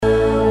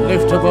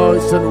Lift a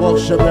voice and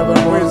worship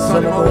everyone.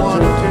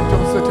 Celebrate.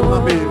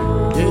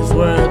 He's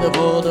worthy of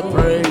all the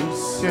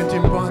praise.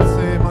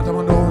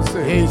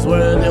 He's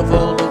worthy of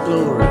all the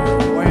glory.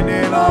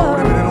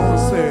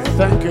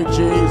 Thank you,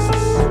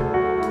 Jesus.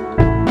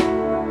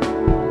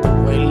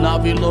 We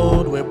love you,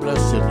 Lord. We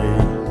bless your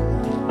name.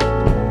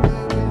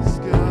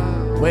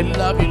 We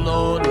love you,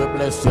 Lord. We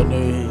bless your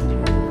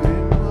name.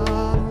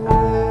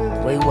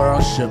 We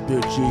worship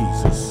you,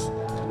 Jesus.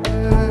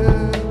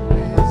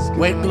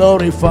 We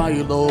glorify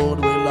you, Lord.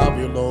 We love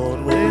you,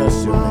 Lord. We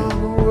bless your name.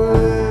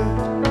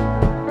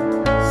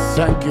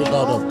 Thank you,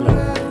 Lord of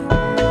glory.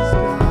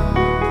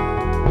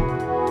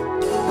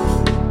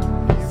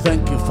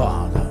 Thank you,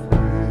 Father.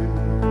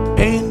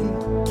 In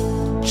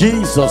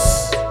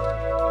Jesus'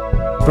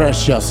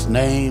 precious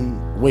name,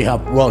 we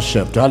have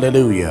worshipped.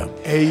 Hallelujah.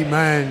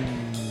 Amen.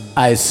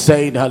 I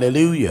said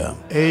hallelujah.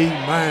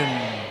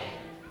 Amen.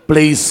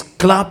 Please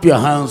clap your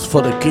hands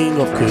for the King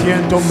of Kings.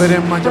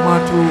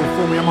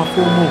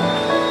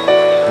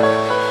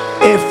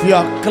 If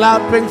you're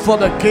clapping for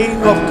the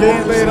King of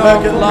Kings,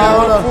 make it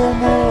louder.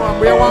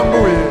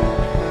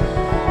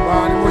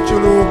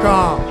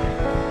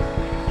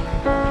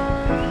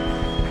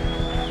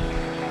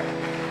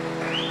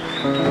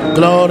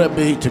 Glory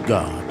be to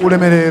God.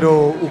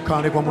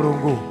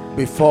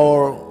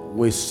 Before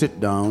we sit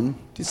down,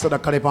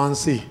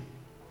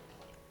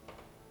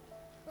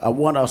 I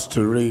want us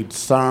to read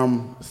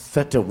Psalm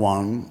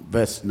 31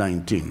 verse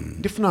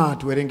 19.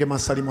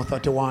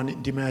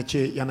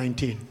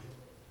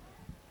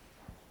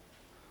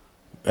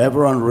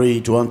 Everyone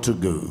read, 1 to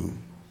go.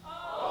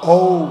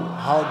 Oh,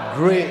 how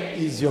great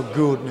is your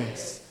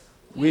goodness,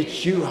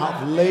 which you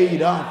have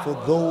laid out for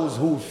those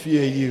who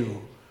fear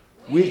you,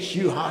 which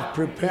you have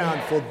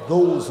prepared for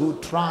those who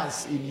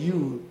trust in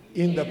you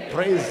in the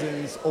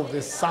presence of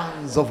the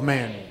sons of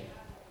men.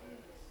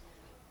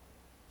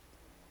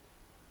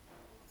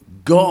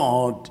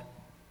 God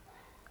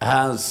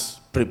has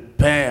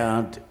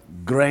prepared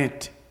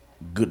great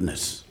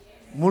goodness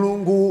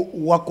Mulungu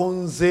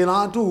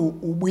wakonzeratu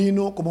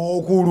ubwino koma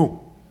okulu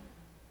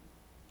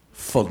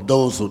for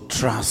those who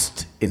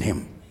trust in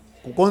him.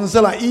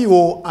 Kukonzera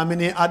iwo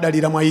amene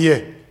adalira mwa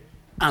iye.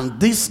 And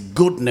this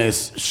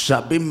goodness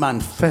shall be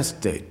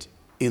manifested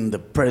in the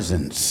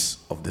presence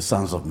of the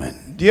sons of men.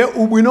 Ndiye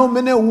ubwino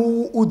umene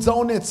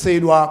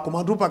udzaonetsedwa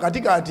komatu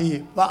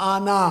pakatikati pa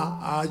ana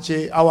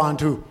ache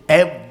awantu.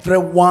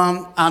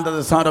 Everyone under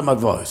the sound of my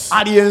voice.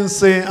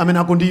 Aliyense amene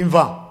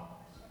akundimva.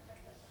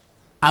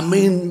 I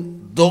mean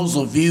those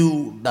of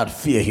you that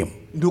fear him.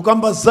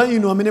 Ndukamba za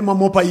inu amene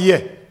mwamopa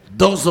iye.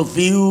 Those of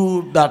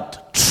you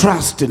that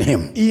trust in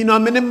him. Inu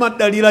amene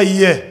madalira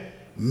iye.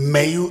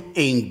 May you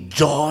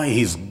enjoy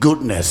his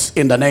goodness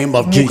in the name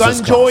of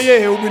Jesus Christ.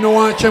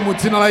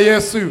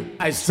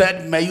 I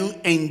said, may you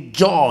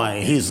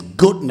enjoy his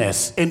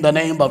goodness in the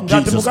name of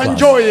Jesus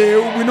Christ.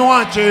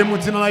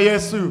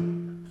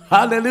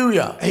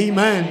 Hallelujah.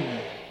 Amen.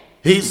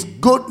 His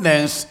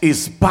goodness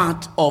is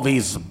part of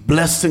his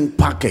blessing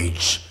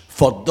package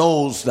for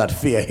those that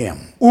fear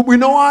him.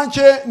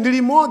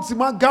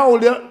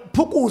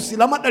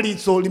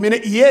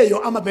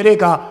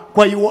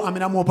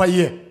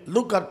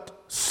 Look at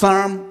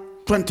Psalm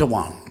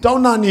 21.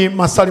 Taunani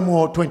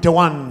Masalimo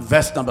 21.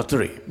 Verse number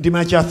 3.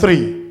 Dimension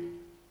 3.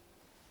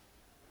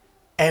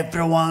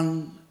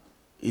 Everyone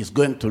is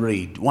going to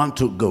read. 1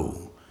 to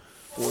go.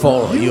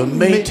 For you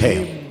made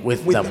him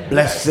with the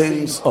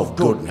blessings of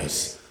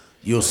goodness.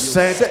 You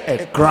set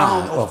a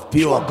crown of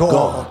pure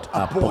gold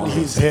upon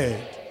his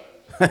head.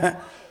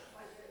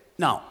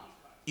 Now,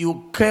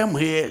 you came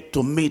here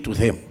to meet with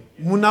him.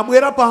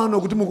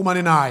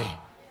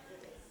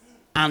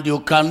 And you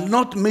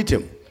cannot meet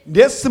him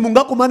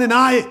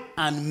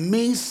and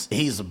miss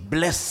his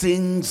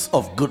blessings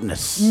of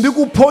goodness.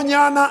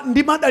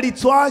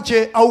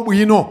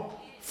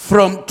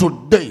 From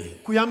today,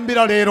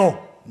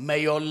 may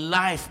your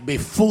life be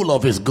full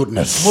of his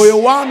goodness. I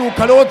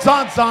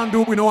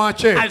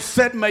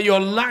said, may your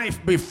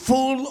life be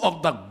full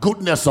of the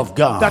goodness of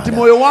God. In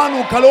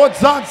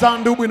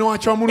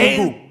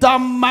the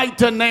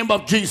mighty name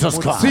of Jesus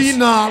Christ.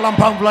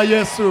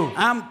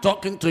 I'm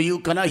talking to you.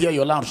 Can I hear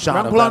your loud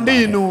shout of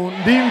amen?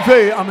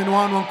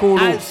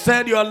 I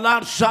said your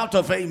loud shout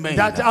of amen.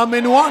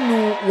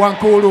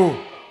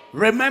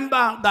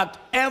 Remember that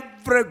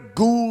every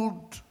good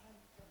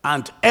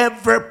and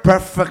every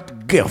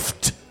perfect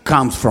gift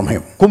comes from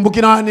him.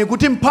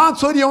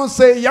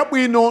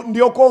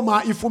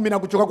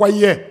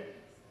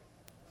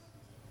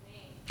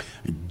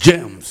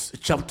 James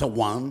chapter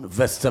 1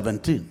 verse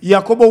 17.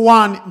 Yakobo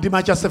 1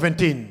 dimacha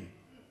 17.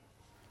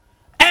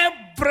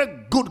 Every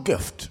good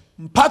gift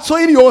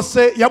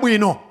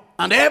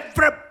and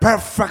every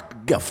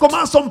perfect gift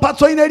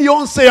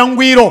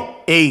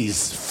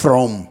is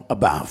from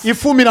above.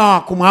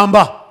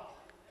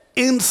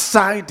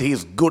 Inside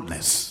his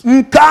goodness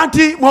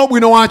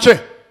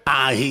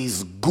are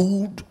his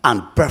good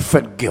and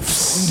perfect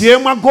gifts.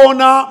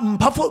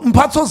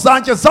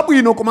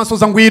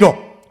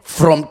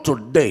 From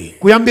today,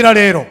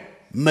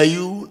 may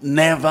you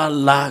never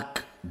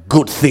lack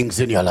good things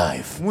in your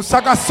life.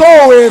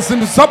 musakasowe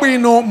zinthu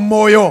zabwino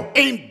m'moyo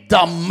In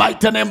the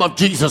mighty name of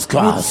Jesus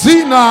Christ.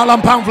 dzina la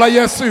mphamvu la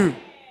Yesu.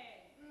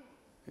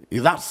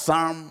 Is that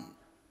Psalm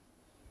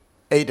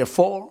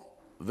 84,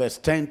 verse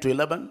 10 to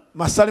 11?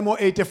 Masalimo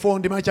 84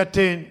 ndima cha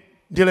 10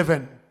 ndi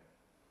 11.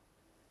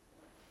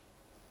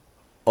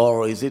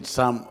 Or is it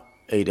Psalm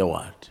 80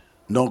 what?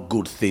 No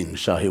good thing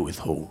shall he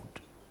withhold.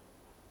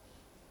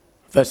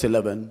 Verse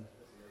 11.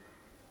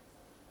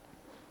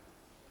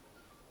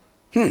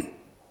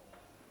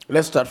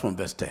 Let's start from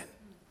verse 10.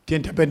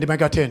 Tientepe ndima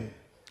cha 10.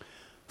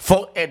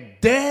 For a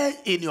day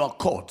in your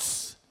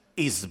courts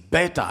is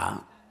better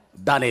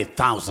than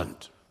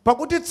 1,000.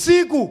 Pakuti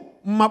tsiku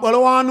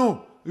m'mabwalo anu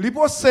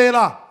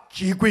liposera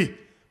chikwi.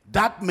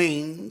 That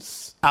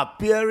means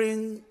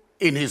appearing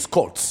in his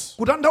courts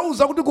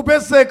Kutanthauza kuti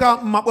kupezeka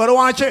m'mabwalo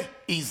ache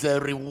is a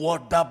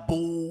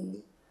rewardable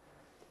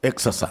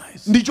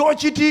exercise. ndi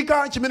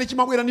chochitika chimene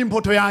chimabwera ndi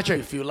mphotho yache.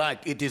 If you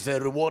like, it is a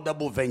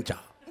rewardable venture.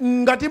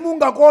 Ngati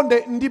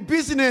mungakonde ndi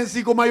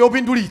bizinesi koma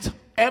yopindulitsa.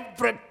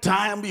 Every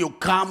time you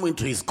come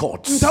into his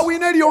courts, Nthawi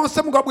ine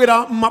iliyonse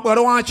mukabwera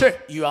m'mabwalo ache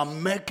you are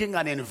making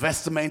an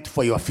investment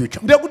for your future.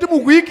 ndiye kuti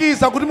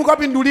mukuyikiza kuti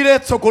mukapindulire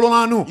tsogolo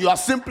lanu. You are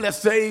simply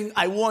saying,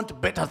 I want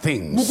better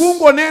things.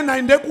 Mukungonena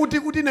inde kuti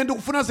ine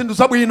ndikufuna zinthu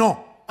zabwino.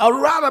 I'd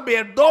rather be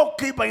a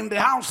doorkeeper in the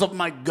house of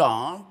my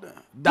God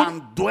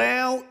than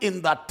dwell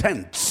in the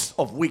tents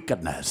of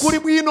wickedness. Kuli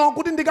bwino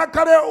kuti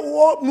ndikakhale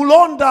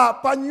mulonda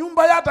pa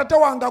nyumba ya Atate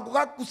wanga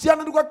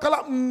kusiyana ndi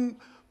kukhala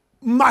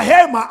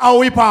mahema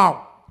aoyipawo.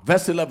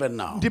 Verse 11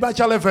 now. Ndima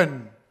cha 11.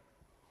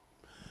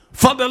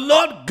 For the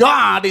Lord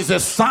God is a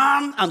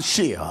sun and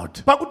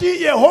shield.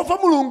 Pakuti Yehova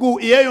Mulungu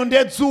iyeyo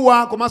ndiye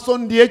dzuwa komanso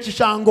ndiye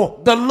chishango.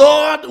 The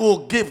Lord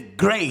will give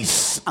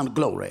grace and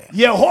glory.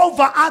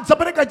 Yehova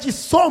adzapereka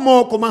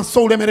chisomo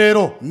komanso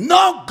ulemerero.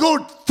 No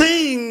good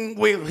thing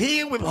will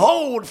he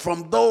withhold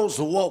from those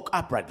who walk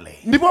uprightly.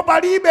 Ndipo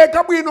palibe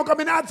kabwino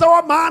kamene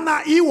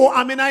adzawamana iwo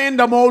amene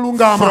ayenda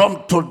molungama. From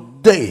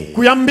today,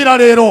 Kuyambira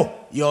lero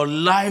your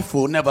life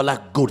will never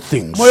lack good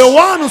things. moyo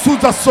wanu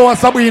sudzasowa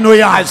zabwino I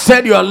ya.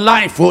 said your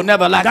life will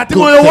never lack Ngati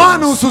good moyo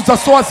wanu things.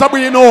 sudzasowa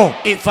zabwino.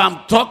 If I'm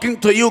talking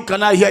to you,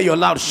 can I hear your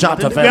loud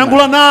shout of amen?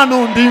 Ndikuyankhula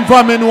nanu ndimve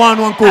ameni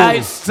wanu I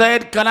wankulu.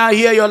 said, can I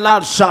hear your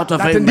loud shout of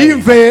Ngati amen?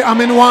 ndimve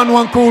ameni wanu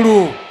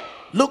wankulu.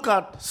 Look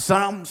at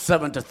Psalm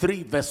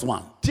 73, verse 1.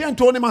 Tiye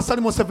tione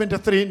Masalimo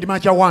 73 ndima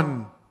cha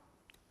 1.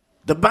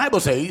 The Bible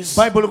says,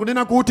 Bible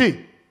kunena kuti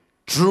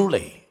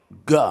truly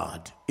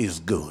God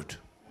is good.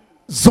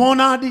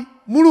 zonadi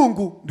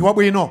Mulungu ndi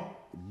wabwino.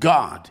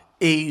 God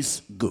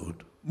is good.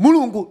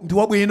 Mulungu ndi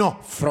wabwino.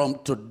 From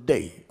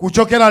today,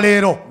 Kuchokera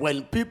lero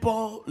when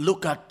people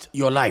look at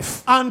your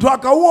life, anthu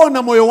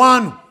akauona moyo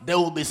wanu they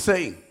will be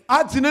saying,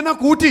 adzinena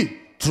kuti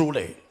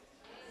truly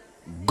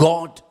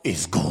God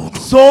is good.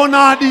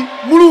 zonadi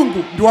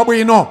Mulungu ndi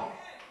wabwino.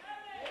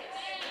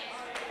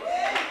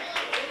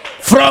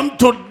 From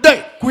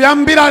today,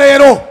 Kuyambira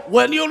lero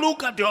when you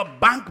look at your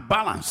bank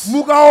balance,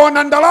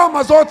 mukaona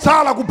ndalama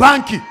zotsala ku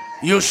banki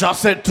you shall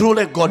say,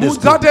 truly God is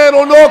good.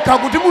 mudzatero nokha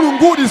kuti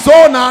Mulungudi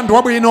zona ndi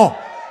wabwino.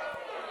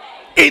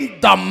 In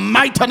the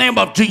mighty name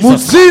of Mu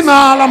Jesus.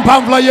 dzina la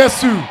mphamvu la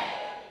Yesu.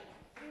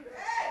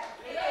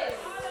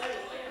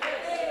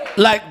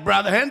 Like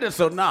Brother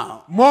Henderson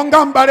now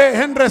Monga m'bale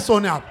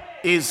Henderson apa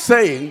is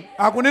saying,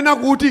 akunena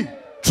kuti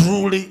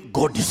truly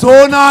God is good.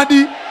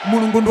 zonadi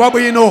Mulungu ndi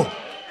wabwino.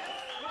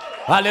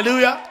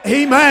 Hallelujah.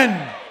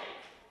 Amen.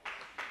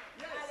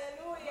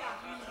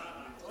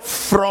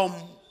 From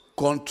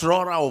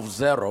controller of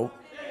zero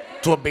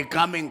to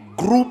becoming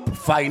group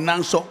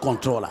financial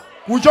controller.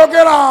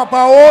 Kuchokera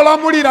pa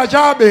olamulira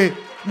chabe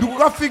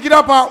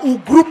ndikukafikira pa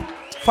group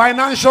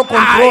financial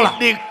controller.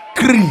 I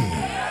decree,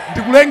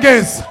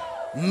 Ndikulengeza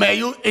may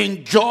you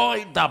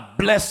enjoy the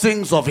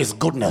blessings of his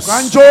goodness.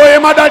 kanjoye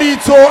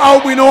madalitso a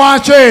ubwino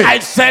wache. I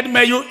said,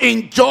 may you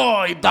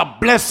enjoy the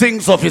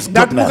blessings of his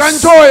Ndati goodness.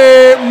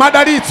 mukanjoye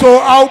madalitso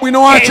a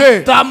ubwino wache.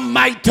 In the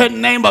mighty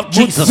name of Mu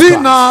Jesus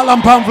dzina Christ. la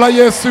mphamvu la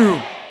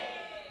Yesu.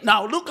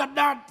 Now look at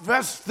that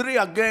verse 3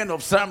 again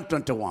of Psalm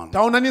 21.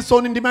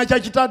 Taonanisoni ndima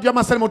chachitatu ya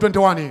Masalimo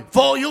 21.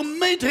 For you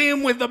meet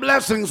him with the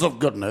blessings of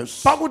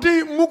goodness.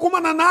 Pakuti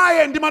mukumana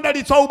naye ndi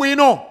madalitso a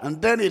ubwino. And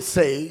then it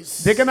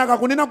says, Dekenaka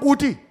kunena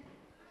kuti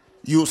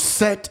you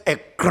set a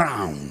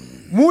crown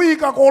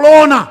muyika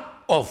kolona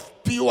of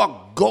pure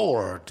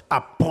gold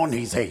upon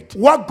his head.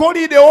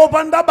 wagolide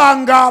wopanda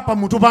banga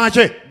pamutu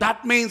pache.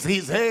 That means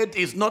his head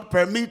is not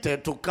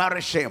permitted to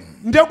carry shame.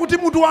 Ndiye kuti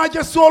mutu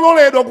wache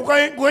siololedwa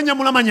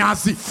kukanyamula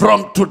manyazi.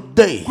 From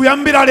today,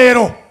 Kuyambira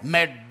lero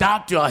may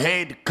that your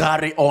head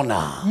carry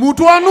honor.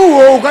 mutu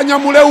wanuwo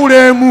ukanyamule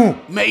ulemu.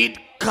 May it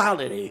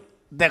carry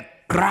the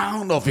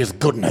crown of his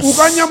goodness.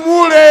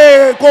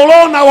 Ukanyamule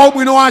kolona wa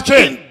ubwino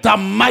wache. In the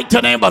mighty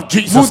name of Mu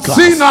Jesus Christ.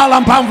 dzina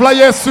la mphamvu la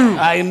Yesu.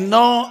 I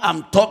know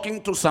I'm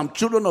talking to some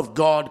children of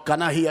God.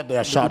 Can I hear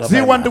their shout of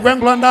Ziwa amen?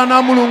 ndikuyankhula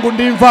ndana Mulungu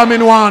ndimva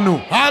ameni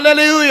wanu.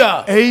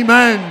 Hallelujah.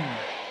 Amen.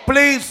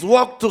 please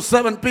walk to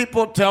 7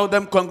 people, tell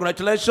them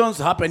congratulations,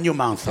 happy new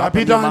month. Happy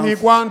new Kapitani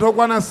month. kwa anthu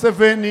okwana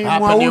 7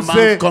 Happy new mwause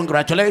month,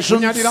 congratulations.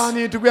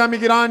 kunyadirani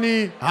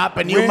tikuyamikirani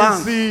Happy new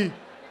month. mwezi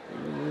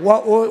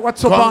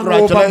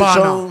watsopano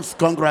wopambana.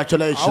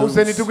 Congratulations,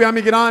 Auzeni congratulations.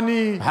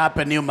 tikuyamikirani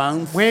Happy new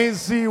month.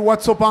 mwezi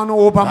watsopano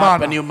Happy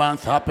wopambana. new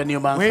month, happy new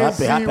month, happy,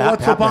 Mwezi happy, happy,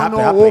 happy, watsopano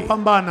happy, happy.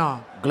 wopambana.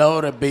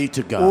 Glory be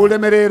to God.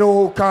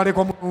 Ulemerero ukale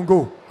kwa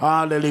Mulungu.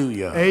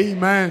 Hallelujah.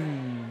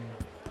 Amen.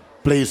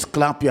 Please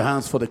clap your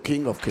hands for the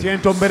King of Kings.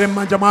 Tientombere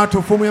mmanja mwathu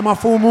mfumu ya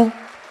mafumu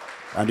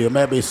And you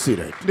may be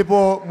seated.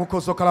 ndipo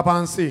mukhoza kukhala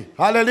pansi.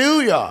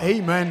 Hallelujah.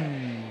 Amen.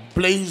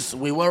 Please,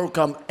 we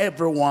welcome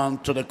everyone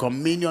to the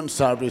communion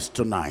service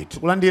tonight.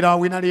 Kulandira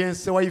wina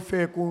aliyense wa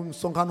ife ku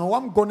msonkhano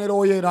wa mgonero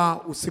oyera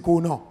usiku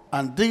uno.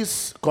 And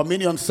this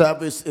communion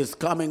service is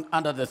coming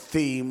under the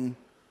theme,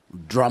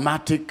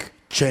 dramatic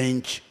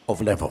change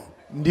of level.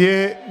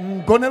 Ndiye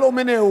mgonero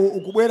umenewu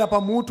ukubwera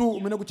pamutu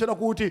umene kuchera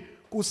kuti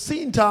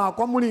kusintha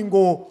kwa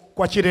mulingo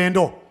kwa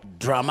chilendo.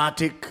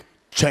 Dramatic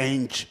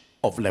change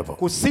of level.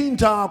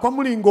 Kusintha kwa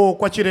mulingo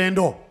kwa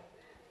chilendo.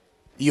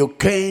 You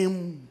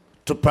came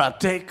to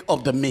partake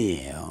of the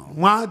meal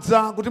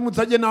Mwadza kuti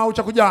mudzadye nawo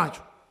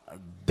chakudyacho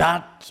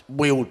that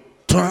will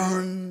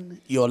turn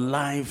your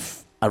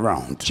life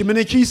around.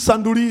 chimene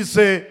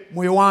chisandulize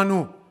moyo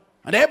wanu.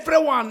 And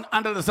everyone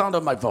under the sound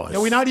of my voice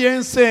Wina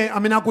aliyense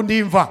amene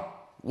akundimva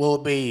will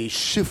be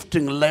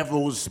shifting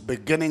levels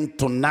beginning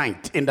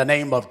tonight in the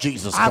name of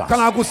Jesus Christ.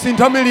 akhala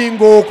kusintha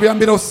milingo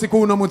kuyambira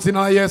usiku uno mu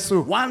dzina la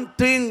Yesu. One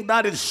thing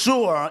that is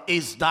sure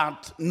is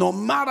that no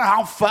matter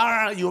how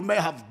far you may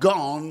have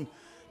gone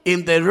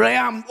in the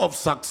realm of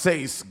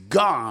success,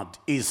 God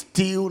is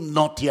still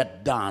not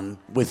yet done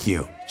with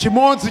you.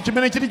 Chimodzi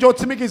chimene chili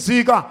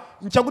chotsimikizika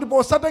nchakuti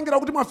posatengera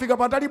kuti mwafika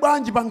patali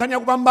bwanji pa nkhani ya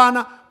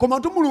kupambana, koma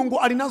kuti Mulungu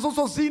ali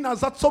nazonso zina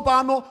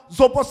zatsopano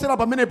zoposera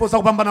pamenepo za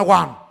kupambana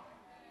kwanu.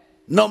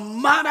 No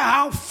matter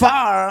how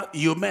far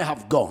you may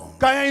have gone,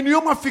 Kaya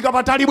inuyo mwafika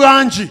patali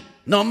bwanji,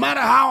 no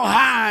matter how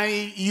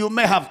high you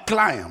may have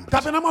climbed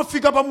kapena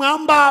mwafika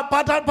pamwamba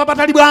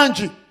patali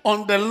bwanji,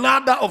 on the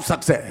ladder of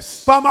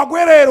success, pa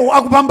magwerero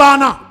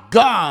akupambana,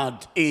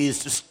 God is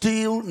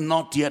still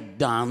not yet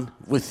done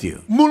with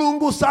you.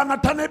 Mulungu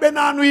sanathanebe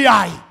nanu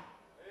iyayi.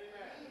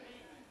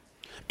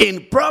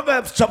 In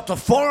Proverbs chapter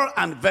 4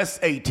 and verse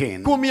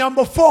 18, Ku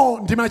Miyambo 4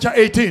 ndima cha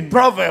 18.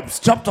 Proverbs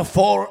chapter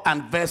 4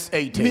 and verse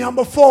 18.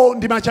 Miyambo 4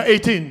 ndima cha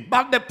 18.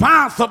 But the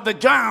path of the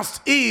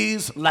just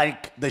is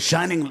like the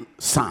shining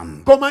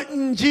sun Koma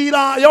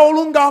njira ya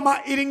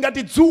olungama ili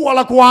ngati dzuwa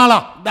la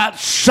kuwala that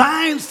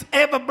shines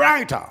ever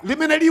brighter.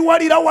 limene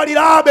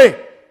liwalirabe.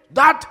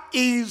 That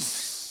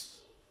is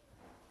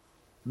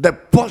the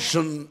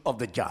portion of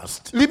the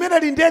just. Limene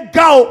linde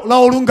gawo la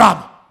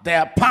olungama.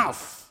 Their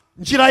path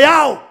Njira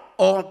yawo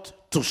ought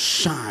to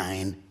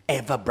shine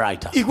ever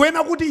brighter.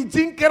 ikuyenera kuti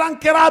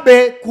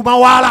idzinkeraankerabe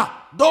kumawala.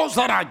 Those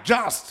that are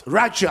just,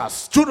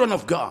 righteous, children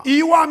of God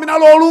Iwo amene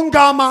ali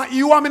olungama,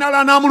 iwo amene ali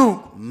ana a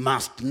Mulungu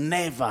must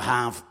never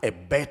have a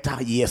better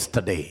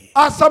yesterday,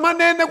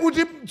 asamanene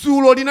kuti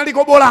dzulo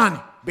linaliko bolani,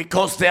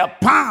 because their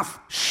path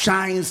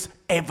shines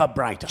ever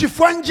brighter.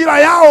 chifukwa njira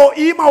yawo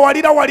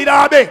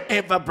imawalirabe,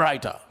 Ever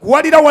brighter.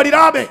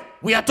 kuwalirabe.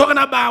 We are talking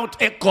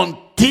about a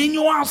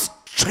continuous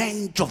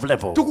change of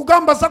level.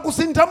 Tikukamba za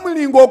kusintha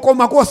mlingo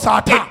koma A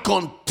kosatha.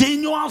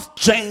 continuous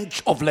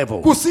change of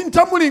level.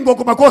 Kusintha mlingo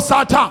koma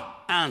kosatha.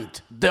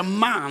 And the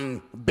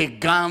man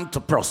began to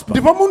prosper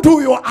Ndipo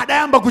munthuyo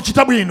adayamba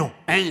kuchita bwino,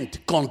 and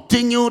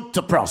continued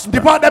to prosper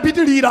ndipo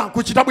adapitilira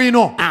kuchita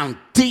bwino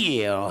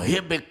until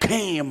he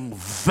became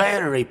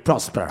very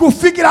prosperous.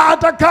 kufikira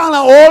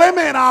atakhala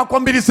olemera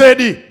kwambiri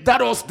zedi.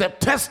 That was the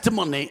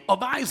testimony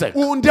of Isaac.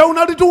 Ndiye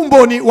unali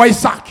umboni wa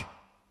Isaki.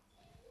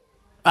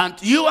 And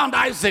you and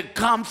Isaac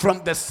come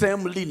from the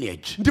same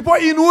lineage. Ndipo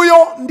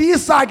inuyo ndi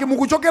Isaki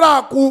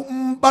mukuchokera ku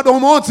m'bado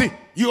umodzi.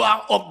 You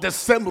are of the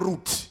same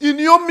root.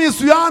 Inuyo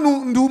mizu yanu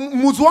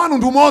mudzi wanu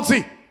ndi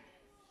umodzi.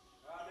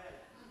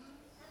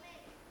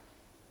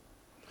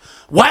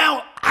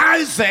 While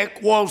Isaac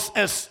was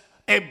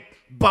a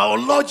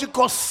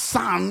biological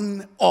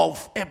son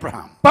of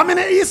Abraham,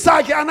 Pamene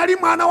Isaki anali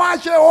mwana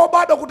wace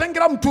obadwa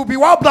kutengera mthupi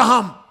wa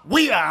Abrahamu,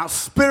 we are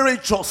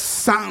spiritual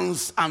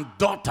sons and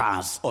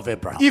daughters of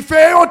Abraham.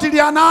 ifeyo tili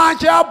ana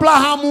ace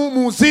Abrahamu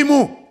mu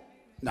uzimu.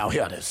 Now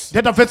hear this.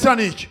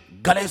 Ndetapfetsani ichi.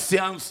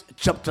 Galatians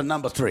chapter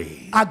number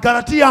 3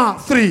 Agalatiya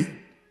 3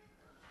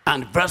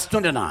 and verse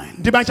 29.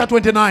 ndima cha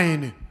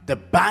 29. The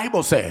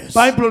Bible says,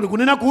 Baibulo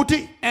likunena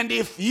kuti and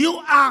if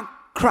you are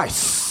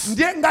Christ,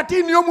 ndiye ngati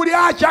inuyo muli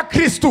ace a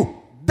Khristu,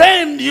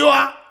 then you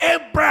are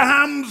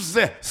Abraham's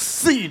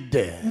seed.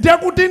 ndiye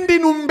kuti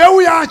ndinu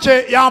mbewu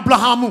yace ya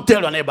Abrahamu.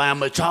 Tell your neighbor, I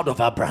am a child of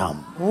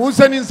Abraham.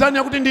 Muuzeni nzani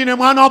yakuti ndine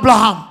mwana wa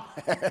Abrahamu.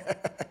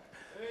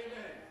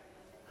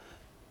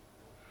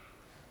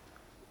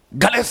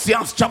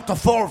 Galatians chapter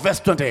 4 verse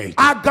 28.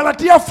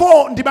 Agalatiya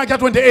 4 ndima cha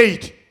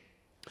 28.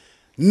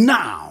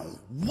 Now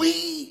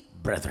we,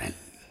 brethren,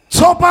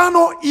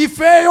 Tsopano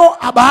ifeyo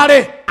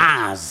abale,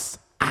 as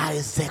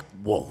Isaac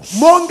was,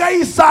 monga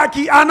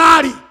Isaki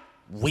anali,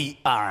 we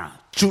are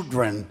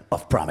children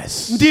of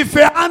promise.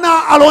 ndife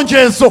ana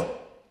alonjezo.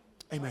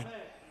 Amen.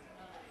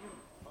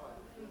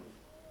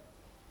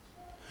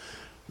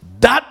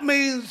 That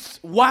means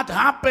what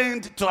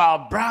happened to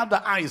our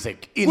brother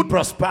Isaac in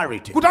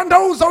prosperity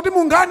kutanthauza kuti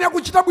mungani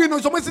akuchita bwino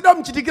zomwe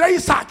zidamuchitikira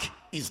Isaki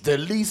is the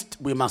least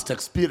we must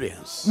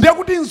experience, ndiye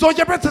kuti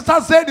nzochepetsetsa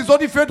zedi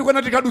zoti ife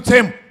tikuyena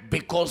tikadutsemo,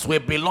 because we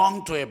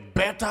belong to a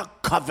better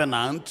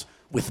covenant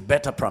with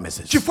better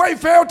promises. chifukwa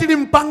ifeyo tili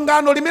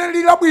mpangano limene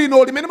lili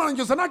labwino limene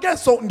malonjezo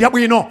akeso ndi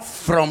abwino.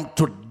 From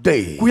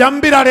today,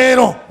 kuyambira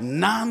lero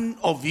none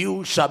of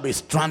you shall be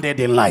stranded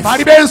in life.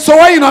 palibenso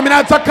wa inu amene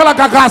adzakhala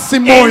kakasi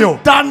m'moyo,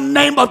 In the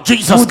name of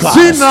Jesus mu Christ.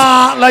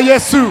 dzina la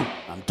Yesu.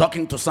 I'm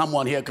talking to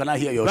someone here. Can I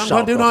hear your Langa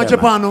shout? ndinache Amen.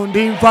 pano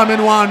ndimva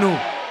amene wanu.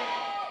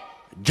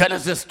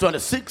 Genesis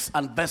 26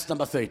 and verse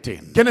number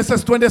 13.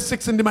 Genesis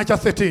 26 ndima cha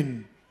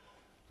 13.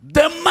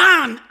 The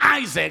man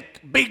Isaac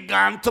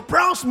began to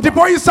prosper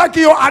ndipo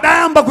Isakiyo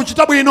adayamba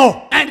kuchita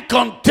bwino and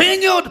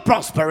continued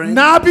prospering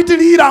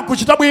napitilira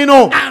kuchita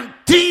bwino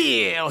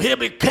until he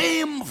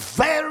became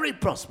very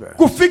prosperous.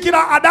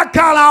 kufikira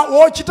adakhala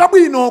wochita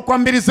bwino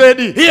kwambiri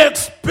zedi. He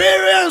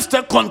experienced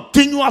a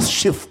continuous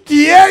shift,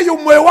 iyeyu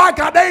moyo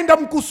wake adayenda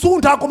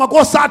mkusuntha koma a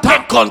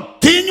kosatha,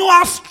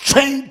 continuous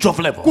change of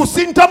level.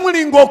 kusintha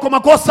mlingo koma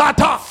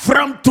kosatha.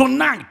 From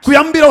tonight,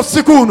 kuyambira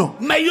usiku uno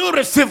may you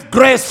receive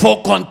grace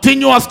for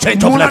continuous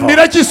change of level.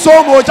 mulandire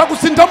chisomo cha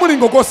kusintha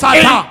mlingo In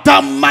kosatha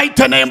the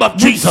mighty name of mu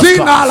Jesus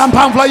dzina Christ. la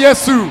mphamvu la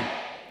Yesu.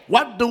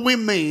 What do we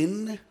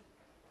mean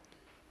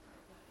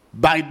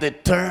by the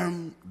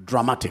term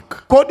dramatic?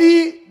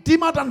 Kodi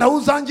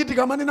timatanthauzanji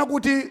tikamanena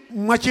kuti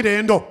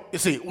mwachilendo? You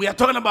see, we are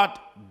talking about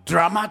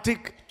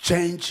dramatic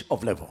change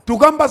of level.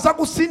 Tukamba za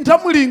kusintha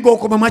mlingo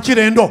koma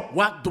mwachilendo.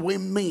 What do we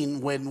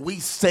mean when we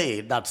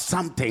say that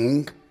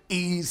something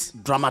is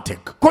dramatic?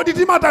 Kodi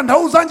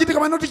timatanthauzanji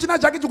tikamanena kuti china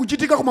chake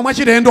chikuchitika koma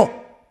mwachilendo?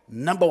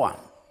 Number one,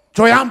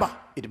 Choyamba,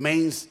 it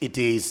means it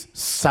is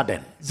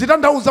sudden.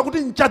 zitanthauza kuti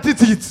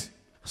nchatsitsitsi.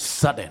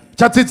 Sudden.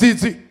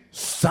 Chatsitsitsi.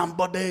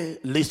 Somebody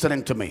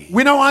listening to me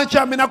Wina wache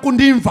amene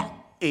akundimva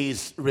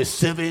is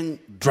receiving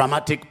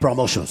dramatic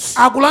promotions.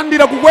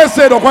 akulandira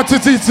kukwezedwa kwa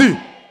tsitsitsi.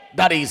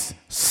 That is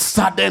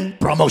sudden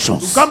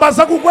promotions. Kamba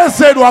za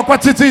kukwezedwa kwa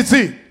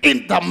tsitsitsi.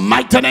 In the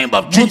mighty name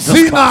of Mu Jesus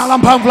dzina Christ. la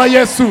mphamvu la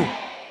Yesu.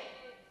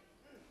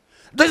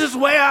 This is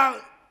where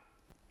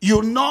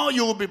you know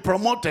you will be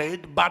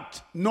promoted,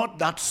 but not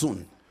that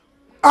soon.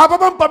 Apa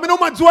pamene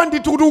umadziwa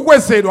ndithu kuti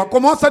ukwezedwa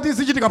koma osati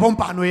zichitika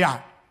pompano ya.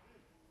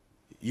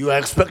 You are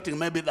expecting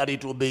maybe that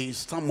it will be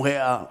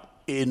somewhere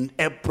in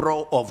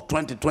April of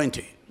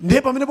 2020.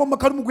 Ndiye pamene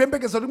pomakhala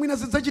mukuyembekeza kuti mwina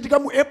zidzachitika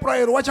mu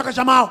April wa chaka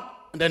chamawa.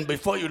 And then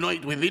before you know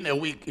it, within a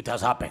week, it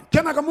has happened.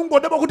 Kenaka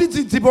mungodeba kuti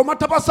dzidzipo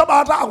matapa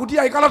sabata akuti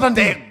ayikalata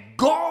The ndi.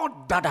 God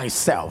that I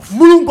serve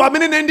Mulungu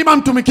amene ine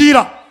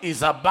ndimamtumikira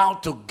is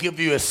about to give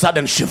you a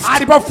sudden shift.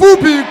 ali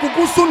pafupi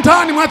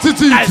kukusunthani mwa I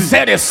tsitsitsi.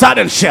 said a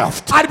sudden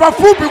shift. Ali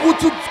pafupi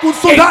In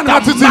kusunthani mwa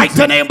the mighty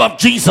tsitsitsi. name of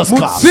Jesus Mu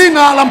Christ.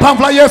 dzina la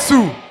mphamvu la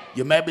Yesu.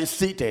 You may be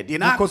seated.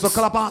 In Acts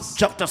Mukozokhala pansi.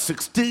 chapter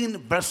 16,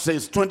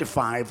 verses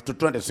 25 to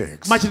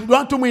 26. Machitidwe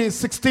atumwi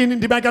 16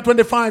 ndi maka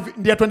 25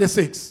 ndi ya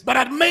 26. But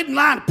at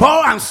midnight,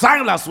 Paul and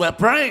Silas were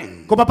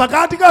praying Koma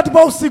pakati kati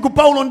pa usiku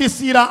Paulo ndi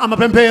Sila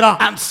amapemphera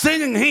and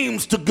singing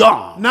hymns to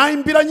God.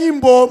 nayimbira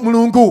nyimbo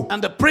Mulungu.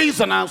 And the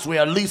prisoners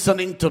were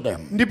listening to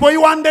them. Ndipo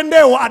iwo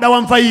andendewo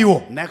adawamva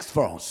iwo. Next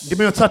verse.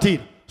 Ndime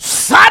yotsatira.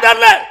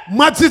 Suddenly,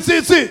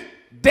 Mwatsitsitsi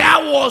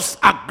there was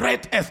a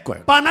great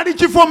earthquake. panali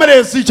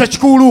chivomerezi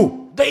chachikulu.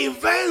 The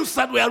events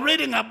that we are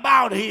reading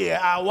about here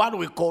are what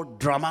we call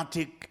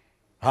dramatic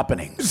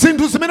happenings.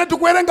 Zinthu zimene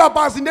tikuwerenga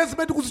pasi ndi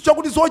zimene tikuzichita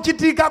kuti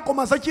zochitika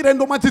koma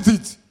zachilendo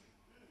mwatsitsitsi.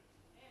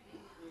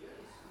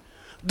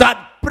 That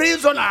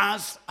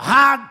prisoners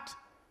had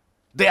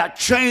their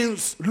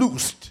chains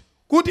loosed,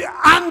 Kuti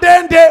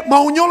andende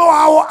maunyolo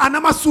awo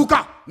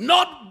anamasuka.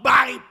 not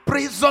by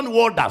prison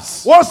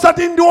warders,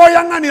 Osati ndi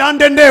oyang'anira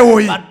andendewo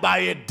iyi. but by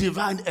a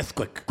divine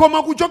earthquake.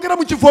 Koma kuchokera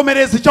mu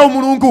chivomerezi cha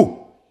umulungu.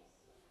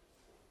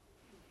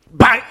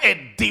 By a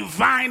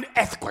divine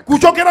earthquake.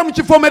 Kuchokera mu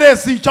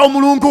chivomerezi cha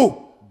umulungu.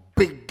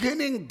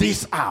 Beginning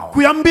this hour,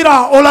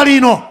 Kuyambira ola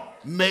lino.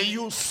 may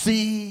you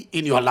see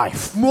in your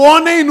life,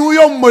 Muone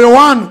inuyo mmoyo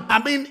wanu. I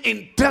mean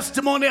in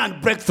testimony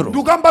and breakthrough,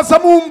 Ndikamba za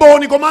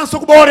muumboni komanso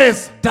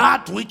kuboreza.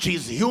 that which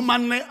is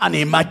humanly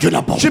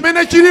unimaginable.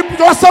 Chimene chili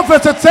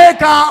chosamvetsetseka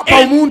pa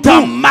In the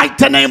umunthu.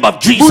 mighty name of Mu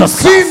Jesus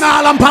Christ.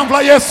 dzina la mphamvu la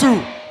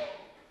Yesu.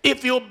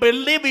 If you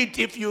believe it,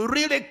 if you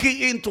really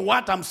key into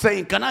what I'm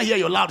saying, can I hear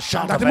your loud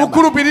shout? Of Ngati amen?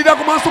 mukhulupirira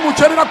komanso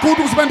mucherera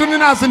khutu kusipendo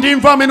ninazi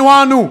ndimva amene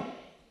wanu.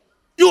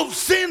 You've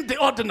seen the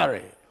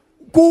ordinary.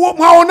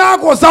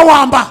 Mwaonako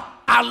zawamba.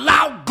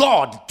 Allow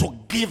God to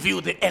give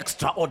you the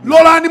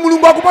extraordinary. Lolani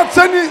Mulungu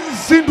akupatseni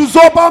zinthu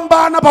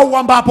zopambana pa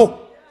uwambapo.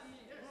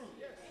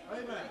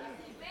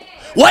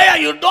 Where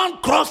you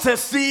don't cross a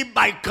sea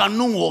by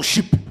canoe or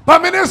ship.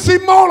 pamene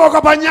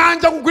simoloka pa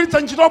nyanja kugwiritsa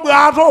ntchito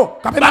bwato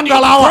kapena But you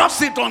ngalawa,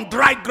 cross it on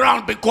dry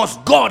ground because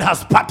God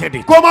has parted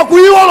it. koma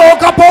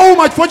kuiwoloka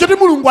pouma chifukwa choti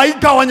mulungu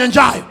ayigawa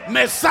nyanjayo.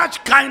 May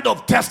such kind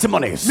of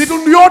testimonies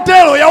Mitundu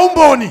yotero ya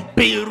umboni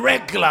be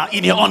regular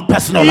in your own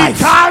personal life.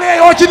 ikhale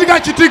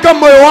yochitika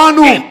mmoyo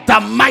wanu In the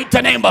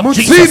mighty name of mu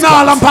Jesus dzina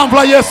la Christ. mphamvu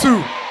la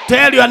Yesu.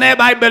 Tell your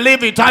neighbor, I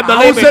believe it, I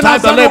believe it, I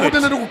believe kuti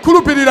it.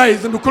 ndikukhulupirira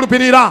izi,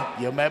 ndikukhulupirira.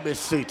 You may be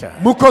seated.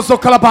 Mukhoza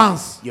kukhala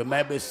pansi. You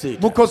may be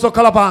seated. Mukhoza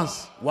kukhala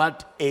pansi.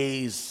 What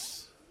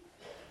is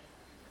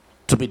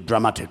to be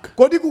dramatic?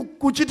 Kodi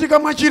kuchitika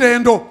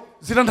mwachilendo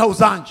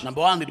zitanthauzanji?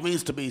 Number one, it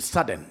means to be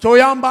sudden.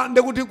 Choyamba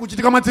ndekuti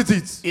kuchitika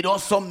mwadzidzidzi. It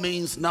also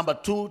means, number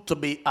two, to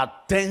be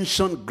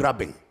attention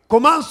grabbing.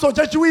 Komanso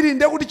chachiwiri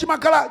ndekuti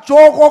chimakhala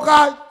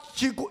chokoka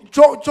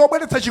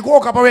chobweretsa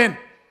chikoka pawene.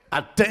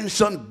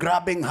 Attention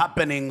grabbing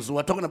happenings.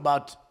 We're talking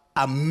about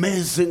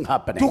amazing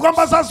happenings.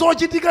 Tukamba za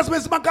zochitika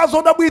zimene zimakhala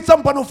zodabwitsa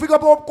mpano ufika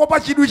kopa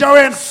chidwi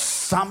chawena.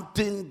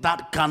 Something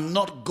that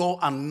cannot go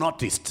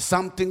unnoticed.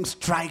 Something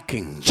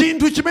striking.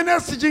 Chinthu chimene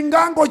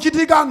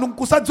sichingangochitika anthu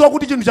nkusadziwa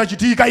kuti chinthu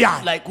chachitika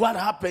yani. Like what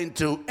happened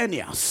to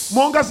Aeneas.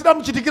 Monga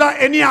zidamuchitikira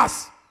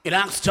Aeneas. In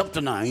Acts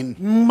chapter 9,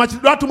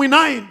 Machitidwe atumwi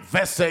 9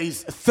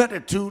 verses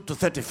 32 to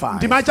 35.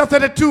 ndima cha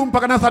 32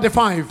 mpaka na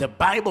 35. The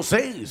Bible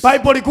says,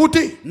 Bible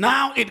ikuti,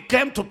 now it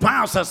came to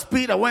pass as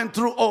Peter went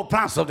through all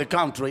parts of the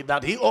country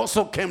that he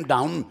also came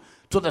down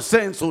to the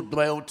saints who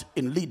dwelt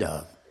in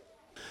Lydda.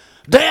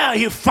 There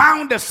he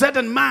found a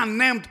certain man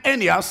named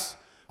Aeneas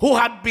who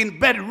had been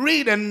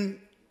bedridden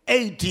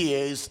 8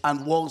 years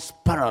and was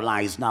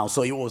paralyzed now.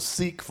 So he was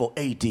sick for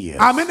 8 years.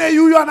 amene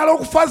yuyo anali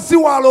kufa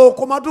ziwalo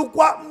komatu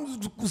kwa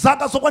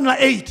zaka zokwanira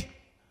 8.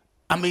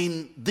 I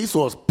mean, this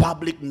was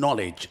public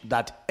knowledge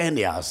that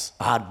Aeneas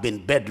had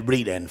been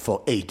bedridden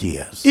for 8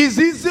 years.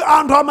 Izizi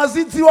anthu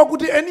amazidziwa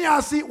kuti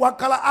Aeneas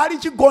wakhala ali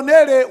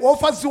chigonere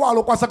wofa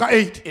ziwalo kwa zaka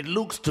 8. It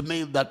looks to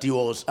me that he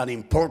was an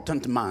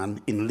important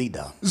man in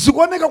Lydda.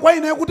 Zikuoneka kwa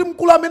ine kuti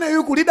mkulu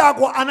ameneyu ku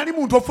Lidako anali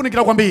munthu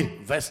ofunikira kwambiri.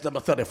 Verse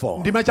number 34.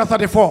 Ndima cha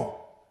 34.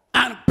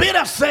 And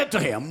Peter said to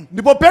him,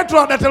 Ndipo Petro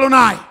adatelo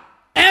naye,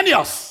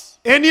 Aeneas,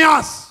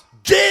 Aeneas,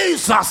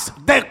 Jesus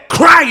the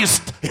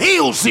Christ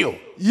heals you.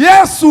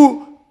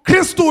 Yesu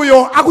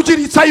Kristuyo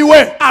akuchiritsa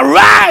iwe.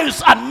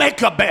 Arise and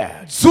make your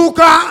bed.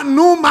 Dzuka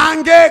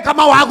numange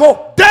kama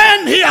wako.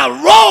 Then he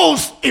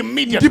arose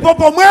immediately. Ndipo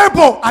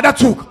pomwepo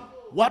adatsuka.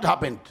 What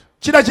happened?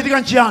 Chidachitika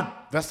nchiyani?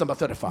 Verse number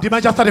 35.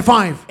 Ndima cha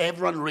 35.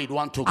 Everyone read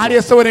 1, 2, 3.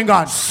 Aliyense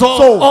werengani. So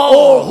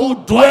all who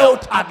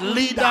dwelt at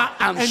Lydda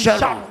and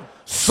Sharon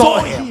saw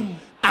him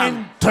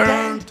and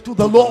turned to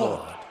the Lord.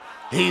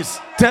 His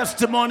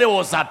testimony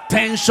was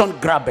attention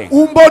grabbing.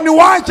 Umboni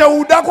wacha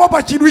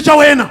udakopa chidwi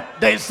chawena.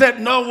 They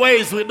said, no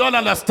ways, we don't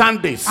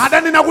understand this.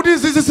 Adanena kuti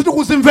izi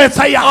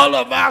sitikuzimvetsa ya. All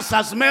of us,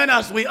 as men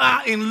as we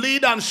are in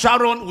Lydda and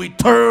Sharon, we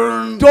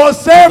turn.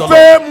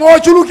 Tosefe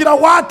mochulukira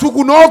kwathu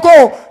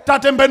kunoko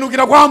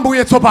tatembenukira kwa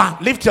Ambuye tsopano.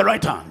 Lift your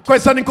right hand.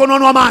 Kwesani mkono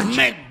wanu wamanja.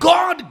 May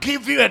God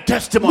give you a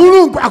testimony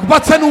Mulungu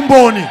akupatseni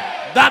umboni.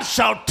 that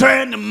shall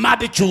turn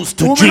multitudes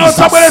to Umene Jesus.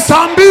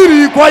 osabweretsa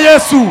ambiri kwa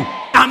Yesu.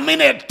 I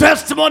mean a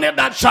testimony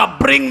that shall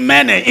bring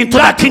many into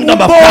the kingdom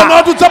of Umboni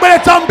God.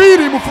 otudzabweretsa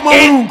ambiri mufumu wa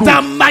In Mulungu.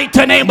 the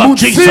mighty name of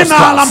Jesus Mudzina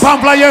la Christ.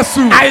 mphamvu la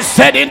Yesu. I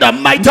said in the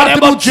mighty Ngati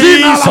name of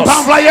mudzina la Jesus.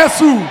 mphamvu la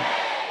Yesu.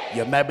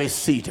 You may be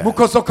seated.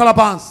 Mukhoza kukhala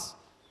pansi.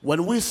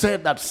 When we say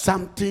that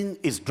something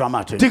is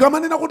dramatic,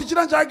 Tikamanena kuti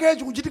china chake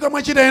chikuchitika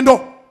mwachilendo.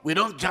 we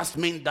don't just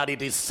mean that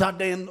it is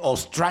sudden or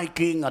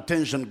striking,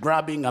 attention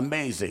grabbing,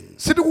 amazing.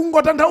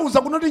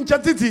 Sitikungotanthauza kunoti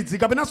nchadzidzidzi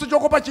kapenanso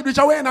chokopa chidwi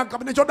chawena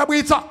kapena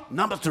chodabwitsa.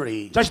 Number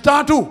 3,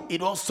 Chachitatu,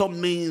 it also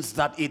means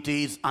that it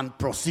is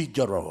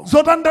unprocedural.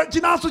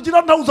 chinanso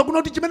chitanthauza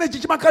kunoti chimenechi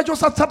chimakhala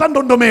chosatsata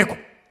ndondomeko.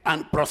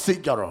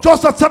 Unprocedural.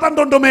 Chosatsata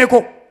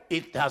ndondomeko.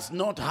 It has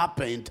not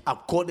happened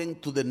according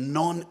to the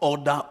known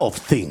order of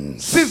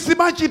things.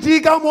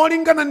 Sizimachitika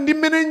molingana ndi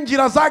mmene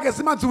njira zake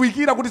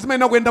zimadziwikira kuti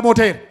zimayenera kuyenda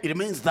motere. It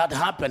means that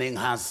happening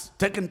has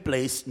taken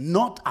place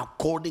not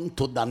according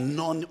to the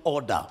known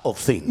order of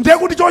things. Ndiye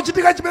kuti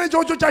chochitika chimene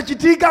chocho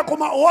chachitika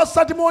koma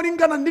osati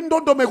molingana ndi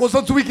ndondomeko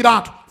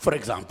zodziwikiratu. For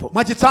example,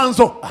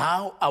 Mwachitsanzo,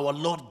 how our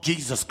Lord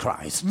Jesus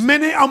Christ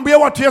mmene Ambuye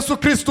wathu Yesu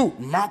Khristu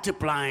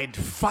multiplied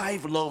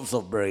 5 loaves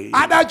of bread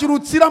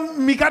adachirutsira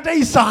mikate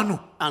isanu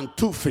and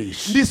 2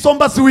 fish, ndi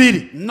nsomba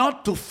ziwiri.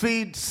 not to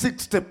feed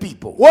 60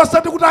 people,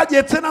 Osati kuti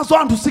adyetsenanso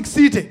anthu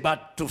 60, but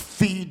to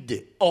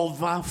feed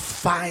over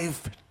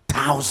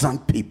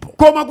 5,000 people.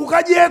 koma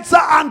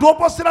kukadyetsa anthu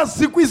oposera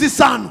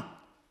 5,000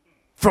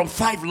 From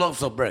 5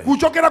 loaves of bread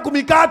kuchokera ku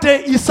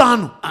mikate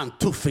isanu and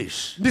 2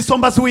 fish. ndi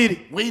nsomba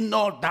ziwiri. We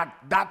know that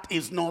that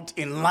is not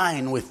in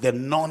line with the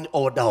known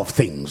order of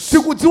things.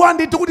 Tikudziwa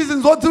ndithu kuti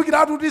zinthu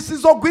zodziwikiratu kuti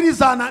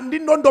sizogwirizana ndi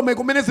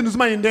ndondomeko mmene zinthu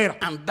zimayendera.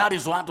 And that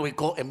is what we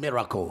call a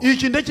miracle.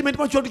 Ichi ndiye chimene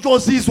timachoti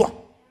chozizwa.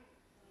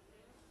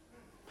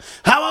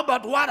 How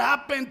about what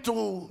happened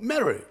to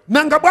Mary,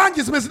 Nanga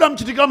bwanji zimene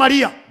zidamuchitikira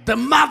Mariya, the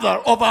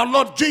mother of our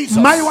Lord Jesus?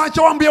 mayi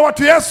wace wa Ambuye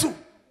wathu Yesu.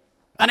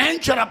 An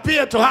angel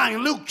appeared to her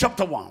in Luke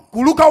chapter 1,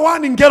 ku Luka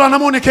 1 ngelo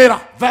anamuonekera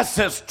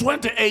verses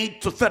 28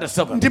 to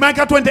 37. ndima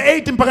yake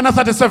 28 mpaka na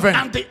 37.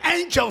 And the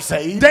angel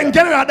said, nde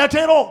ngelo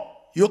adatero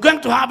you're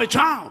going to have a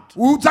child,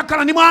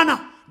 udzakhala ni mwana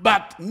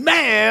but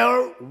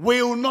male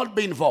will not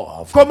be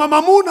involved. koma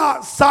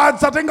mamuna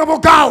sadzatengapo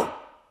gawo.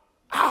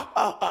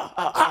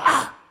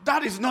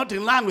 That is not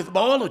in line with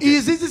biology.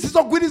 Izi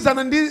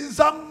zisizogwirizana ndi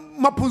za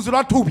maphunziro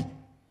athupi.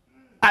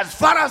 As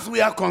far as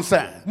we are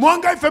concerned,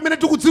 monga ife mene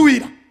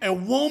tikudziwira, a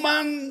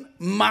woman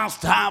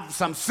must have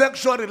some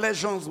sexual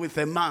relations with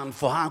a man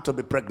for her to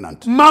be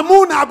pregnant.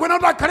 mamuna akwena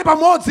kuti akhale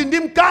pamodzi ndi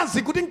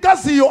mkazi kuti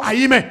mkaziyo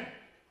ayime.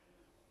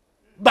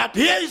 But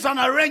here is an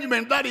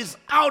arrangement that is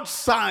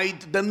outside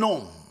the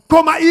norm.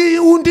 koma iyi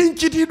ndi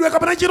mchitidwe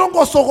kapena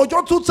chilongosoko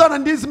chotsutsana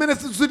ndi zimene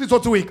zili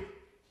zodziwika.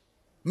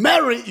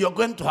 Mary, you're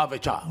going to have a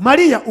child,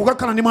 Maria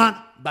ukakhala ndi mwana,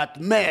 but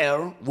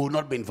male will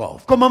not be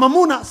involved. koma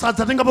mamuna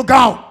sadzatengapo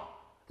gawo.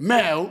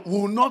 Male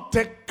will not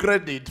take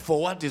credit for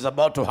what is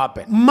about to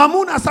happen.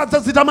 mamuna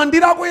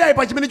sadzazitamandirako yayi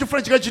pa chimene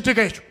chifuna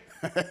chikachitikecho.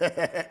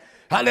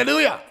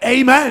 Hallelujah.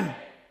 Amen.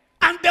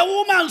 And the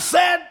woman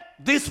said,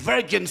 this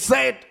virgin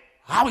said,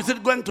 how is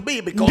it going to be?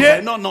 Because Nde-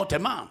 I know not a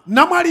man.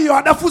 namwaliyo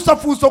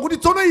adafunsafunsa kuti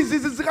tsono izi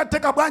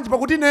zikatheka bwanji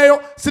pakuti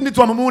ineyo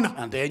sindidziwa mamuna.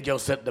 And the angel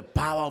said, the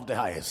power of the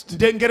highest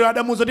nde ngelo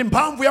adamuwuza kuti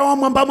mphamvu ya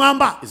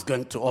wamwambamwamba is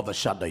going to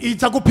overshadow you.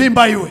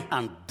 idzakuphimba iwe,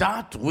 And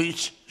that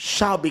which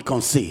shall be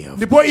conceived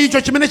ndipo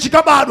icho chimene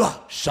chikabadwa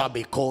shall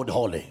be called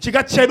holy.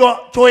 chikatchedwa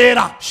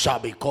choyera, Shall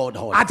be called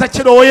holy.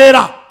 adzatchedwa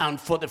woyera. And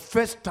for the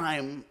first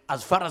time,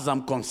 as far as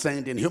I'm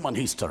concerned, in human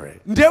history,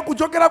 ndiye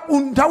kuchokera ku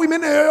nthawi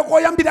imeneyo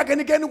koyambira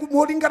kenikeni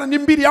molingana ndi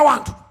mbiri ya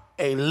wanthu,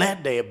 a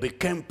lady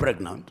became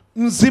pregnant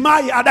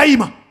mzimayi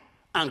adayima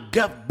and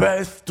gave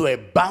birth to a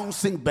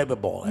bouncing baby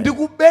boy ndi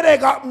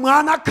kubereka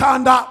mwana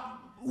khanda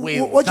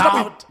wochita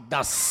without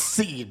the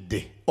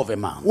seed of a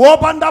man.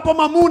 wopandapo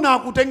mamuna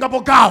kutengapo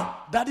gawo.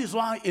 That is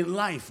why in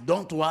life,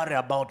 don't worry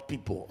about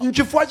people.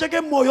 nchifukwa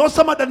chake moyo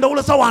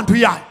osamadandaulasa wanthu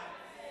iyayi,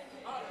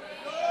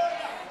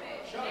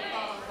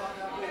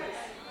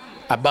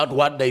 About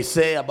what they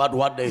say, about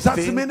what they za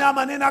think. zimene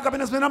amanena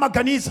kapena zimene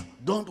amaganiza.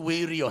 Don't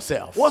weary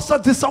yourself.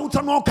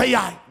 osadzisautsa nokha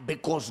iyayi,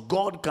 Because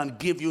God can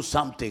give you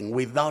something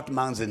without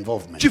man's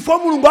involvement. chifukwa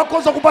mulungu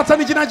akhoza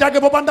kupatsani china chake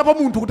popandapo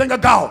munthu kutenga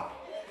gawo.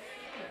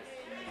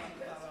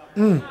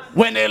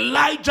 When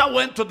Elijah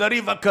went to the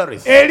river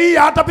Kerith,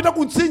 eliya atapita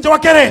ku mtsinje wa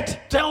kereti,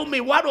 tell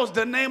me, what was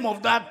the name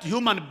of that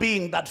human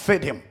being that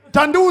fed him?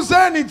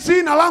 tandiuzeni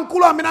dzina la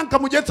mkulu amene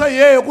ankamudyetsa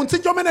iyeyo ku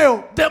mtsinje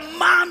umeneyo. The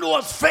man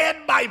was fed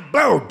by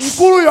birds.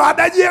 mkuluyo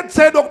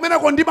adadyetsedwa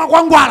kumeneko ndi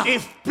makwangwala.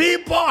 If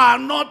people are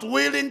not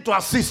willing to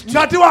assist you,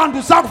 ngati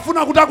wanthu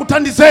sakufuna kuti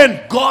akuthandizeni,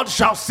 God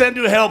shall send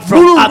you help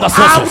from mulungu other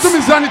sources.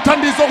 akutumizani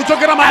thandizo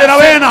kuchokera I madera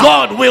said wena.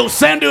 God will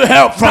send you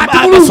help from ngati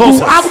other mulungu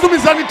sources.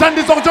 akutumizani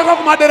thandizo kuchokera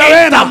ku madera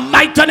In the wena,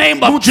 mighty name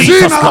mu of Jesus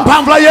dzina la Christ.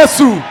 mphamvu la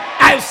Yesu.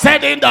 I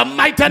said in the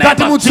mighty name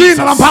ngati mu of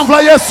dzina la Jesus. mphamvu la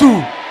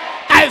Yesu.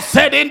 I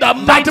said in the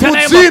ngati mighty mu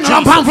name of dzina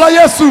la mphamvu Jesus.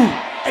 la Yesu.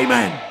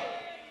 Amen.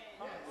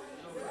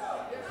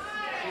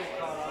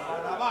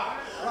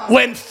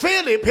 When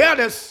Philip, hear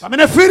this,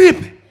 pamene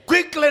Filipi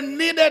quickly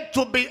needed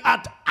to be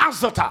at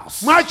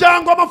Azotus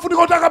mwachangu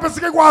amafunika kuti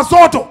akapezeke ku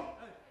Azoto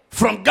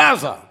from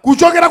Gaza,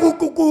 kuchokera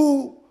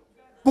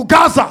ku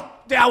Gaza,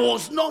 there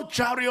was no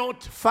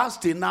chariot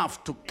fast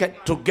enough to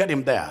get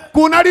him there.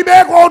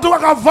 kunalibeko otuka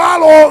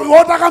kavalo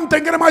woti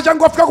akamtengere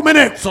mwachangu afika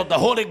kumeneko. So the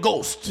Holy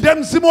Ghost ndiye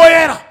mzimu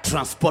woyera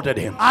transported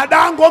him.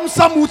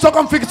 adangomsamutsa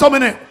ukamfikitsa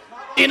umeneko.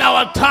 In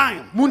our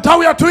time, mu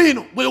nthawi yathu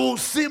ino we will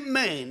see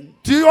men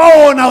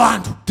tiona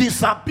wanthu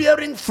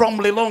disappearing from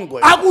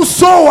Lilongwe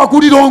akusowa ku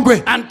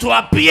Lilongwe and to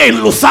appear in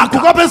Lusaka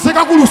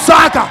kukapezeka ku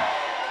Lusaka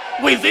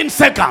within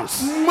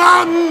seconds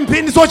mwa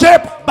mphindi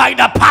zochepa by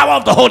the power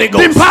of the Holy ndi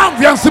Ghost.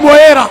 mphamvu ya mzimu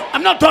woyera.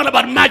 I'm not talking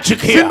about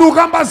magic here.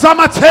 sindikamba za I'm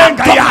matsenga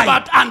talking yayi,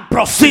 about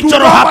unprocedural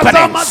ndikamba za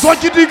happenings.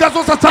 zochitika I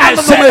zosatsata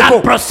said ndondomeko,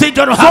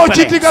 unprocedural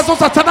zochitika happenings.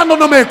 zosatsata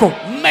ndondomeko.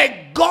 May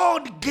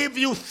God give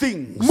you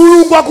things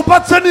mulungu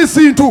akupatseni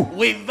zinthu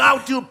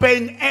without you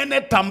paying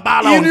any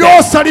tambala on inu them.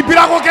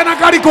 yosalipirako kena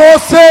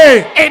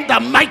kalikonse, In the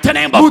mighty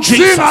name mu of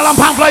Jesus. dzina la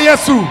mphamvu la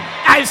Yesu.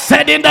 I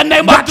said in the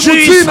name of ngati mu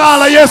Jesus. dzina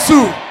la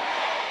Yesu.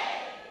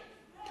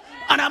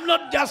 And I'm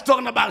not just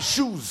talking about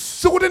shoes.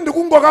 sikuti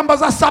ndikungokamba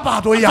za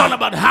sapato I'm talking iya,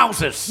 about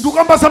houses.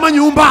 ndikukamba za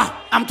manyumba,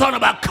 I'm talking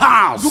about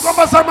cars.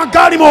 ndikukamba za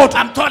magalimoto,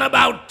 I'm talking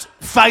about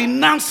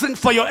financing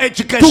for your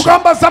education.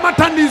 ndikukamba za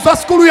mathandizo a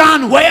sikulu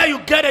yanu. Where you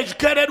get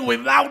educated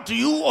without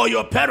you or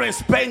your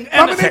parents paying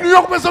pamene anything.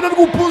 inuyo kupezana ndi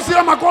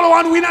kuphunzira makolo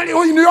wanu wina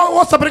inuyo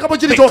osaperekapo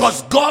chilichonse,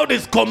 Because God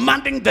is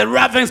commanding the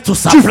ravens to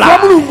chifukwa supply.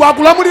 mulungu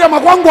akulamulira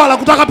makwangwala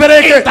kuti In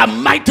akapereke the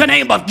mighty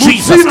name of mu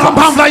Jesus dzina la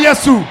mphamvu Christ. la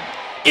Yesu.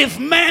 If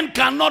men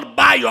cannot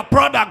buy your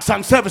products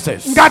and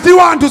services, ngati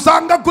wanthu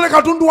sangagule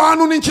katundu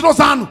wanu ni ntchito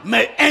zanu,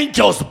 may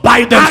angels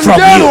buy them from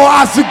you. angelo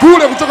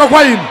azigule kuchoka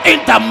kwa inu In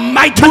the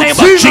mighty mu name of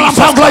dzina la Jesus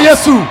mphamvu la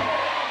Christ. Yesu.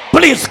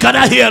 Please, can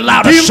I hear a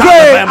louder shout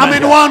timve of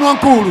ameni amen? wanu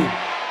wankulu.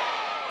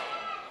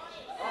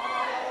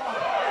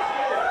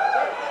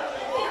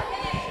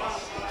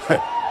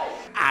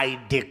 I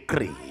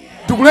decree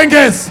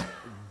tikulengeza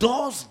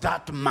those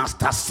that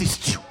must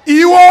assist you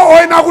iwo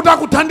oyena kuti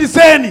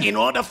akuthandizeni in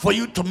order for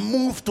you to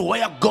move to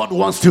where God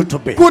wants you to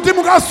be. kuti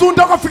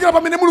mukasuntha kufikira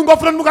pamene mulungu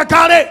afuna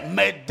mukakhale.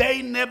 May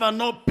they never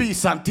know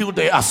peace until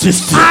they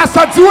assist you.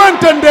 Asadziwe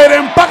mtendere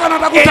mpaka In the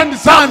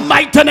natakuthandizani.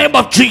 mighty name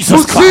of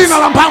Jesus Muzina Christ.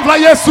 la mphamvu la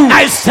Yesu.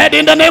 I said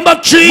in the name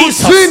of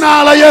Jesus.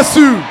 Muzina la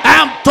Yesu.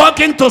 I'm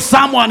talking to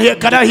someone here.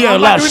 Can I hear a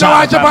loud Wina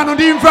wache shout? pano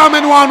ndi mva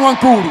amene wanu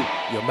wankulu.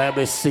 You may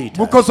be seated.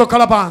 Mukhoza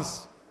kukhala pansi.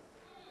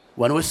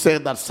 When we say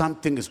that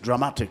something is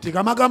dramatic,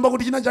 Tikamagamba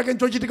kuti china chake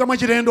nchochitika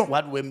mwachilendo.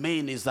 what we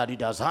mean is that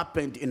it has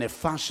happened in a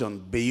fashion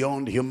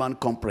beyond human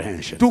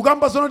comprehension.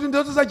 Tukamba zono kuti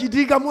ndizo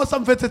zachitika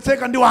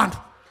mosamvetsetseka ndi wanthu.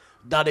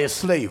 That a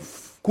slave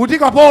Kuti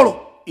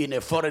kapolo in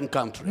a foreign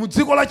country mu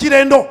dziko la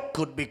chilendo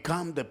could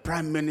become the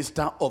prime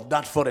minister of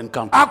that foreign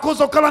country.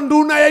 akhoza kukhala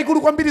nduna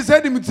yayikulu kwambiri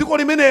zedi mu dziko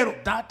limenelo.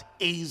 That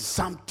is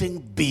something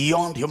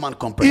beyond human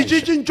comprehension.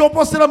 Ichi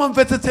chinchoposera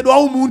mamvetsetsedwe a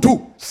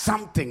umunthu.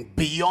 Something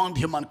beyond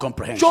human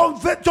comprehension.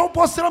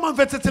 Choposera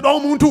mamvetsetsedwe a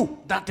umunthu.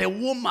 That a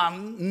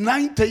woman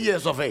 90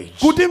 years of age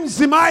Kuti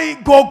mzimayi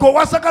gogo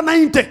wa zaka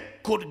 90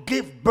 could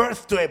give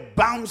birth to a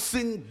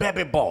bouncing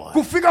baby boy.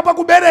 kufika pa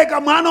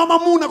kubereka mwana wa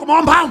mamuna koma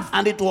wamphamvu.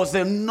 And it was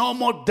a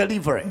normal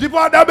delivery. Ndipo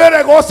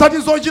adabereka osati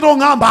zochita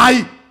ng'amba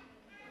ayi.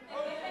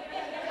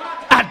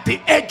 At the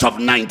age of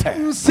 90,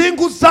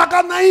 Msinkhu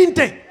zaka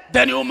 90.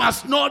 then you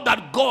must know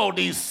that God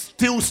is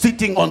still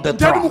sitting on the Ndeti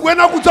throne.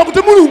 mukuyenera kudza kuti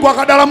mulungu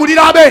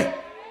akadalamulirabe.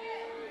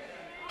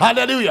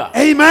 Hallelujah.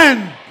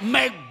 Amen.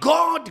 May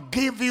God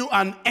give you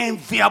an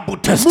enviable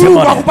Mulungu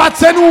testimony.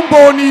 akupatseni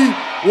umboni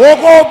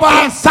wokopa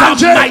In the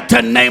nsanje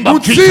mighty name mu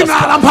of Jesus dzina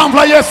la Christ. mphamvu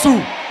la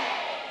Yesu.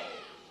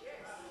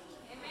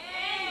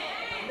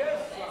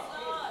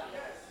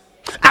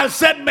 I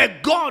said, may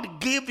God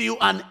give you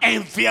an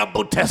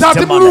enviable Ndati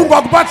testimony. mulungu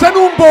akupatseni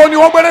umboni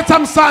wobweretsa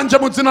msanje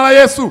mu dzina la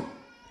Yesu.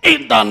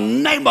 In the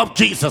name of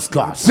Jesus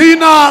Christ.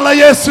 Dzina la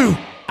Yesu.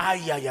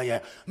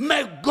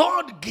 May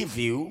God give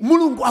you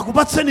Mulungu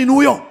akupatseni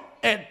nuyo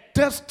a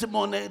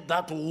testimony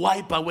that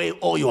wipe away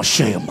all your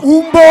shame.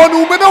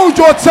 umboni umene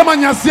uchotse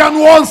manyazi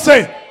anu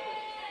onse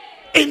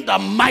In the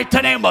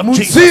mighty name of mu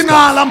Jesus dzina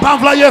Christ. la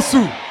mphamvu la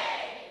Yesu.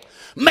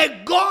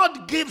 May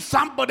God give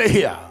somebody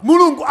here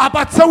Mulungu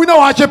apatse wina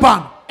wache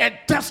pano a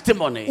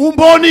testimony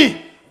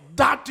umboni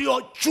that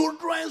your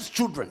children's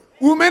children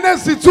umene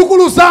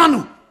zidzukulu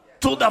zanu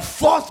to the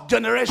fourth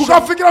generation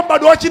kukafikira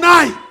m'bado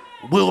wachinayi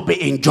will be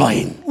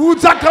enjoying.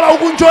 udzakhala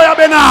ukunjoya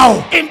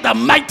benawo In the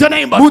mighty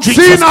name mu of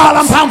Jesus dzina la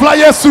Christ. mphamvu la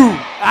Yesu.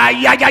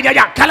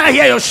 Can I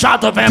hear your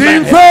shout of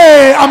amen?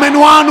 Timve amen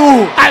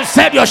wanu. I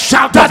said your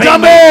shout of Tati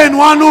amen. amen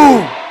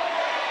wanu.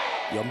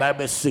 You may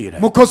be seated.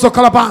 Mukhoza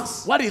kukhala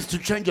pansi. What is to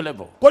change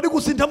level? Kodi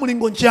kusintha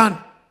mulingo nchiyani?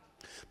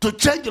 To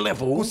change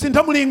level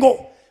Kusintha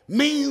mulingo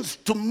means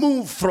to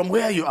move from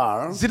where you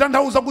are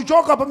zitanthauza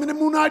kuchoka pamene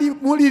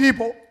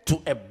mulilipo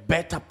to a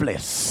better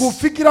place.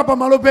 kufikira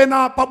pamalo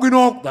pena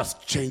pabwinoko. That's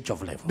change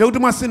of level. Ndekuti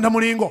mwasintha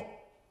mulingo.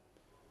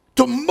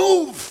 To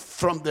move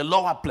from the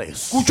lower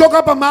place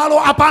Kuchoka pamalo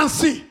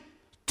apansi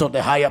to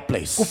the higher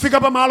place. kufika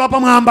pamalo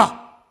apamwamba.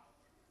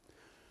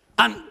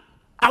 And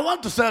I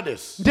want to say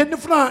this, Ndiye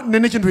ndifuna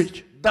nene chinthu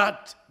ichi.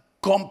 that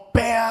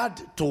compared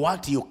to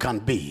what you can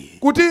be,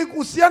 Kuti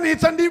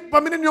kusiyanitsa ndi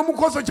pamene niyo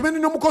mukhoza chimene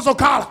niyo mukhoza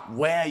kukhala.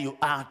 where you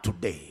are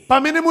today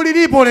Pamene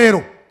mulilipo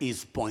lero.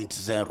 is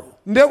 0.0.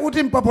 Ndiye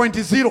kuti mpa point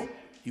 0.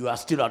 You are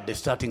still at the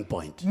starting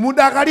point.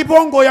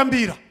 Mudakalipo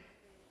ngoyambira.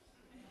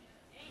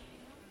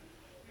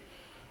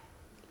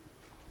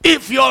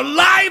 If your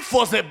life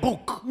was a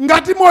book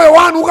Ngati moyo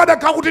wanu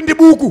ukadakhala kuti ndi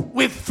buku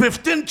with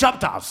 15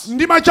 chapters,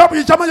 ndi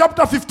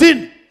chapter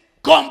 15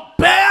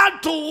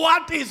 compared to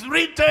what is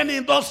written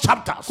in those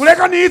chapters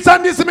kulekanitsa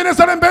ndi zimene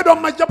zalembedwa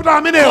mu machapter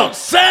amenewo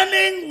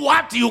concerning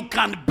what you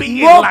can be in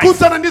life,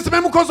 mokhudzana ndi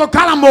zimene mukhoza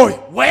kukhala moyo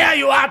where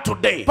you are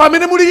today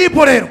pamene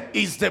mulilipo lero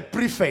is the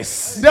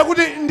preface. ndiye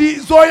kuti ndi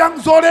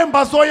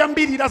zolemba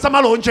zoyambirira za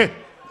malonje.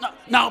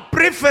 Now,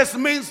 preface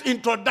means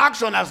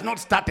introduction has not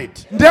started.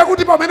 Ndiye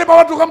kuti pamene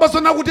pawatu kamba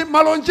zona kuti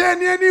malonje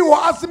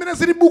enieniwo azimene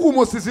zili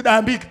bukumo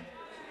sizidayambika.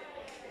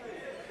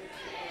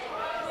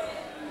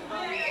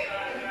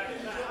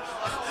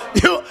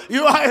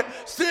 You are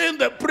seeing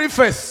the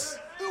preface.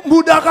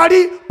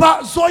 Mudakali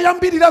pa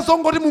zoyambirira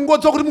zongoti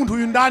mungodza kuti munthu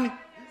uyu ndani.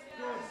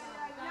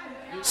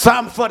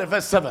 Psalm 40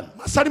 verse 7.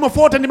 Masalimo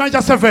 40 ndi macha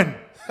 7.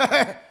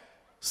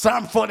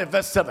 Psalm 40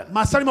 verse 7.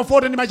 Masalimo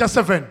 40 ndi macha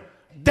 7.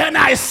 Then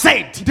I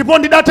said, Ndipo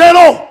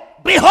ndidatero,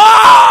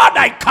 behold,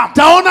 I come.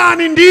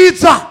 taonani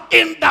ndidza.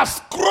 In the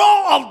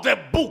scroll of the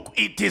book,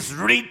 it is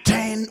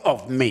written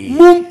of me.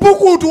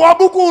 Mumpukutu wa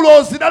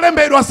bukulo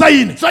zidalembedwa za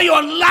ine. So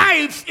your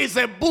life is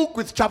a book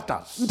with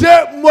chapters.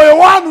 Ndiye moyo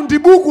wanu ndi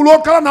buku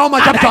lokhala nawo ma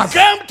And I chapters.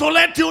 came to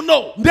let you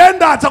know Ndiye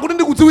ndatsa kuti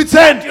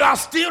ndikudziwitseni you are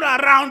still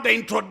around the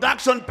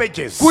introduction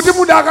pages. kuti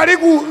mudakali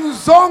ku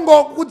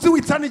zongo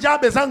kudziwitsani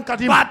chabe za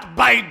mkati. But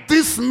by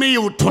this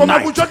meal Koma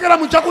tonight, kuchokera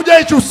mu chakudya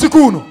ichi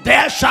usikuno,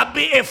 there shall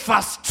be a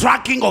fast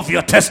tracking of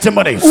your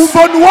testimonies.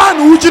 umboni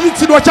wanu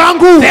uchititsidwa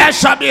changu. There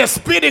shall be a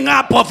speeding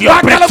up of your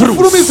Pakala breakthroughs.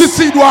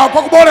 kufulumizitsidwa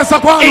kwa kubolesa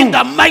In kwanu.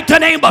 the mighty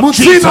name of Mu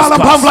Jesus dzina la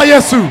mphamvu la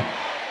Christ. Yesu.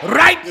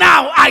 Right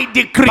now I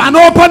decree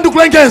panopa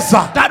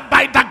ndikulengeza that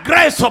by the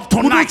grace of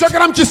tonight,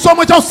 kuchokera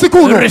mchisomo cha usiku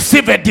uno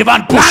receive a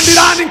divine push.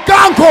 landirani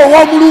mkango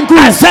wa mulungu.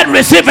 I said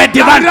receive a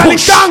divine Landirani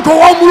push. mkango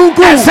wa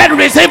mulungu. I said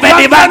receive a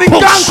divine Landirani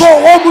push.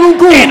 mkango wa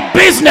mulungu. In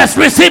business,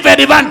 receive a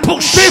divine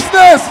push.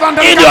 Business,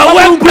 landirani In mkango your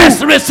wa mulungu.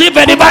 workplace, receive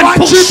a divine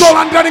push. Wanchito,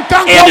 landirani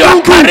mkango In wa your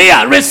mulungu.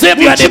 career,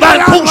 receive your divine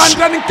push.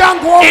 Landirani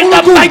mkango wa In the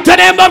mulungu. mighty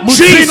name of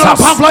Mzina la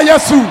Jesus. pamla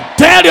Yesu.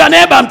 Tell your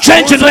neighbor, I'm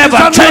changing level,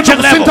 I'm changing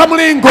level.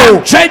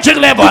 I'm changing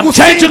level, I'm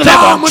changing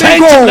level, I'm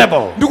changing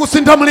level.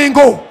 Ndikusinta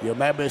mlingo. You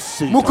may be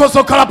seated.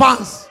 Mukozo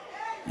kalapansi.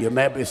 You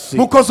may be seated.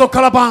 Mukozo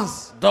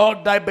kalapansi. Though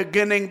thy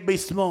beginning be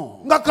small,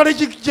 Ngakale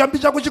chiyambi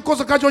chako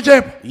chikozo kacho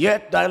chepa.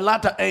 yet thy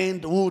latter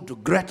end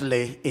would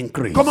greatly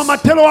increase. Koma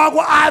matelo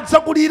ako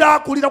adza kulira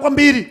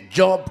kwambiri.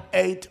 Job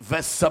 8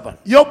 verse 7.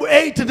 Yobu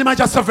 8 ndima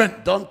cha 7.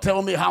 Don't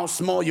tell me how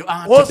small you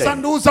are today,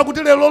 Osanduza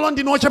kuti lero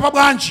ndinochepa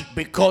bwanji.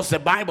 because the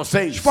Bible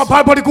says, For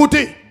Bible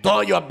likuti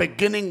though your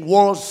beginning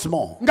was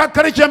small,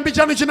 ngakhale chiyambi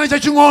chanu chinali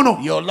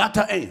chaching'ono, your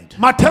latter end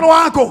matelo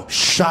ako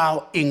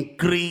shall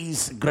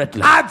increase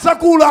greatly,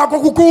 adzakula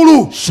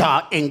kwakukulu.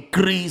 shall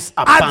increase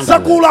abundantly.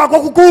 Adzakula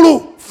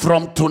kwakukulu.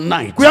 From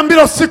tonight,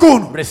 Kuyambira usiku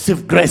uno.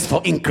 receive grace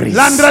for increase.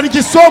 Landirani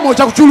chisomo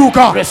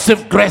chakuchuluka.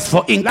 Receive grace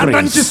for Landirani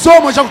increase.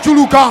 chisomo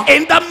chakuchuluka.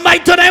 In the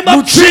mighty name of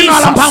Mudzina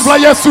la mphamvu la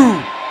Jesus.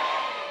 Yesu.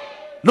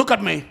 Look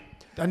at me.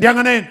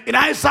 Tandiyang'aneni. In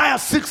Isaiah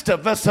 60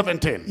 verse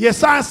 17,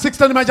 Yesaya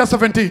 60 ndima cha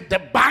 17. the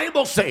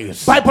Bible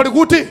says, Bible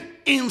likuti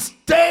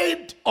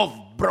instead of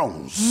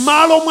bronze,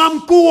 malo mwa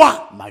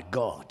mkuwa my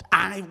God,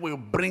 I will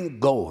bring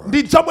gold.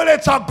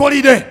 ndidzabweretsa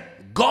golide.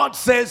 God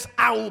says,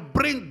 I will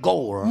bring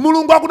gold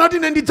Mulungu akunati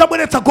ine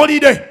ndidzabweretsa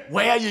golide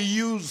where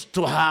you used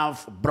to have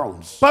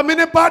bronze.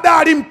 pamene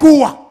padali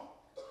mkuwa.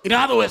 In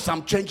other words,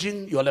 I'm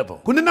changing your level.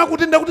 Kunena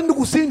kuti ndakuti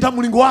ndikusintha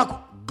mulingo wako.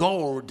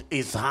 Gold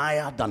is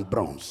higher than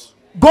bronze.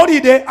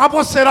 Golide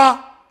aposera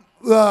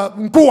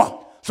mkuwa.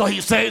 So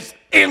he says,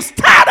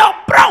 instead of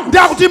bronze,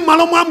 Ndiyakuti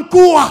malo mwa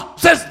mkuwa.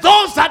 says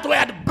those that were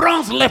at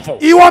bronze level,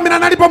 Iwo amene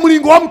anali pa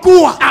mulingo wa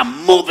mkuwa.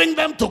 I'm moving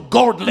them to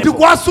gold level.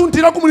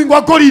 Ndikuwasunthira ku mulingo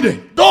wa golide.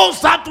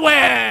 Those that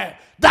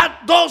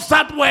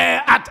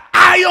were at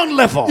iron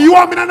level, Iwo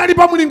amene anali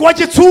pa mulingo wa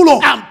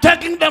chitsulo. I'm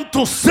taking them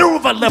to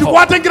silver level.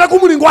 Ndikuwatengera ku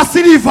mulingo wa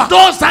siliva.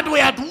 Those that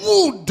were at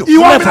wood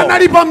Iwo amene level,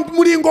 anali pa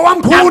mulingo wa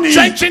I'm nkhuni.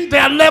 changing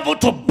their level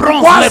to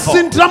bronze level.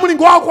 Wasinthira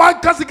mulingo wako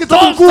wakhazikitsa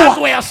Those that mkuwa.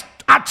 were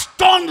at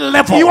stone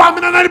level, Iwo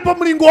amene anali pa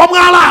mulingo wa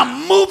mwala.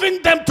 I'm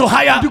moving them to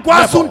higher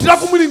Ndikuwasunthira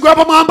ku levels. mulingo ya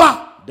pamwamba.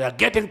 They're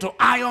getting to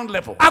iron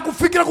level.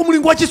 Akufikira ku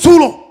mulingo wa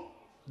chitsulo.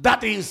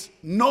 That is,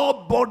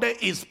 nobody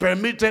is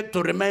permitted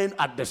to remain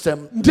at the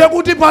same. Ndiye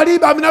kuti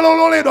palibe amene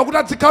aloledwa kuti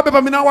adzikhabe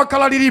pamene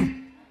wakhala lilipo.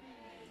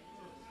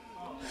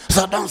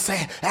 So don't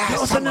say,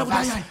 some of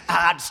us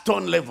are at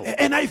stone level.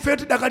 Ena ife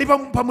tidakali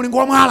pa mulingo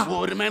wa mwala.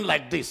 Will remain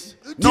like this.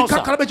 No, sir.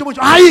 Tikhakhalabe chomwecho.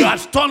 If you're Ayi. at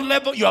stone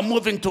level, you are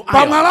moving to Pa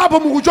iron. mwalapo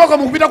mukuchoka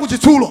mukupita ku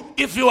chitsulo.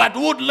 If you're at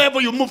wood level,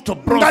 you move to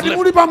bronze Ngati level.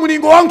 muli pa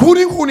mulingo wa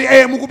nkhuni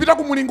mukupita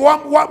ku mulingo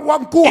wa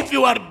mkuwa. If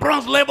you are at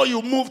bronze level,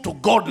 you move to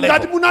gold Ngati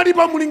level. munali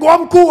pa mulingo wa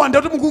mkuwa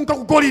ndati mukunka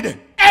ku golide.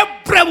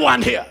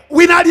 Everyone here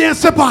Wina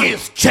aliyense pano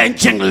is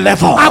changing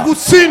level.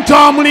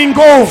 akusintha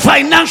mulingo.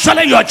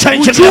 Financially, you are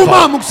changing Muchuma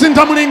level.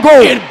 mukusintha mulingo.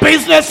 In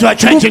business, you are Mu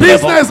changing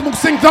level. business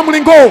mukusintha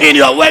mulingo. In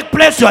your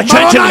workplace, you are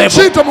changing Malona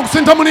level. ntchito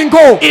mukusintha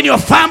mulingo. In your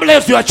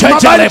families, you are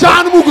changing Mabanja level.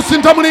 anu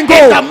mukusintha mulingo.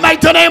 In the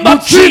mighty name of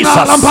Mudzina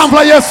la Jesus. mphamvu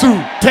la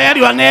Yesu. Tell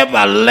your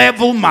neighbor,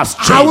 level must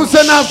change.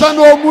 Awuzena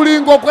zanuwo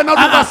mulingo kwena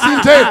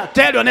tukasinthe.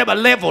 Tell your neighbor,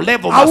 level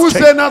must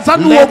Awuzena change.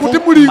 zanuwo kuti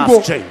Level mulingo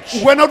must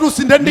change. kwena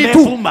tusinthe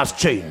Level nditu. must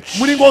change.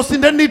 Mulingo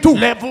usinthe nditu.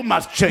 Level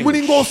must change.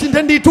 Mulingo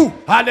usinthe nditu.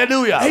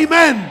 Hallelujah.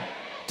 Amen.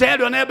 Tell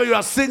your neighbor, you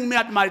are seeing me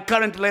at my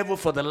current level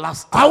for the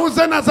last time.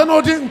 Awuzena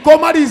zanoti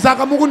nkomaliza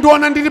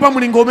kamukundiona ndili pa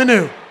mulingo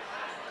umeneyo.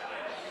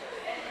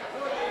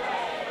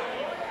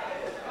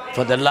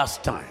 For the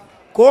last time.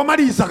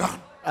 Komaliza kana.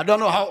 I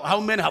don't know how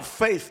many have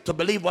faith to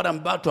believe what I'm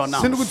about to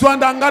announce. Sindikudziwa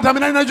ndangati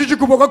amene ali nacho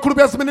chikupo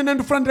kakhulupirira zimene ine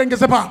ndifuna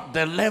ndilengeze pano.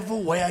 The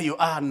level where you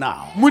are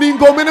now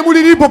Mulingo umene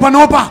mulilipo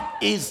panopa.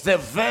 is the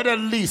very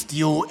least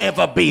you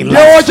ever be in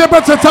Ndiye life.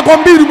 wochepetsetsa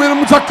kwambiri umene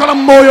mudzakhala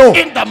mmoyo.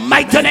 In the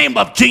mighty name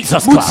of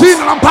Jesus Christ.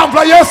 Mudzina la mphamvu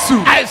la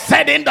Yesu. I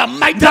said in the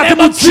mighty Ndati name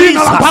of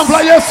mudzina la mphamvu la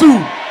Jesus.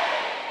 Yesu.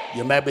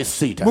 You may be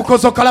seated.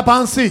 Mukhozokhala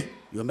pansi.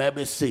 You may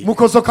be seated.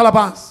 Mukhozokhala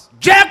pansi.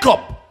 Jacob,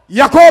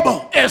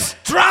 Yakobo a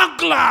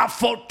struggler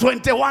for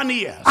 21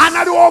 years,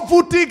 anali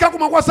wovutika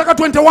kuma kwa saka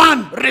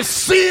 21.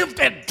 received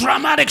a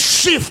dramatic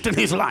shift in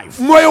his life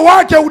Moyo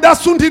wake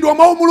udasunthidwa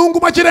mwa umulungu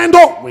mwachilendo.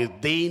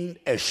 within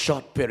a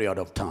short period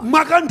of time.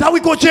 Mwaka nthawi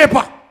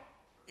kochepa.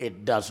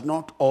 It does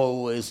not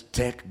always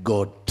take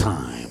God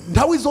time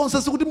Nthawi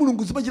zonse sikuti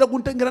mulungu zimachita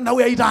kuntengera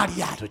nthawi yayitali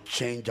yali. to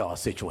change our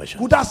situation.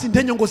 Kuti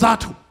asinthe nyongo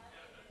zathu.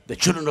 The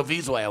children of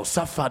Israel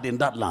suffered in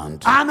that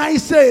land Ana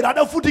Israeli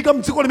adavutika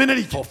mdziko limene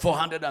lija. for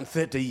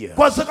 430 years.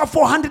 Kwa saka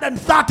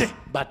 430.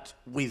 But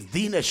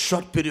within a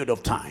short period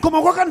of time,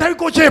 Koma kwa kanthawi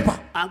kochepa.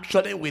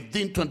 actually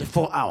within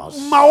 24 hours,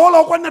 Maola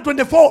okwanira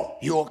 24.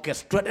 he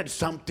orchestrated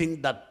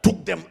something that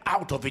took them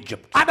out of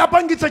Egypt,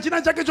 Adapangitsa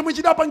china chake chomwe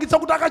chidapangitsa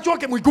kuti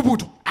akachoke mu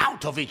Igupto. out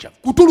out of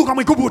Egypt, kutuluka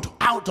mu Igupto,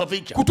 out of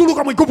Egypt,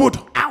 kutuluka mu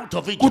Igupto, out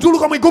of Egypt,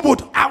 kutuluka mu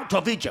Igupto, out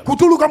of Egypt.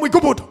 kutuluka mu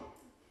Igupto.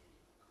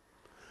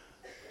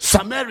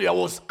 Samaria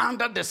was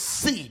under the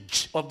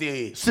siege of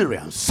the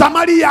Syrians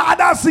Samaria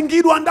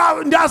adasingidwa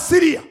ndi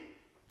Assyria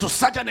to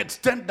such an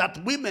extent that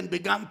women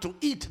began to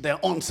eat their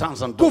own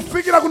sons and daughters.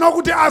 kufikira kuna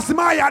kuti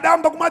asimayi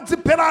adamba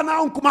kumadzipera ana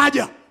awo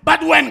nkumadya.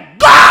 But when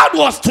God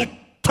was to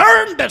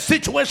turn the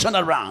situation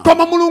around,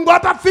 Koma Mulungu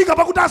atafika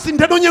pakuti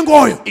asinthe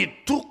nyengoyo,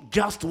 it took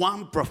just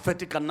one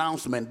prophetic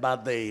announcement by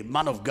the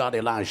man of God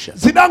Elisha.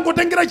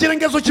 zidangotengera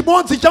chilengezo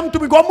chimodzi cha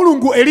mtumiki wa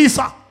Mulungu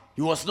Elisa.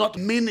 He was not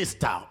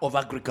minister of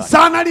agriculture.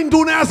 Sanali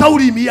nduna ya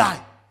zaulimi yayi.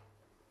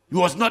 He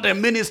was not a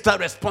minister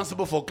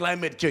responsible for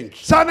climate change.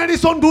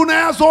 Sanalinso nduna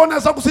ya zoona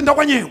za kusintha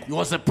kwa nyengo. He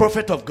was a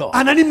prophet of God.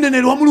 Anali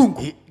mneneri wa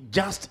Mulungu. He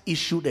just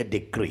issued a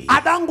decree.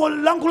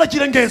 Adangolankhula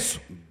chilengezo.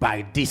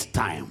 By this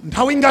time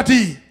Nthawi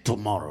ngati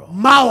tomorrow,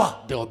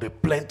 mawa there will be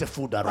plenty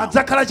food around.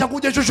 adzakhala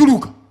chakudya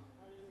chochuluka.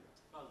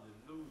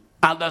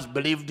 Others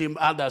believed him.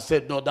 Others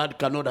said, no, that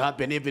cannot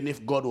happen even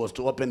if God was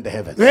to open the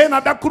heavens. Wena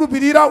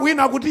adakhulupirira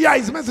wina kuti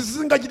yayi zimene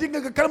sizingachitike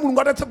ngakhale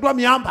Mulungu atatsekula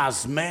miyamba.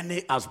 As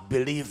many as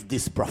believe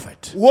this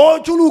prophet,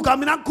 Wochuluka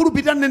amene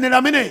akhulupirira mneneri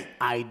ameneyi,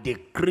 I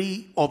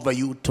decree over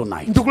you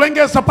tonight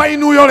ndikulengeza pa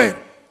inuyo lero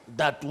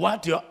that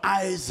what your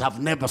eyes have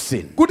never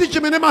seen kuti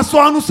chimene maso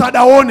anu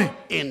sadaone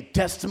in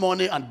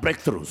testimony and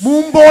breakthroughs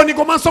mumboni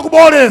komanso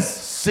kuboleza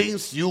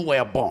since you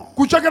were born,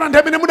 kuchokera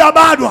nthawi imene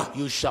mudabadwa,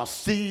 you shall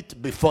see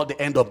it before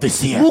the end of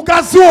this year.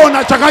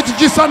 mukaziona chakachi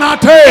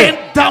chisanathe. In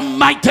the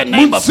mighty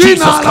name of Jesus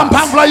M'dzina la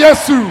mphamvu Christ. la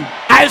Yesu.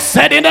 I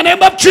said in the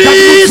name of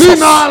Jesus.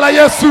 M'dzina la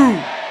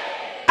Yesu.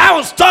 I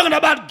was talking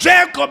about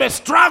Jacob, a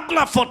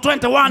struggler for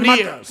 21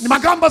 years. Ni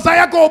makamba za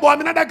Yakobo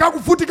amene adakhala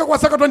kuvutika kwa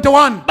zaka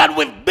 21. But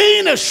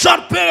within a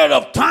short period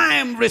of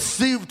time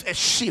received a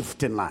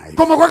shift in life.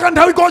 Koma kwa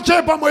kanthawi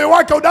kochepa moyo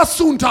wake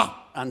udasuntha.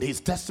 And his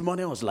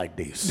testimony was like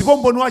this. Ndipo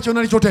mboni wache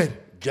unali chotere.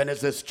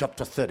 Genesis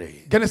chapter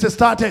 30. Genesis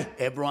 30.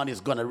 Everyone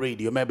is going to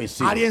read. You may be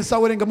seated. Aliyense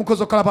awerenge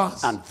mukhoza kukhala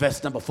pansi. And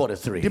verse number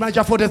 43. Ndima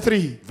cha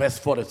 43. Verse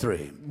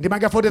 43. Ndima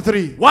cha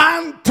 43.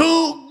 1,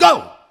 2,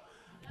 go.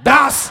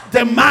 Thus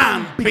the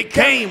man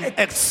became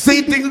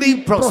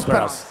exceedingly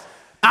prosperous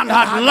and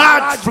had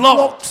large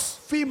flocks,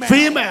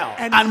 female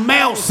and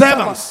male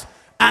servants,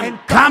 and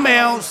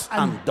camels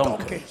and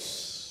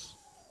donkeys.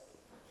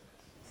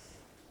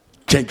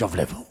 Change of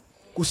level.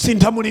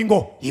 Kusintha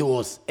mulingo. He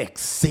was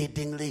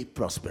exceedingly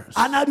prosperous.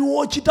 Anali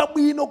wochita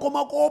bwino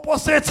koma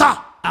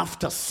koposetsa.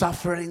 After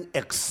suffering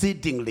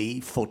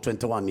exceedingly for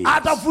 21 years.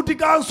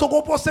 Atavutikanso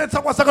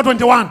koposetsa kwa zaka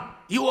 21.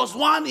 He was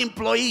one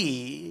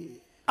employee,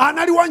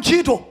 Anali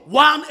wantchito,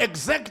 one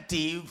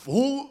executive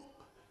who,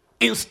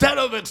 instead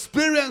of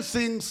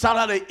experiencing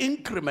salary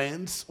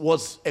increments,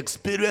 was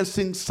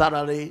experiencing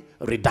salary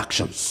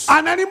reductions.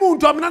 anali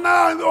munthu amene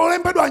anali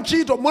olembedwa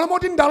ntchito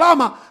molemoti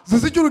ndalama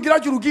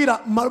zizichulukirachulukira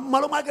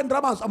malo mwake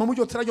ndalamazo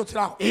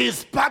amamuchotserachotserako.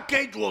 His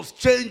package was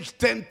changed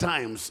 10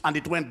 times and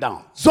it went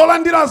down.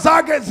 Zolandira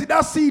zake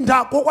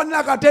zidasintha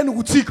kokwanira kateni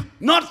kutsika.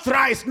 Not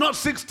thrice, not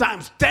 6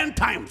 times, 10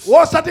 times.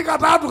 Wosati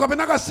katatu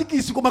kapena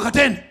kasikisi koma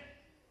kateni.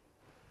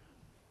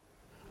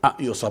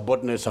 Your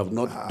subordinates have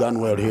not done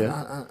well here.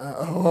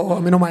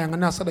 Amene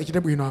mayang'ana asadachite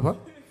bwino apa.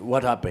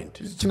 What happened?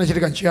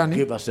 Chinachitika nchiyani?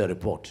 Give us a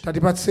report.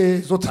 Tatipatse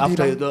After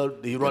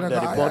zotsatira. he wrote the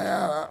report,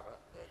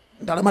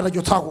 Ndalama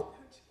tachotsako.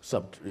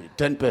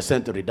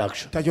 10%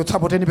 reduction.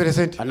 Tachotsapo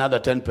 10%. Another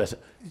 10%.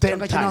 10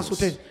 Changa chinanso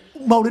times.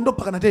 10. Maulendo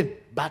mpaka na 10.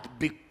 But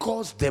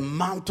because the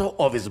mantle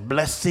of his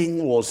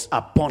blessing was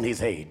upon his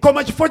head,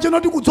 Koma chifukwa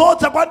chinoti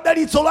kudzodza kwa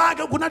dalitso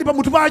lake kunali pa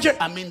mutu pache.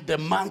 I mean the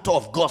mantle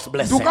of God's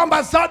blessing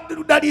Tukamba za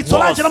dalitso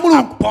was lake la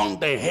Mulungu upon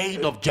the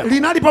head of Jacob.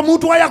 linali pa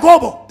mutu wa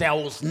Yakobo. There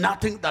was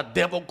nothing that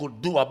devil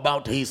could do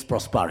about his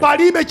prosperity.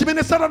 Palibe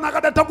chimene Satana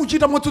akadatha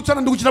kuchita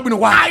motsutsana ndi kuchita bwino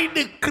kwake. I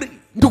decree.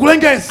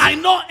 Ndikulengeza. I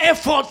know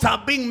efforts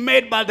are being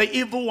made by the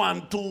evil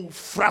one to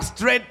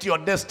frustrate your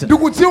destiny.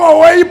 Ndikudziwa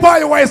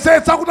woyipayo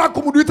wayesetsa kuti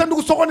akhumudwitsa ndi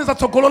kusokoneza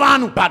tsogolo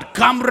lanu. But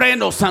come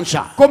rain or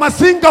sunshine, Koma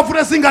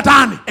singafune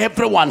singatani.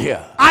 everyone here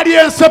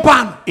Aliyense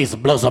pano is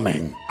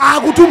blossoming.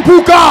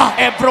 akutumbuka.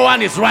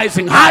 Everyone is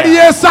rising higher.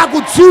 Aliyense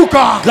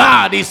akutsuka.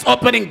 God is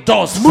opening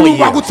doors for Mulungu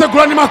you.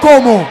 akutsegulani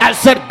makomo. I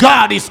said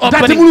God is Ndati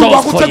opening Mulungu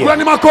doors for akutsegulani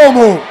you.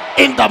 makomo.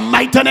 In the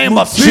mighty name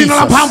of Dzina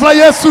la mphamvu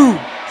Jesus. la Yesu.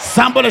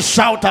 Somebody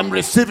shout, I'm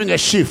receiving a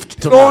shift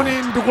tonight. Loni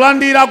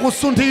ndikulandira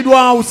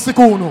kusunthidwa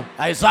usiku uno.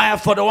 Isaiah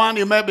 41,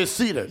 you may be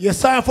seated.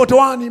 Yesaya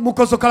 41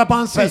 mukozokhala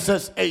pansi.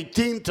 Verses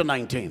 18 to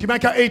 19.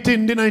 Timaka 18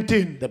 ndi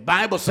 19. The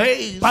Bible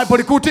says, Bible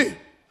likuti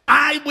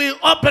I will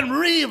open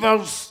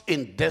rivers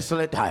in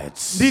desolate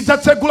heights.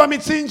 ndidzatsegula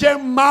mitsinje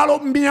m'malo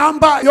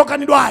miyamba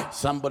yokanidwayo.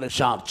 Somebody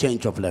shout,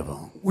 change of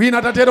level. Wina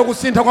atatero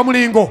kusintha kwa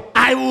mulingo.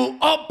 I will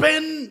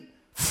open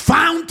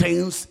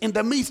fountains in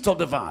the midst of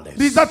the valleys.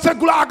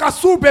 Ndidzatsegula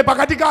akasupe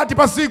pakatikati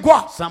pa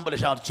zigwa. Somebody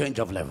shout, change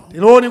of level.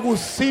 Tiloni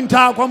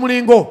kusintha kwa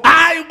mulingo.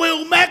 I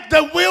will make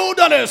the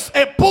wilderness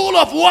a pool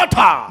of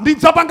water.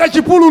 Ndidzapanga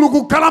chipululu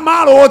kukhala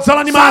malo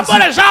odzala ndi madzi.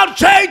 Somebody shout,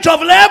 change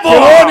of level.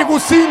 Tiloni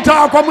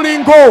kusintha kwa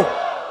mulingo.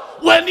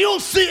 When you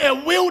see a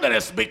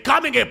wilderness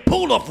becoming a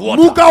pool of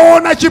water,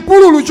 mukaona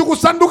chipululu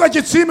chikusanduka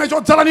chitsime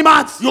chodzala ndi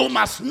madzi, you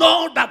must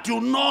know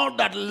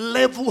that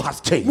level has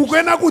changed.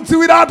 mukuyenera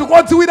kudziwiratu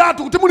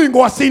kuti mulingo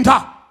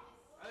wasintha.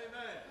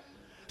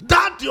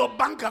 That your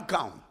bank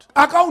account,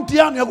 akaunti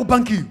yanu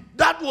yakubankiyo,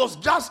 that was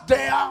just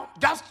there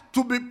just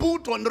to be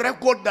put on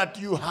record that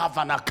you have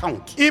an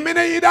account.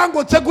 imene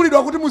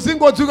idangotsegulidwa kuti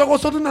muzingodziwika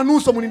koso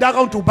tinanunso muli ndi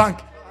akaunti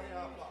ubanki.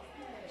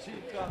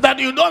 That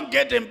you don't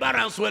get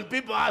embarrassed when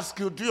people ask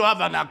you, do you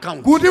have an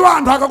account? kuti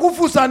wanthu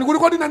akakufunsani kuti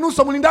kodi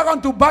nanunso muli ndi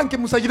akaunti ubanki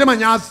musachite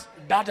manyazi.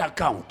 That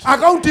account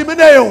akaunti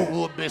imeneyo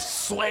will be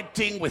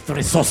sweating with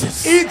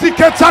resources.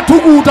 izikhetsa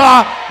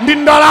thukuta ndi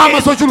ndalama In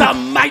the zochuluka.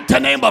 mighty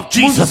name of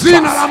Jesus Muzina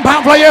Christ, la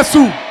mphamvu la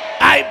Yesu.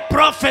 I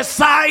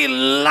prophesy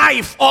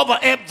life over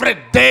every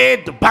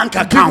dead bank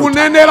account.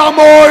 ndikunenera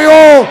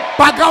moyo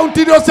pa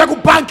akaunti iliyonse ku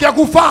banki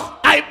yakufa.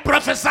 I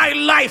prophesy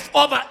life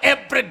over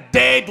every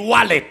dead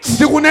wallet.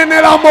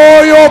 ndikunenera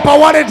moyo pa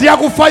wallet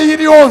yakufa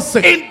iliyonse.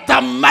 In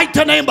the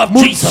mighty name of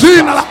Jesus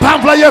muzina la Christ,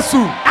 mphamvu la Yesu.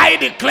 I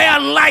declare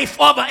life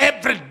over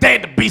every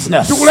dead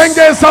business.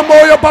 ndikulengeza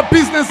moyo pa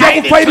business I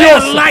yakufa declare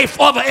iliyonse. life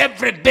over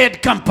every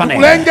dead company.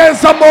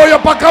 ndikulengeza moyo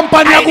pa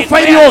kampani I yakufa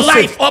declare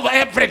iliyonse. life over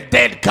every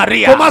dead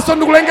career. komanso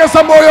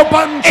ndikulengeza moyo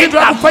pa In ntchito the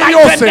yakufa mighty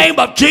iliyonse. name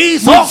of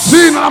Jesus.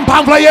 muzina la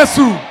mphamvu la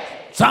Yesu.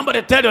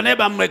 Somebody tell your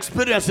neighbor, I'm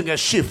experiencing a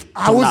shift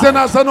awuze tonight.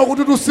 nazano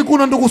kuti usiku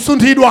uno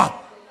ndikusunthidwa.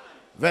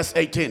 Verse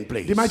 18,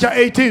 please. ndima cha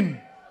 18.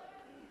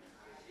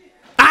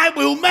 I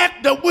will make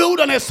the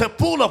wilderness a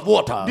pool of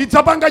water,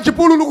 ndidzapanga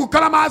chipululu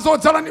kukhala madzi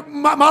odzala ndi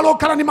malo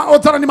okhala ndi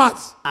odzala ndi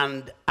madzi.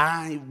 and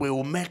I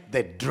will make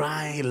the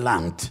dry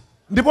land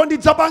ndipo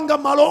ndidzapanga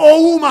malo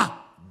owuma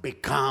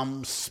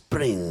become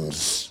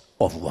springs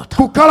of water.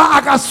 kukhala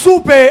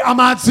akasupe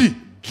amadzi.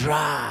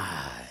 Dry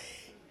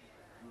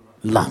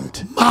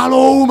land, malo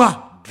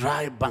owuma,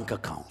 dry bank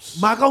accounts,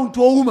 maakaunti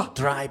owuma,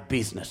 dry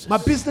businesses,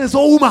 mabizinesi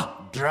owuma,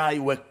 dry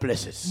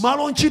workplaces.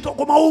 malo ntchito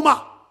koma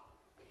owuma.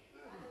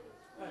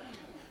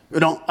 You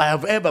know, I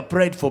have ever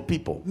prayed for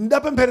people,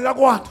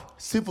 ndapemphererako anthu,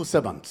 civil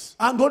servants,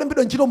 anthu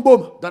olembedwa ntchito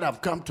mboma that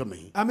have come to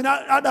me amene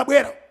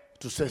adabwera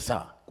to say,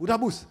 sir, kuti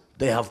abusa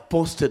they have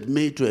posted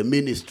me to a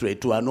ministry,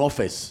 to an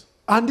office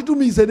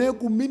anditumize ne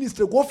ku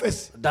ministry ku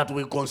office that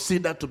we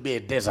consider to be a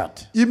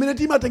desert. imene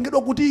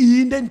timatengedwa kuti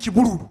iyinde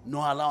mchipululu. No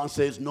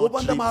allowances, no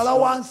popanda trips.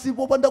 maalawansi,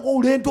 popanda kwa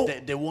ulendo.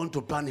 They want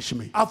to punish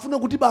me. afuna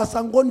kuti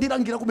basa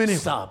ngondilangira kumeneko.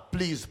 Sir,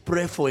 please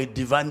pray for a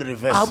divine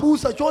reversal.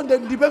 abusa chonde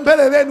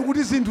ndipempherereni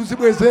kuti zinthu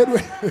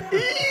zibwezedwe.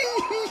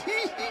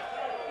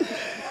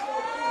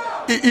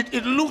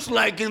 It looks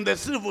like in the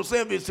civil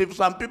service, if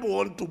some people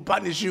want to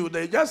punish you,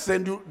 they just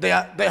send you. They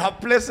have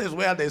places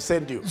where they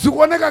send you.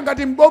 zikuoneka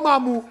ngati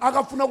mbomamu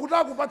akafuna kuti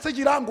akupatse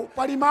chilango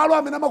pali malo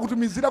amene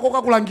amakutumizira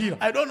kokakulangira.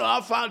 I don't know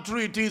how far true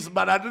it is,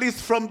 but at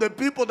least from the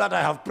people that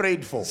I have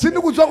prayed for,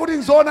 sindikudziwa kuti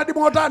nzoona ndi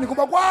motani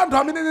koma kwa anthu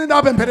amene ine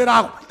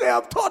ndapemphererako they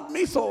have taught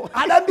me so.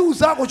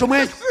 adandiuzako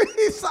chomwecho.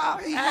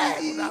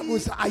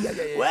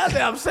 Where they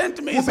have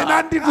sent me, sir.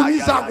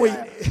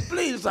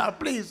 Please, sir,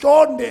 please.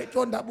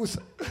 chonde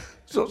abusa.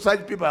 So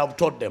such people have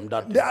taught them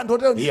that ndi anthu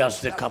otero he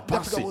has the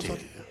capacity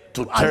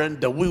to turn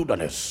the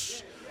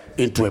wilderness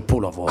into a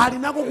pool of water. ali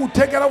nako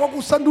kuthekera kwa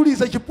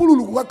kusandulitsa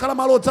chipululu kukakhala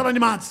malo odzala ndi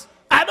madzi.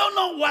 I don't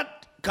know what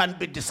can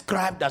be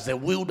described as a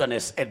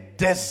wilderness, a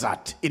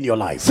desert in your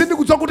life.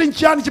 sindikudziwa kuti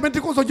nchiyani chimene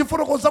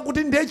tikuzochifotokoza kuti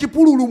ndiye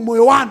chipululu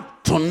mmoyo wanu.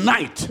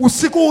 Tonight,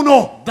 usiku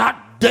uno that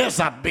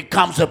desert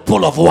becomes a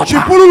pool of water.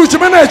 chipululu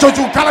chimenecho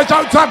chikukhala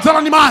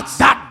chadzala ndi madzi.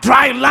 That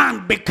dry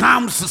land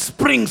becomes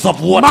springs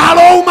of water.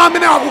 malo owuma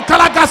amene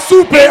akukhala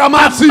kasupe In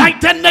amadzi. the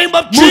mighty name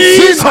of muzina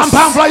Jesus.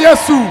 mphamvu la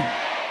Yesu.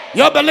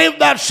 You believe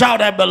that?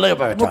 Shout, I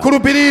believe it.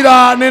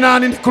 mukhulupirira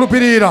nenani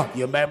ndikhulupirira.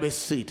 You may be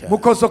seated.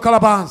 mukhoza kukhala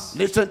pansi.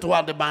 Listen to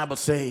what the Bible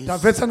says.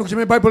 tamvetsani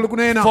kuchimene baibulo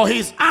likunena. For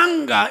his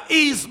anger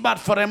is but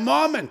for a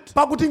moment.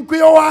 pakuti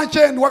mkwiyo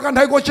wace ndi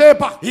wakanthawi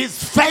kochepa. His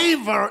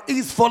favor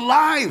is for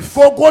life.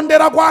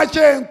 kukondera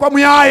kwace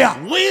nkwamuyaya.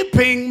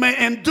 Weeping may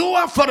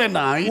endure for a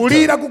night,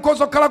 kulira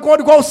kukhoza kukhala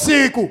kodi kwa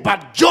usiku. but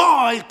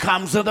joy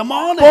comes in the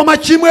morning. koma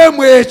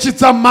chimwemwe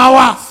chidza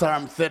mmawa.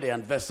 Psalm 30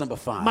 and verse number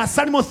 5.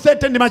 masalimo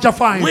 30 ndi macha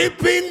 5.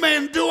 Weeping may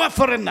endure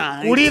for a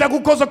night, kulira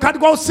kukhoza kukhala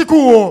kwa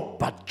usikuwo.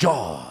 but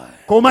joy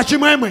koma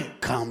chimwemwe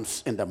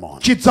comes in the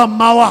morning. chidza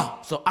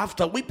mmawa. So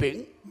after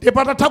weeping, ndipo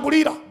patatha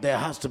kulira there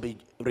has to be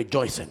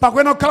rejoicing.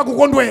 pakuyenera kukhala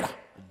kukondwera.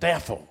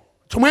 Therefore,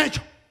 chomwecho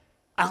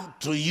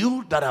unto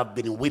you that have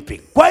been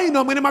weeping, kwa inu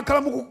amene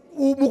makhala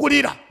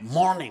mukulira,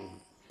 mourning,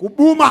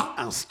 kubuma,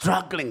 and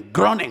struggling,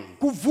 groaning,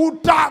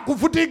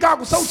 kuvutika,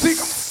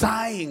 kusautsika,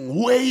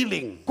 sighing,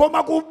 wailing,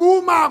 koma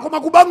kubuma,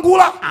 koma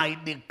kubangula, I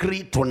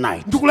decree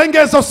tonight,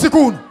 ndikulengeza usiku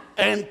uno.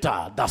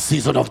 enter the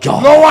season of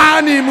joy.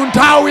 lowani mu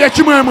nthawi ya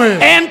chimwemwe.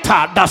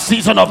 Enter the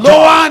season of joy.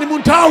 lowani mu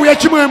nthawi ya I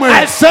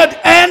chimwemwe. said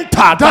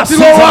enter the tati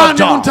season of lowani mu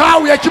joy.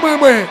 nthawi ya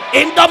chimwemwe.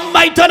 In the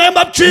mighty name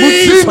of mu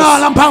Jesus. dzina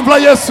la mphamvu la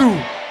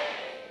Yesu.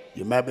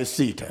 You may be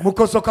seated.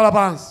 mukhoza kukhala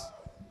pansi.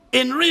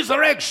 In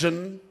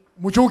resurrection,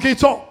 mu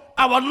chiukitso,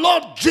 our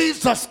Lord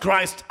Jesus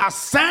Christ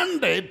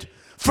ascended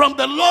from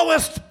the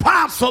lowest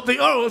parts of the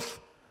earth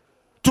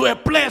to a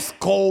place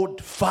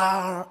called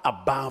far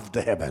above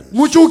the heavens.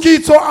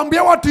 muchiukitso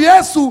ambuye wathu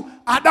Yesu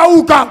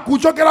adauka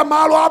kuchokera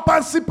malo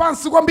apansi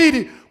pansi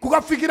kwambiri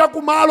kukafikira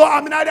ku malo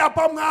amene ali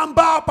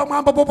apamwamba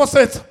pamwamba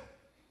poposetsa.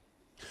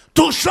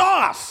 To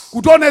show us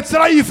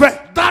kutionetsera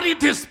ife that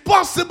it is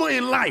possible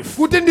in life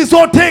kuti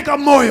ndizotheka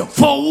m'moyo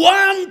for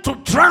one to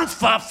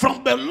transfer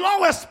from the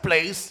lowest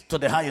place to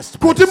the highest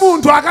place. kuti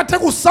munthu akathe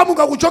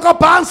kusamuka kuchoka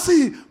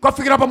pansi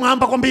kukafikira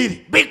pamwamba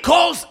kwambiri.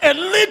 Because a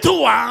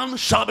little one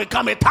shall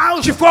become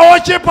 1,000. chifukwa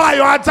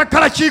wochepayo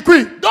adzakhala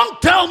chikwi.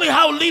 Don't tell me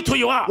how little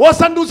you are.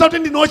 wosandiuza kuti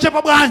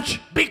ndinochepa bwanji.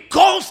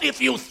 Because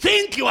if you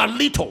think you are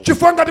little,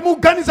 chifukwa ngati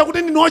mukuganiza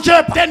kuti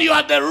ndinochepa then you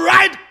are the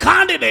right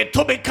candidate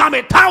to become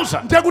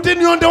 1,000. ndiye kuti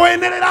niyo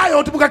ndewoyenererayo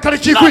kuti mukakhale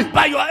chikwi. Not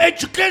by your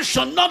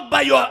education, not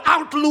by your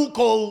outlook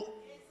or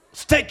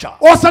stature,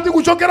 osati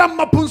kuchokera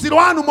m'maphunziro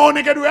anu,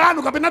 maonekedwe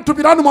anu, kapena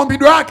thupi lanu,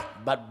 maumbidwe ake,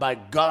 but by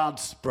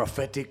God's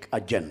prophetic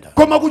agenda.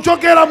 koma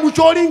kuchokera mu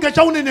cholinga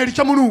cha uneneri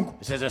cha Mulungu.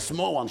 It says a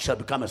small one shall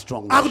become a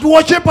strong one. akuti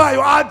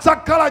wochepayo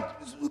adzakhala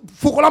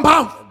fuko la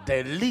mphamvu.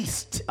 The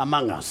least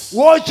among us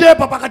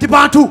wochepa pakati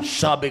pathu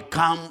shall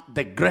become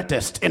the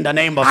greatest in the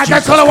name of Jesus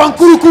akakhala Christ.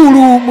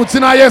 wamkulukulu mu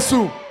dzina la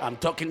Yesu. I'm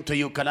talking to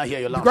you. Can I hear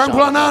your loud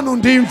kuyankhula shout? nanu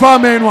ndimva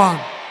ameni wanu.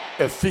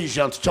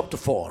 Ephesians chapter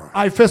 4,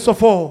 Aefeso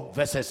 4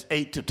 verses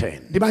 8 to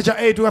 10. ndima cha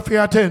 8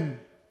 kufika 10.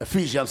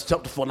 Ephesians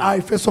chapter 4 now.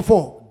 Aefeso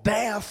 4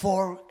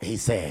 Therefore, he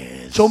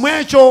says,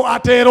 chomwecho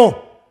atero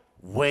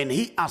when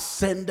he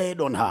ascended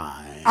on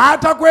high,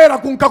 atakwera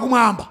kunka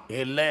kumwamba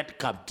he led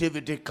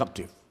captivity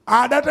captive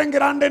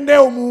adatengera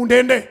ndendewo mu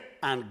ndende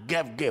and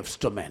gave gifts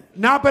to men.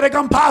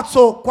 napereka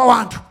mphatso kwa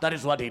wanthu. That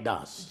is what he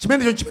does.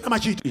 chimenecho chimene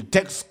amachita. He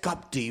takes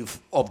captive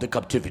of the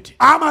captivity.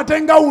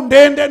 amatenga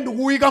undende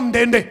ndikuwika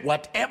mndende.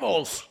 Whatever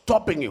was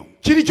stopping you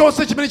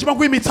chilichonse chimene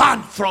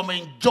chimakuyimitsani from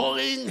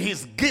enjoying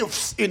his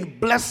gifts in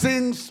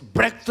blessings,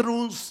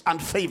 breakthroughs,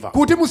 and favor,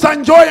 kuti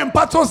musanjoye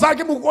mphatso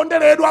zake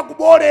mukukondweredwa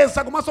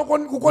kubolesa komanso we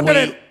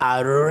kukondweredwa.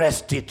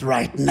 arrest it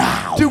right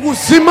now.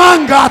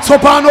 tikuzimanga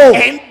tsopano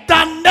In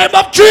the name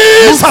of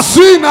Jesus.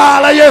 m'dzina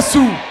la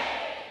Yesu.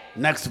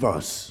 Next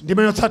verse.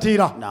 ndime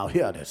yotsatira Now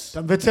hear this.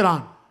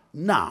 tamvetserani.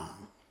 Now,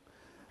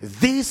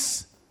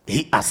 this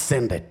he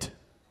ascended.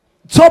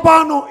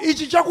 tsopano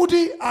ichi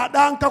chakuti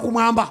adanka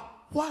kumwamba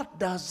What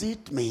does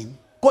it mean?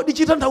 kodi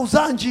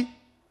chitanthauzanji?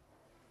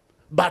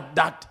 But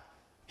that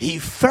he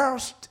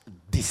first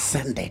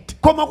descended.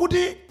 koma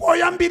kuti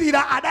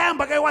poyambirira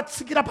adayamba kaye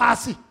watsikira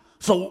pasi.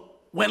 So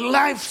when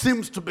life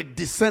seems to be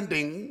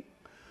descending,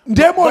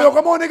 ndiye moyo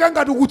kamaoneka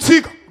ngati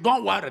ukutsika,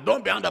 don't worry,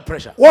 don't be under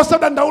pressure.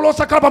 wosadandaula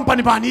osakhala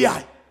pampanipani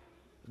iyayi.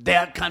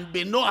 There can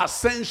be no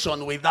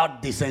ascension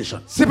without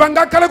descension.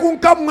 sipangakhale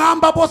kunka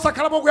mmwamba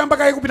posakhalapo kuyamba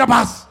kaye kupita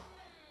pasi.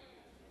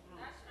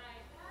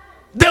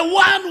 The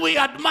one we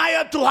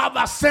admire to have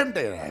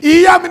ascended,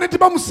 iye amene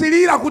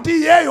timamusilira kuti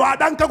iyeyo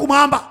adanka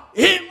kumwamba,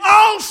 he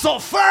also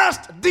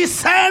first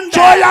descended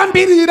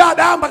choyambirira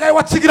adayamba kaye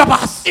watsikira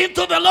pasi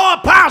into the lower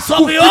parts of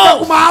the kufika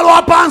earth. kumalo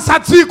apansi a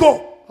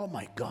dziko. Oh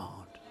my God.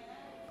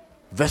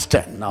 Verse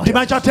 10. Now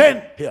ndima cha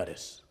 10 hear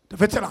this.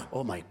 tamvetserani.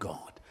 Oh my God.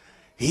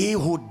 He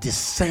who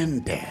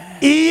descended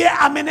iye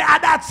amene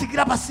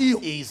adatsikira pasiyo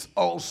is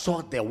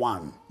also the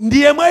one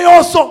ndiye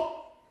mweyonso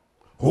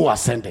who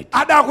ascended.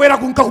 adakwera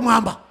kunka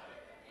kumwamba.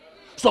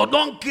 So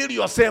don't kill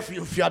yourself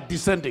if you are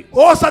descending.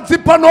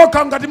 osadzipha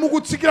nokha ngati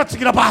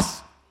mukutsikira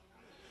pasi.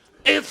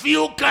 If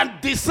you can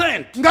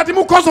descend, ngati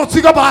mukhoza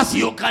kutsika pasi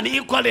you can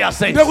equally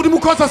ascend. ndiye kuti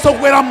mukhoza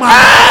sokukwera mmwamba.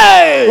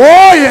 Hey!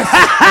 oh yes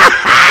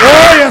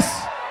oh yes.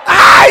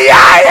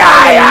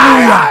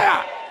 Hallelujah.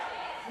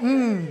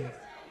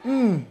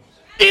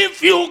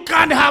 If you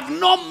can have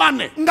no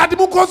money, ngati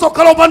mukhoza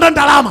kukhala opanda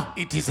ndalama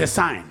it is a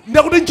sign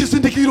ndiye kuti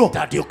nchizindikiro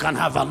that you can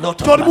have a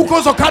lot of choti money.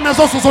 mukhoza kukhala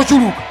nazonso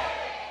zochuluka.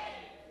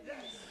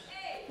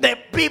 The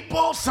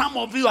people some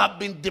of you have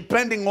been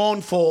depending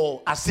on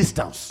for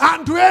assistance.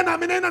 anthu ena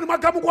amene ena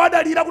nimagamba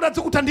kuwadalira kuti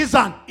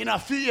adzikuthandizani. In a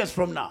few years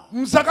from now,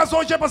 mzaka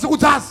zochepa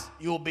zikudzazi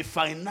you will be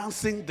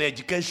financing the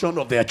education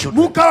of their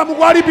children. mukhala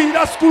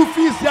mukuwalipirira school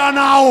fees ya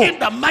ana awo In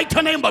the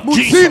mighty name of mu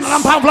dzina Jesus. la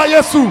mphamvu la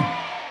Yesu.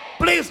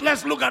 Please,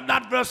 let's look at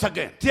that verse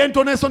again. tiye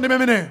ntonenso ndi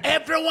memeneyo.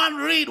 Everyone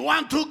read,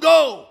 1, 2,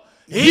 go.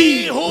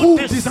 He who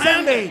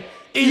descended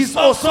is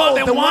also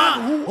the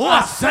one who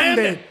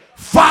ascended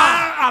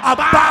far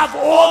above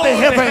all the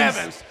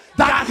heavens,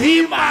 that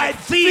he might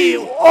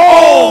fill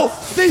all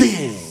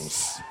things.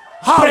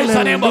 Praise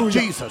the name of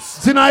Hallelujah. Jesus.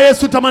 dzina la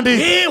Yesu tamandika.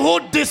 He who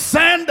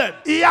descended.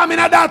 iye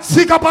amene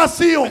adatsika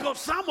pasiyo. Because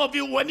some of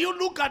you, when you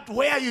look at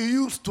where you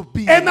used to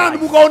be, in enani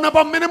life, mukaona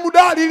pamene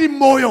mudalili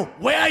mmoyo,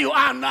 where you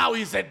are now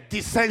is a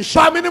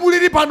descension. pamene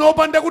mulili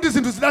panopa ndiye kuti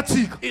zinthu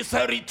zidatsika, It's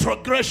a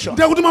retrogression,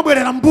 ndiye kuti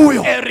mabwerera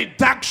mbuyo, a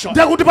reduction,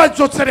 ndiye kuti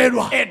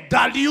pachotseredwa, a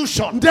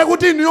dilution. ndiye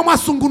kuti inu yomwe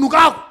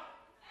asungunukako.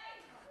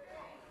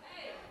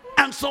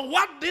 And so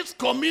what this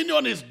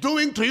communion is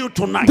doing to you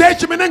tonight ndiye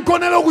chimene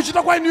nkonera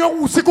kuchita kwa inuyo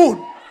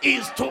usiku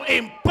is to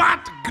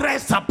impart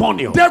grace upon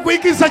you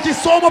ndekuikiza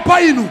chisomo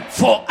pa inu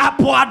for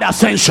upward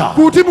ascension.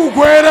 kuti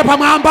mukwere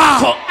pamwamba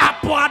For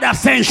upward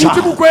ascension.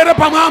 kuti mukwere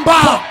pamwamba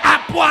For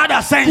upward kuti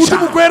ascension.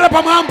 mukwere I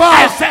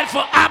pamwamba said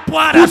for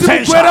upward kuti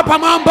mukwere ascension.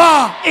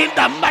 pamwamba In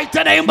the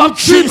mighty name of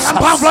dzina Jesus.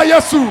 mphamvu la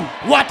Yesu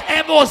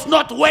Whatever was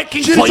not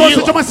working for chilichonse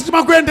you chomwe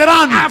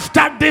sichimakuyenderani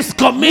after this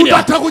communion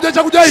mutatha kudya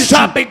chakudya ichi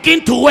shall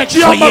begin to work for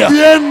chiyamba you.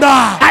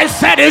 kuyenda I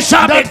said it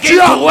shall begin to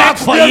chiyamba work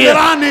for you.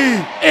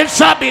 kuyenderani It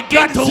shall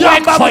begin to work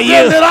chiyamba for you.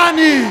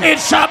 kuyenderani It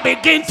shall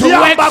begin to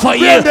chiyamba work for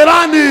you.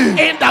 kuyenderani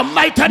In the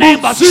mighty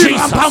name of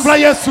dzina mphamvu la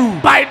Jesus.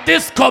 Yesu By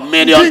this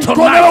communion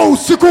tinkonero tonight,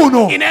 usiku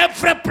uno in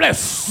every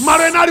place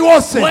malo ena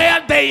aliwonse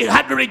where they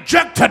had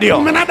rejected you,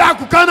 mmene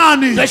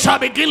adakukanani they shall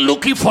begin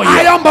looking for you.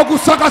 ayamba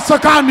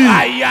kusakasakani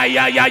Ay, ay,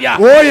 ay, ay, ay.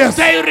 Oh, yes.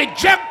 They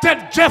rejected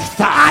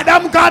Jephthah,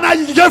 adamukana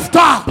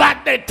Jefta but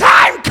the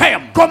time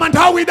came koma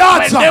nthawi when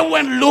idatsa they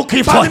went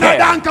looking for pamene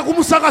him. adanka They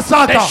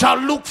kumusakasaka shall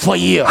look for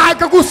you.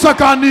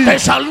 akakusakani They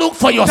shall look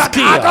for your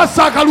skill.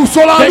 akasaka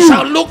luso They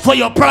shall lanu look for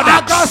your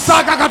products.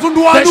 akasaka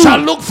katundu They shall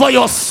wanu look for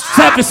your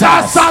services.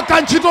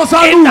 akasaka ntchito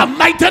In the zanu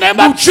mighty name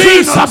of dzina la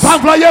Jesus.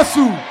 mphamvu la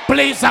Yesu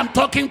Please, I'm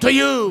talking to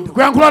you.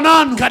 kuyankhula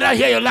nanu Can I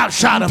hear your loud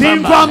shout of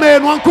ndimva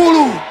amen? amenu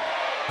wankulu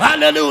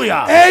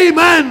Hallelujah.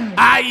 amen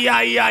Ay,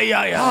 ay, ay, ay,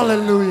 ay.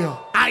 haleluya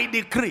I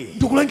decree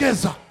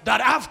ndikulengeza that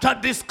after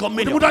this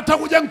communion, mutatha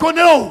kudya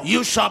mkonero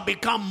you shall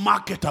become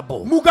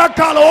marketable.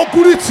 mukakhala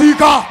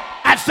ogulitsika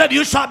I said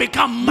you shall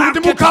become kuti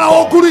mukhala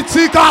marketable.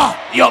 ogulitsika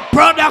Your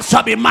products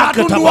shall be katundu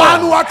marketable.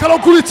 wanu akhala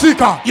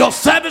ogulitsika Your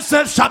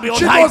services shall be on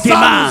ntchito high zanu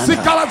demand.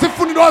 zikhala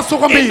zifunidwanso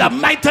In the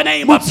kwambiri mighty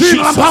name mu of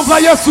dzina la mphamvu la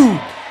Jesus. Yesu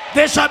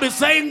They shall be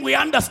saying, we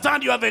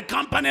understand you have a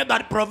company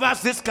that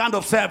provides this kind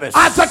of service.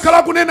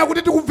 adzakhala kunena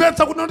kuti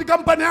tikumvetsa kuti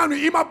kampani yanu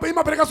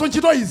imaperekanso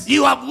ntchito izi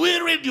You have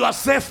wearied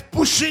yourself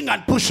pushing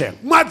and pushing.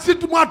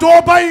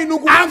 mwatopa inu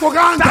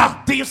kumangokanga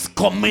After this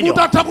communion,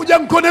 mutatha kudya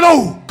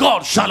mkonerowu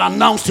God shall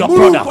announce your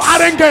mulungu products.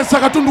 alengeza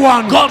katundu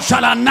wanu God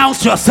shall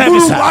announce your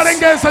services. mulungu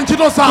alengeza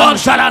ntchito God zanu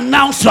shall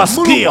announce your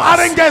mulungu skills.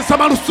 alengeza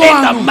maluso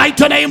In the anu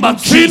mighty name of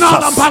dzina la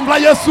Jesus. mphamvu la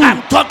Yesu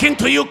I'm talking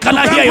to you. Can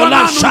I hear your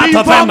loud shout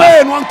of ndimva amen?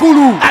 amenu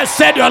wankulu I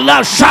said your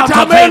loud shout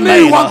Dati of ameni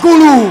amen.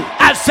 wankulu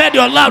I said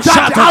your loud Dati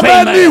shout of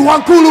ameni amen.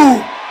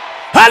 wankulu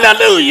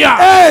Hallelujah.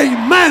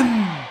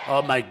 amen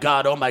Oh my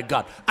God, oh my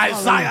God.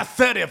 Isaiah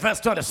 30 verse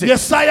 26.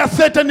 yesaya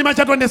 30 ndima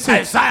cha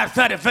 26 Isaiah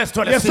 30 verse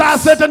yesaya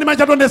 26. 30 ndima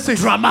cha 26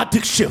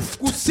 Dramatic shift.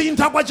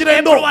 kusintha kwa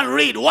chilendo Everyone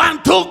read. 1,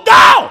 2,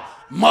 go.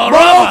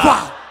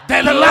 Moreover,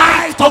 the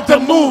light of the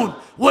moon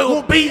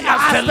will be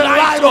as the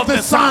light of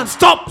the sun.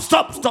 Stop.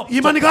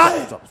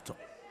 Imanika. Stop.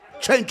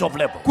 Change of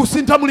level.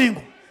 kusintha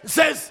mulingo It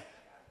says,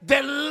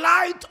 the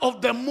light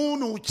of the moon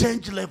will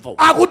change level.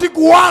 akuti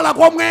kuwala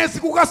kwa mwezi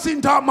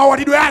kukasintha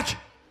mawalidwe ache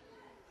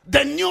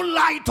The new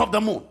light of the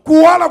moon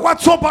kuwala kwa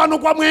tsopano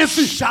kwa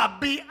mwezi shall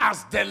be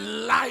as the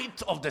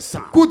light of the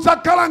sun.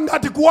 kudzakhala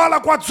ngati kuwala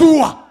kwa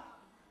dzuwa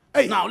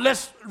Now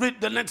let's read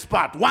the next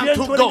part. 1, Yes,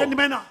 2, what go. again,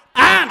 Dimena?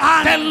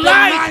 And the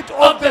light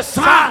of the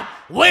sun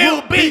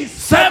will be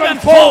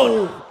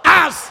sevenfold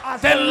as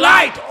the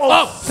light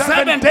of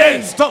 7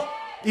 days. Stop.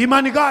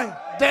 Imanikai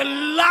The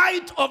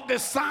light of the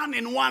sun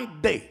in one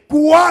day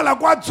kuwala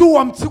kwa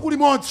dzuwa mtsiku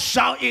limodzi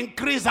shall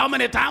increase how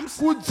many times?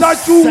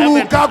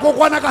 kudzachuluka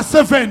kokwana ka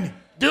 7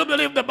 Do you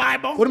believe the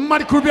Bible? kodi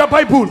mmalikhulupirira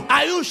baibulo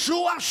Are you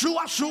sure?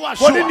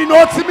 kodi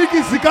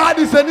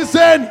ndinotsimikizikadi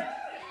zeniseni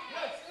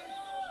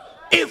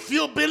If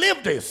you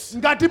believe this,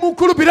 ngati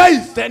mukhulupirira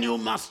izi then you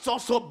must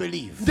also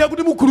believe ndiye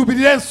kuti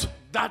mukhulupirirenso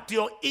that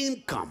your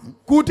income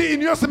kuti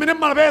inu yonse imene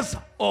mmalapeza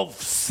of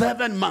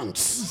 7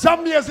 months za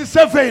miyezi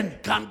 7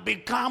 can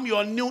become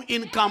your new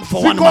income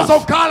for 1 zikhoza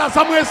month. kukhala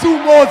za mwezi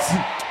umodzi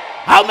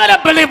How many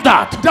believe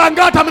that?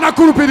 ndangati amene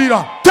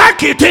akhulupirira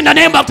Take it in the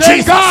name of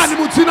Jesus. tengani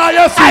mu dzina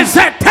la Yesu I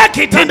said,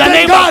 take it in the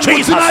name of tengani mu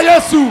Jesus. dzina la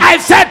Yesu I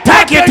said,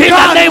 take it in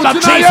the name of Tengani mu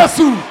dzina la Jesus.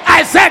 Yesu.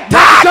 I said,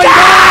 take it.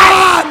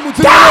 tengani mu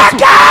dzina la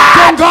Yesu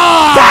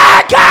tengani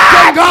Take it.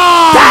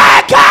 tengani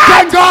Take it.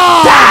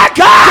 tengani Take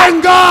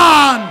it.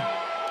 tengani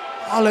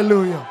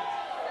hallelujah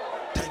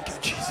thank you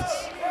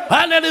Jesus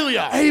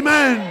Hallelujah.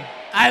 amen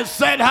I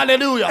said,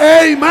 hallelujah.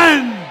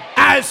 amen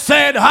I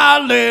said,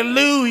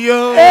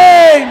 hallelujah.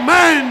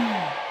 amen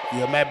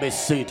You may be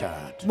seated.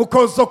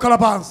 mukhoza kukhala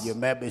pansi You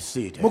may be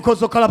seated.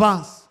 mukhoza kukhala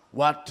pansi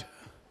What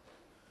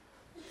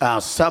are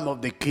some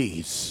of the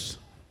keys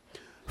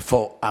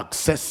for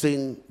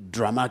accessing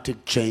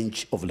dramatic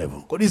change of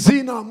level? kodi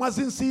zina mwa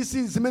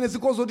zinsinsi zimene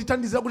zikhoza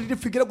kutithandizira kuti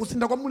tifikire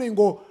kusintha kwa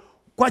mulingo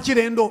kwa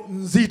chilendo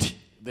nziti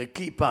The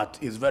key part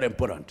is very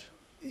important.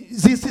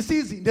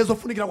 zinsinsizi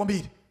ndizofunikira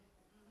kwambiri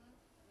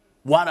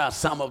What are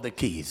some of the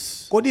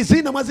keys kodi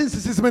zina mwa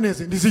zinsinsi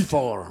zimenezi ndi ziti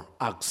for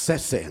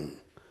accessing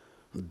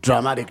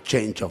dramatic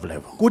change of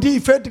level? kuti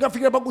ife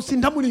tikafikira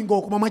pakusintha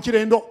mulingo koma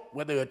mwachilendo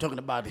Whether you're talking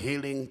about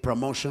healing,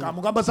 promotion,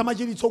 kamukamba za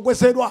machiritso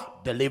ogwetsedwa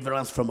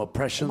deliverance from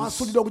oppressions,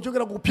 masulidwa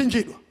kuchokera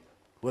kupsinjidwa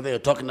whether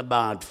you're talking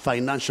about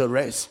financial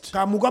rest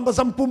kamukamba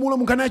za mpumulo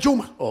munkhani ya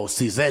chuma or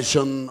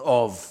cessation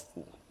of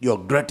your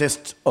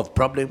greatest of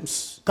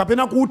problems,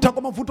 kapena kutha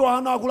kwa mavuto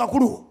anu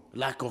akuluakuluwo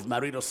Lack of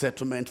marital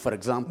settlement, for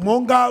example.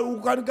 monga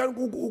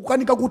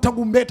ukanika kutha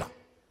kumbeta,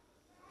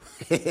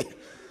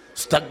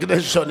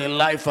 Stagnation in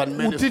life and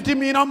ministry.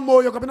 utitimira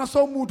mmoyo kapena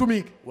so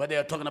mutumiki, Whether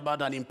you're talking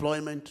about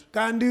unemployment,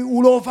 kandi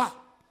ulova,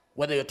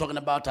 whether you're talking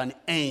about an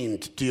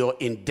end to your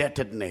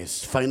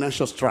indebtedness,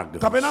 financial struggle,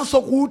 kapena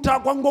so kutha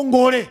kwa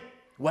ngongole,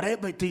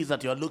 whatever it is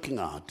that you're looking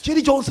at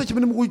chilichonse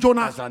chimene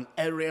mukuchiona as an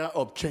area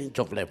of change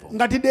of level.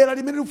 ngati dera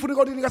limene lifunika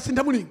kuti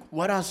likasintha mulingo.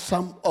 What are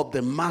some of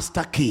the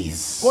master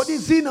keys Kodi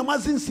zina mwa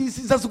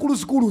zinsinsi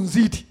zazikuluzikulu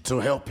nziti to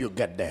help you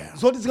get there?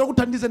 zoti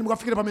zikakuthandizeni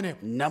mukafikire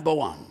pamenepo? Number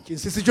one,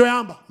 Chinsinsi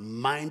choyamba,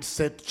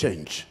 mindset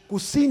change.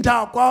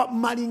 kusintha kwa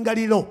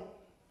malingaliro,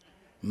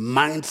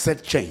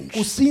 Mindset change.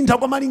 kusintha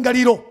kwa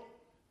malingaliro,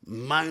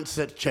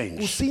 Mindset change.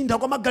 kusintha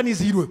kwa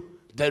maganizidwe.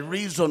 The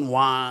reason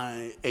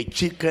why a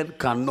chicken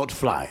cannot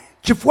fly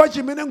Chifukwa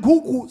chimene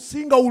nkhuku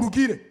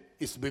singaulukire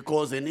is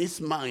because in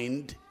his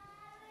mind,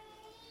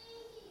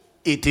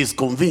 it is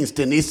convinced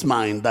in his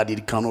mind that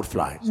it cannot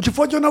fly.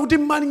 nchifukwa chona kuti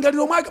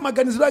m'malingaliro mwake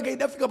maganiziro ake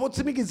idafika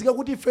potsimikizika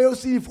kuti ifeyo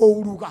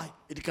silifouluka,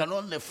 It can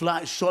only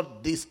fly short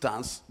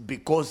distance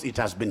because it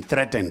has been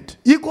threatened.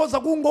 ikhoza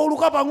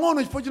kungouluka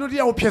pang'ono chifukwa chinoti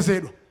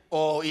yaopsezedwa,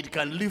 Or it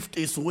can lift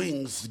its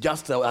wings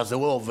just as a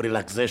way of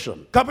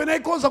relaxation. kapena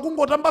ikhoza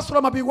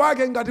kungotambasula mapiko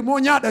ake ngati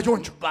monyada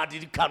choncho, But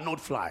it cannot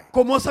fly.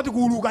 koma osati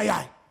kuuluka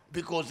yayi,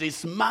 Because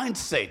its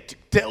mindset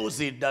tells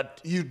it that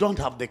you don't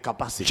have the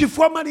capacity.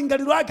 chifukwa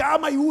malingaliro ake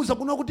amayiuza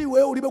kuna kuti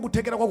iweyo ulibe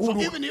kuthekera kwa So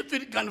kuuluka. even if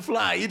it can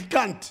fly, it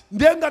can't.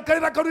 Ndiye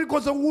ngakhale takhala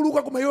likhoza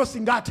kuuluka koma iyo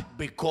singati,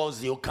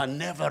 Because you can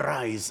never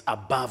rise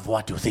above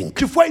what you think.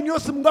 chifukwa iniyo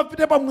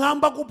simungapite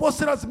pamwamba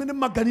kuposera zimene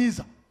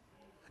mmaganiza.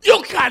 You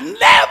can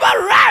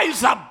never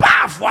rise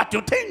above what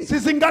you think.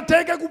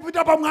 Sizingatheke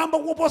kupita pamwamba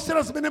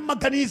kuposera zimene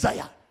mmaganiza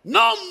ya.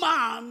 No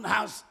man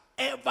has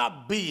ever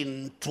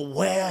been to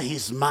where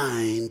his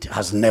mind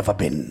has never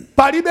been.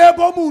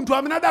 Palibepo munthu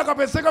amene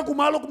adakapezeka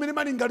kumalo kumene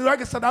malingaliro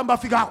ake sadayamba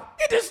afikako.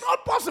 It is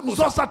not possible.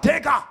 sir.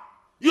 Zosatheka.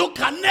 You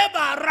can never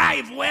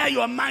arrive where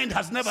your mind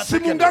has never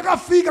taken you.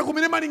 Simungakafika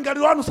kumene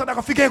malingaliro anu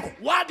sadakafikeko.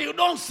 What you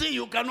don't see,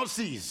 you cannot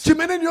seize.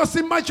 Chimene niyo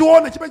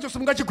simmachiona chimenecho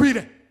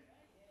simungachigwire.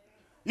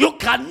 You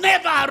can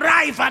never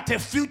arrive at a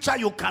future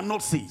you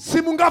cannot see.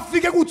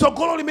 Simungafike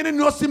kutsogolo limene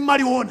niyo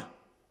simmaliona.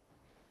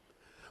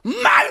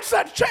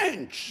 Mindset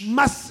change.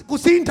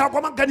 Kusintha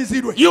kwa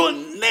maganizidwe. You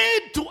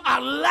need to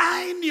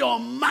align your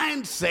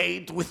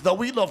mindset with the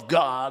will of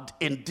God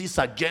in this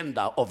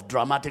agenda of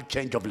dramatic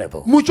change of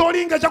level.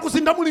 Mucholinga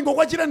chakusintha mulingo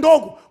kwa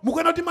chilendoku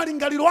mukuyena kuti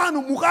malingaliro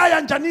anu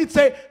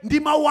mukayanjanitse ndi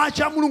mawu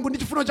acha mulungu ndi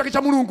chifuniro chake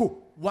cha mulungu.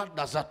 What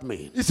does that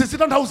mean? Isi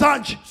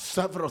zitanthauzanji?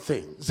 Several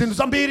things. Zinthu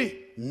zambiri.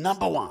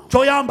 Number one,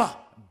 Choyamba,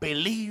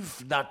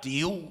 believe that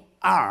you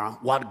are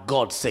what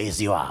God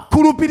says you are.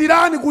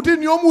 khulupirirani kuti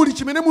niyo muli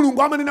chimene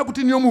mulungu amanena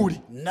kuti niyo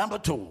muli. Number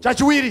two,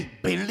 Chachiwiri,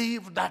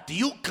 believe that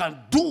you can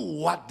do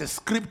what the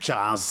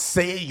scriptures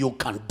say you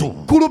can do.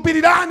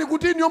 khulupirirani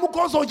kuti niyo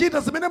mukhoza kuchita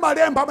zimene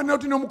malemba amanena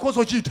kuti niyo mukhoza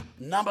kuchita.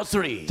 Number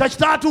three,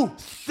 Chachitatu,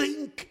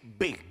 think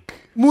big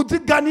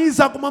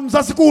mudziganiza koma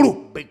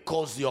mzazikulu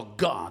because your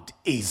God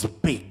is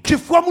big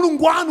chifukwa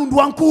mulungu wanu ndi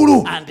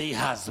wankulu and he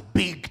has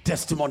big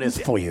testimonies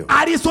for you.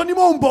 aliso ndi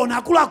maumboni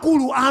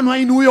akuluakulu anu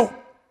ainuyo.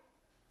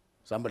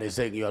 Somebody is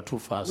saying you are too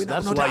fast. We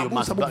That's not why have you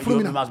must, some buy, fruit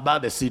you now. must buy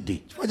the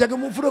CD. Chifukwa chake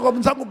mufune kwa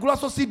mnzangu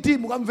gulaso CD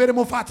mukamvere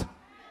mofatsa.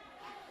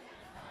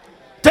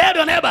 Tell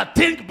your neighbor,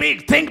 think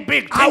big, think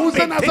big, think Auze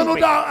big, think nasano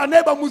big. da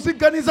aneba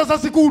muziganiza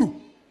zazikulu.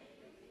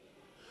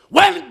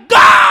 When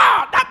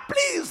God, now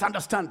please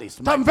understand this.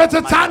 My God,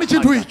 Tamvetsetsani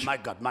chinthu ichi.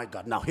 my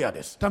God. Now hear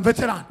this.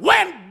 Tamvetserani.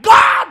 When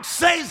God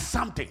says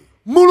something,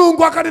 Mulungu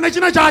akanena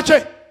china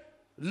chache,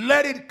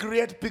 let it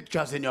create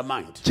pictures in your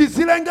mind.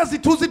 chizilenga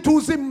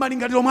zithunzithunzi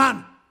m'malingaliro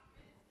mwanu.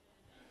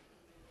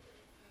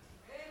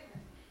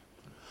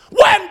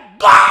 When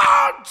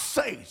God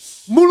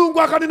says, Mulungu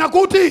akanena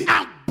kuti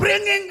I'm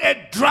bringing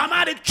a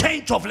dramatic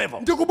change of level.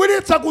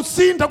 ndikubweretsa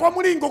kusintha kwa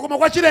mulingo koma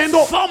kwa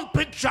chilendo, Some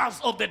pictures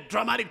of the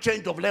dramatic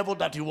change of level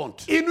that you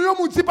want. inuyo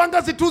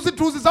mudzipanga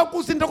zithunzithunzi za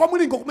kusintha kwa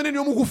mulingo kumene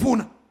niyo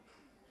mukufuna.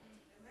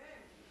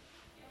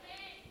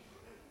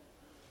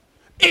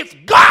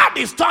 If God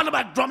is talking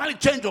about dramatic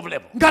change of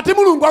level, Ngati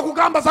mulungu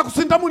akukamba za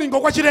kusintha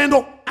mulingo kwa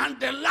chilendo, and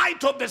the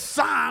light of the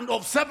sun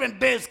of 7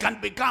 days can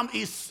become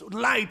his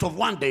light of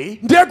 1 day,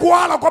 ndiye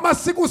kuwala kwa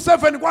masiku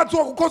 7 kwa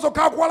dzuwa kukhoza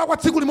kukhala kuwala kwa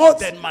tsiku limodzi.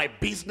 then my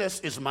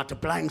business is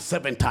multiplying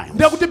 7 times.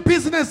 Ndiye kuti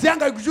business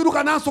yanga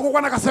ikuchuluka nanso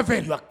kokwana ka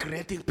 7. You are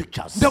creating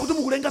pictures Ndiye kuti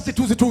mukulenga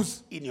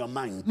zithunzithunzi in your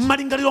mind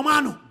m'malingaliro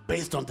mwanu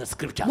based on the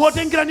scriptures.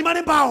 motengera ndi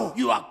malembawo.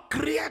 You are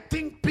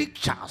creating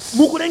pictures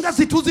Mukulenga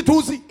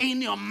zithunzithunzi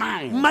in your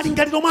mind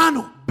m'malingaliro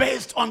mwanu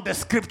based on the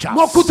scriptures.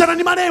 mokhudzana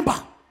ndi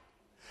malemba.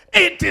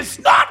 It is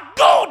not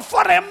good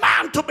for a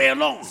man to be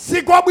alone.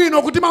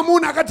 Sikwabwino kuti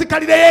mamuna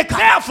akadzikhalire yekha.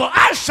 Therefore,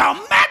 I shall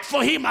make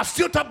for him a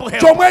suitable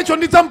helper. Chomwecho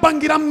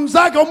ndidzamupangira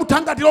mnzake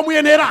omuthangatira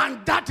omuyenera.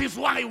 And that is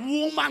why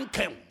woman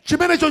came.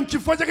 Chimenecho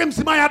nchifukwa chake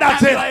mzimayi And you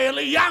adadzera. are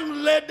a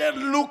young lady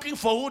looking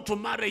for who to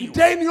marry you.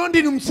 Nteniyo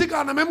ndini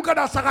mtsikana amene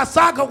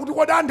mukadasakasaka kuti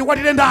kodi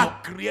ndikwatire ndani.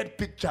 Create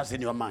pictures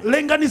in your mind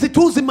Lengani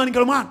zithunzi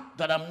m'malingaliro mwanu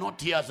that I'm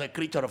not here as a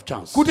creature of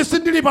chance. kuti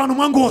sindili pano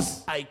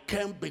mwangozi. I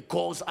came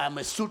because I'm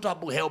a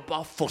suitable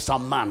helper for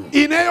some man.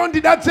 Ineyo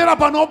ndidadzera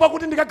panopa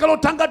kuti ndikakhale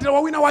othangatira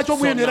wawina wacho So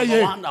omuyenera number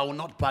iye. one, I will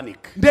not panic.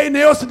 Nde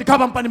ineyo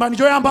sindikhala mpanipani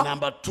choyamba.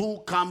 Number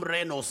two, come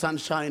rain or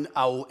sunshine,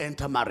 I will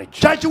enter marriage.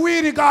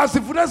 Chachiwiri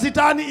kazivute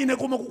zitani ine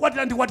koma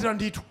kukwatira ndikwatira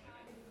ndithu.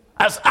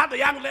 As other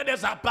young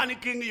ladies are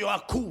panicking, you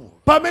are cool.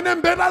 Pamene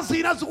mbeta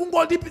zina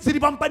zikungoti zili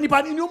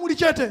pampanipani iniyo muli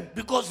chete.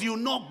 Because you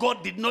know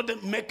God did not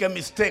make a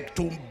mistake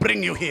to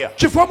bring you here.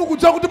 Chifukwa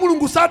mukudziwa kuti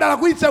Mulungu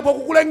sadalakwitsepo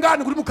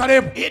kukulengani kuti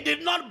mukhalepo. He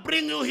did not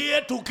bring you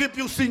here to keep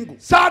you single.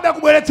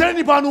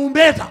 Sadakubweretsereni pano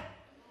umbeta.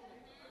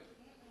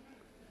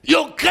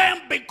 You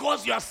came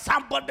because you are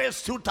somebody's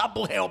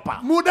suitable helper.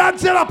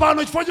 Mudadzera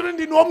pano chifukwa choti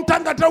ndinu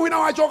omuthangatira wina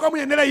wacho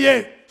okamuyenera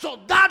iye. So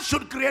that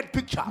should create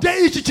pictures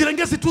Nde ichi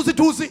chilenge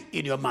zithunzithunzi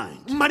in your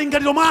mind.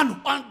 m'malingaliro mwanu.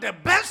 On the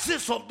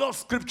basis of those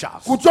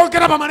scriptures,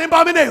 Kuchokera pa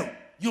malemba ameneyo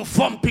you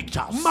form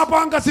pictures.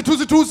 mmapanga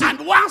zithunzithunzi.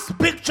 And once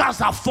pictures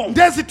are formed,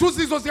 Nde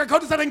zithunzizo zikakhala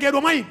kuti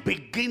zalengedwa mwa inu.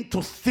 begin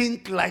to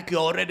think like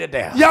you're already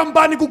there.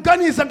 Yambani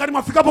kuganiza ngati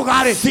mwafikapo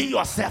kale. See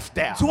yourself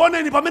there.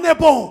 Zioneni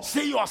pamenepo.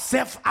 See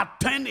yourself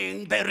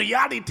attaining the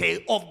reality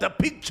of the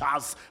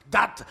pictures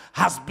that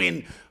have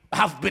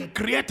been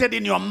created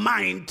in your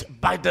mind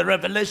by the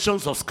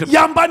revelations of scripture.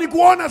 Yambani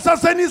kuona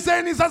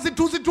saseniseni za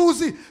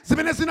zithunzithunzi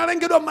zimene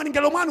zinalengedwa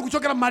m'malingaliro mwanu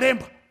kuchokera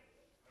m'malemba.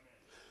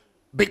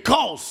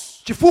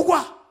 Because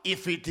Chifukwa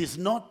if it is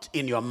not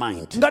in your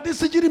mind, ngati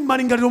sichili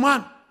m'malingaliro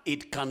mwanu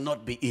it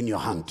cannot be in your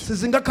hand.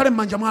 sizingakhale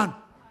m'manja mwanu.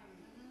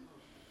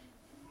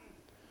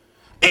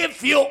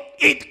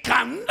 It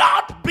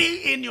cannot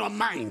be in your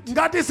mind.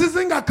 Ngati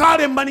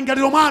sizingakhale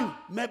m'malingaliro mwanu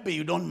Maybe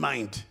you don't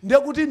mind. ndiye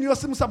kuti niyo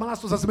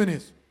simusamalaso za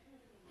zimenezo.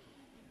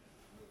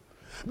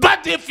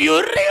 But if you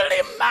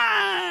really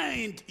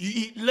mind,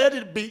 let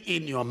it be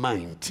in your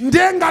mind.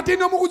 Ndiye ngati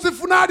niyo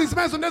mukuzifunadi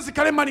zimenezo ndiye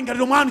zikhale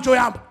m'malingaliro mwanu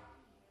choyamba.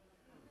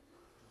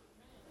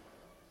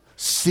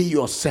 See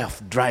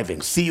yourself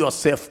driving. See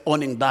yourself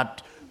owning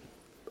that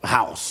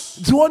house.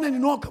 Dzioneni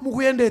nokha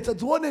mukuyendetsa.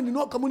 Dzioneni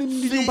nokha muli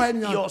ndi See nyumba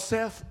yanu.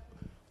 yourself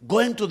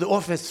going to the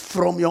office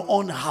from your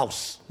own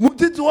house.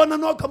 Mudzidziona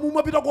nokha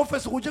mumapita ku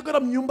ofesi kuchokera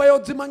mnyumba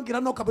yodzimangira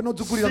nokha peno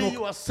dzigulira See nokha.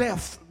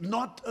 yourself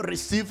not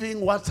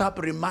receiving WhatsApp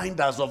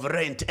reminders of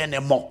rent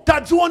anymore.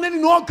 Tadzioneni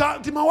nokha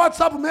tima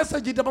WhatsApp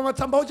message ta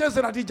pamatsamba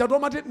ochezera tija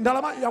tomati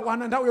ndalama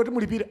yakwana nthawi yoti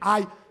mulipire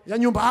ayi ya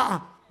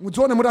nyumba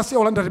mudzione mutasiya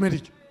ulanda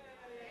timetichi.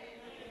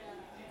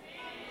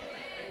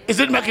 Is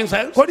it making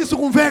sense? Kodi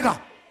sikumveka?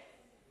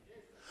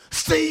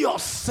 See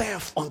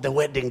yourself on the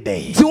wedding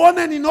day.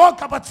 Dzioneni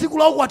nokha pa tsiku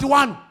la ukwati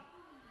wanu.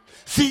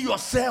 See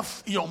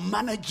yourself, you're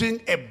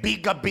managing a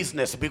bigger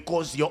business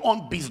because your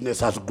own business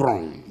has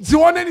grown.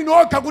 Dzioneni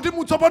nokha kuti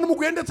mutsopano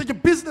mukuyendetsa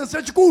chibusiness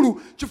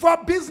chachikulu chifukwa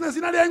business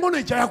inali yaying'ono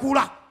ija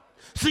yakula.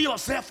 See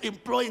yourself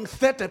employing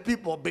 30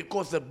 people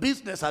because the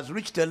business has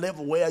reached a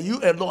level where you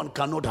alone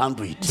cannot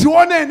handle it.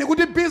 Dzioneni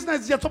kuti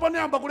business yatsopano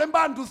yamba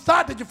kulemba anthu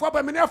 30 chifukwa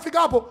pamene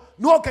afikapo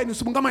nokha inu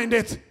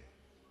simungamayendetse.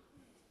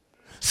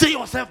 See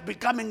yourself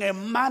becoming a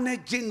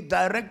managing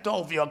director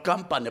of your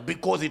company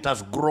because it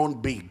has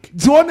grown big.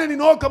 Dzioneni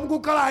nokha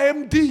mukukhala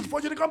MD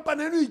chifukwa choti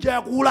company yanu ija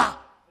yakula.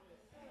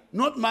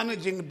 Not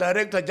managing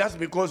director just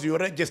because you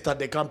registered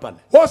the company.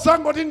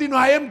 Osangoti ndinu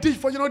MD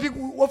chifukwa chinoti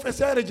ku office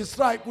ya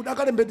registrar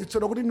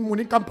kudakalembedwetsedwa kuti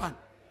muni company.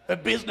 A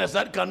business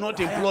that cannot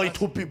employ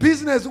 2 people.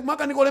 Business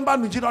kumakanikolemba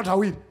anthu ntchito anthu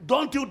awiri.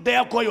 Don't you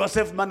dare call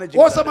yourself managing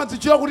director.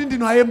 Osamadzichira kuti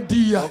ndinu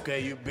MD ya.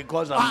 Okay,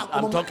 because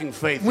I'm talking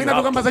faith. Mwina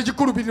tukamba za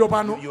chikhulupiriro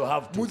pano. You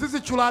have to.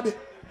 Muzizichulabe.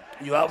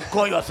 You have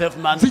call yourself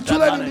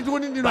Zichuleni nditi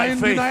kuti ndinu by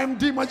faith.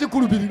 MD mwa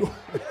chikhulupiriro.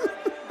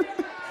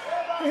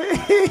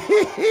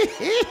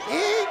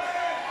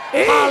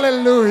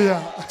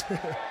 Hallelujah.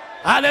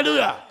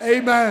 Hallelujah.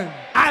 Amen.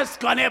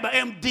 Ask your neighbor,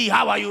 MD,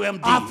 how are you,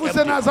 MD?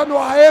 Afuse nazano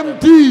wa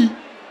MD.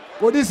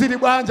 Kodi siri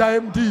bwanja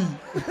MD.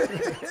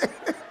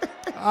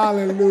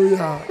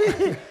 Hallelujah.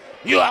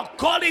 You are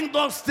calling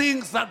those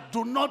things that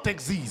do not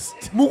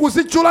exist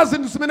Mukuzichula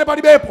zinthu zimene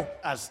palibepo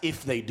as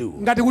if they do.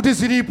 ngati kuti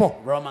zilipo.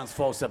 Romans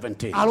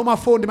 4:17. Aroma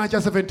 4 ndi macha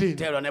 17.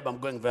 Tell your neighbor I'm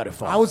going very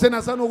far. Auze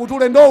nazano kuti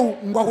ulendowu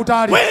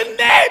ngwakutali. We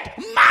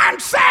need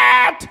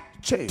mindset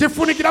change.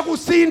 Tifunikira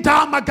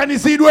kusintha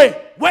maganizidwe.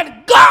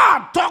 When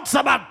God talks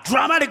about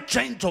dramatic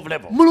change of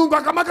level, Mulungu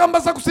akamakamba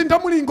za kusintha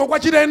mulingo kwa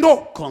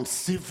chilendo.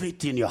 conceive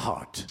it in your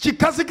heart.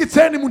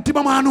 Chikhazikitseni mu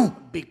mtima mwanu.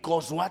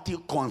 Because what you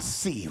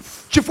conceive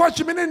Chifukwa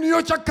chimene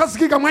niyo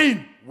chakhazikika mwa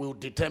inu will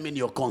determine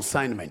your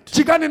consignment.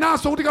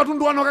 chikanenanso kuti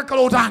katundu wanu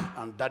akakhala otani.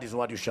 And that is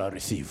what you shall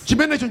receive.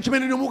 Chimenecho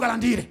chimene niyo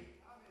mukalandire.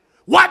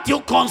 What you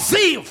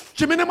conceive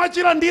Chimene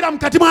mwachilandira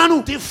mkati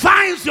mwanu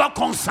defines your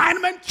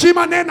consignment.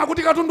 chimanena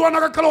kuti katundu wanu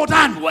akakhala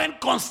otani. When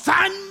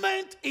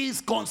consignment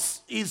is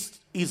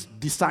is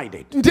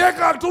decided, ndiye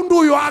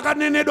katunduyo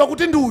akanenedwa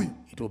kuti nduyu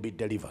it will be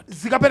delivered.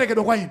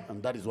 zikaperekedwa kwa inu.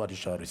 And that is what you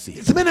shall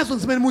receive. Zimenezo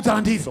zimene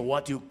mudzalandira. So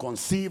what you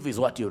conceive is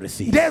what you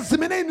receive. Ndiye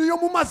zimene inuyo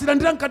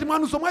mumazilandira mkati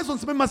mwanu zomwezo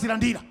zimene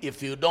mumazilandira.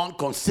 If you don't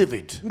conceive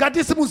it,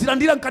 Ngati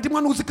simuzilandira mkati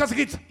mwanu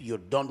kuzikhazikitsa, you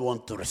don't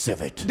want to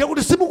receive it. ndiye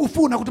kuti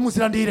simukufuna kuti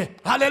muzilandire.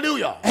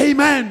 Hallelujah.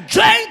 Amen.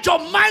 Change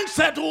of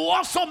mindset will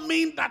also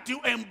mean that you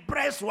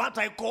embrace what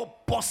I call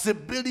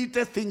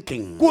possibility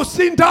thinking.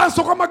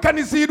 Kusinthanso kwa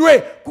maganizidwe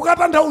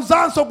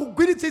kukatanthauzanso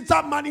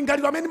kugwiritsitsa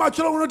malingaliro amene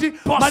matchula unoti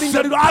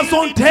malingaliro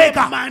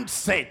azontheka.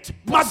 Mindset.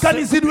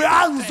 Maganizidwe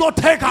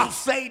azontheka. You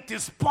say it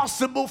is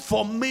possible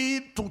for me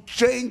to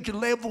change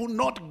level,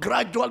 not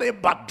gradually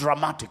but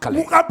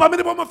dramatically.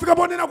 Pamene pomafika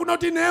ponena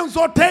kunoti ine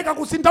nzotheka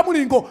kusintha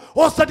mulingo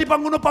osati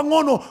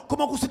pang'ono-pang'ono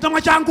koma kusintha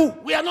mwachangu.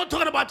 We are not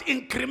talking about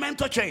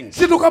incremental change.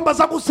 Situkamba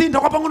za kusintha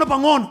kwa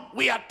pang'ono-pang'ono.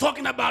 We are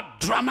talking about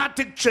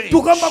dramatic change.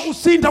 Tukamba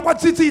kusintha kwa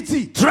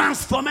tsitsitsi.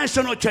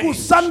 Transformational change.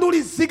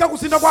 Kusandulizika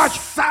kusintha kwacho.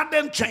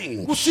 Sudden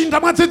change. Kusintha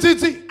mwa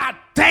tsitsitsi.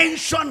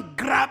 Attention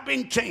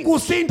grabbing change.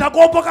 Kusintha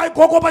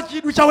kokopa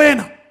chidwi cha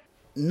wena.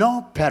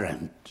 No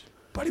parent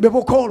Palibe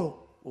pokholo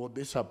will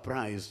be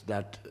surprised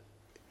that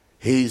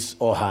his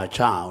or her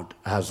child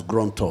has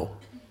grown tall.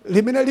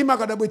 limene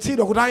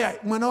limakadabwitsidwa kuti aya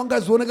mwana wanga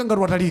azioneka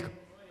ngati watalika.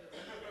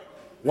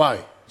 Why?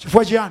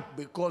 Chifukwa chiyani?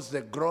 Because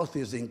the growth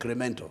is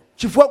incremental.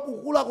 Chifukwa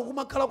kukulako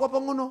kumakhala kwa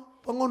pang'ono.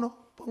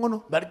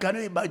 But can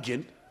you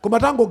imagine Koma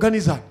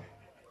tangoganizani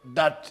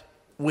that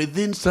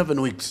within 7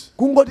 weeks,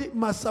 kungoti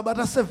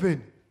masabata 7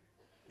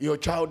 your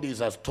child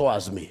is as tall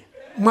as me?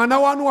 mwana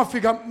wanu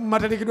wafika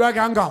matalikidwe yake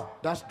angawo.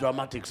 That's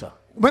dramatic, sir.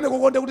 Kumene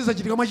kukonde kuti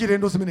zachitika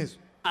mwachilendo zimenezo.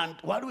 And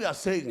what we are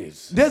saying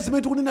is, Ndiye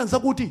zimene tikunena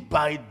nzakuti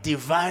by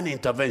divine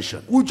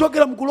intervention,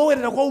 kuchokera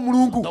mkulowerera kwa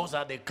umulungu. those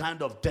are the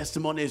kind of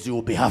testimonies you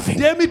will be having.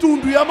 Ndiye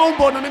mitundu ya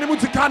maumboni amene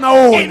muzikhala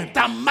nawo. In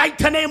the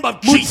mighty name of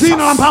Mu dzina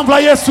la Jesus. mphamvu la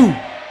Yesu.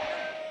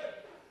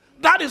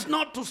 That is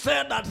not to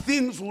say that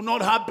things will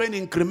not happen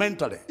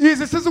incrementally.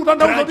 Izi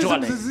sizikutanthauza kuti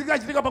Gradually. zinthu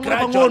zikachitika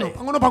Gradually.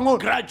 pang'ono-pang'ono.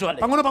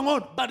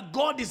 Pang'ono-pang'ono. But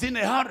God is in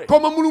a hurry.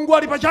 Koma mulungu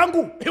ali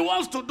pachangu. He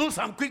wants to do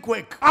some quick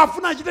work.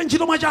 Afuna achite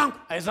ntchito mwachangu.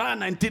 Isaiah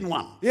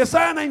 19:1.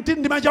 Yesaya 19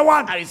 ndi macha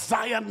 1.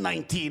 Isaiah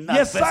 19,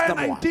 that's verse Yesaya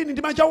number 1. 19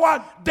 ndi macha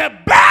 1. The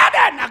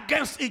burden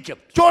against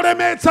Egypt.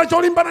 Cholemetsa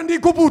cholimbana ndi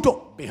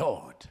Igupto.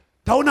 Behold,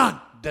 Taonani.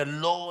 the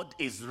Lord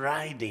is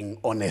riding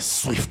on a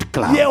swift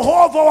cloud.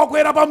 Yehova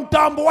wakwera pa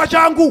mtambo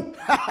wachangu.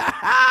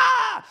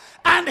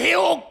 And he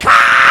will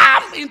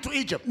come into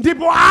Egypt.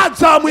 Ndipo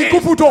adza mu He's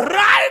Igupto.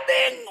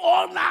 riding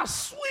on a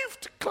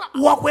swift cloud.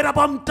 Wakwera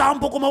pa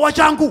mtambo koma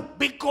wachangu.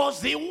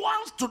 Because he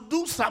wants to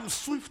do some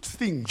swift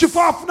things.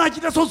 Chifukwa afuna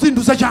achiteso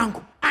zinthu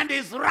zachangu. And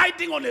he's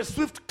riding on a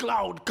swift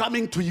cloud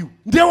coming to you.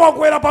 Ndiye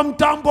wakwera pa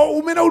mtambo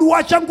umene uli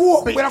wachanguwo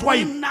kukwera kwa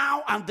inu. Between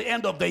now and the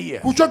end of the year.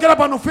 Kuchokera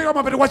pano kufika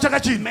mapeto kwa chaka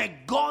chino. May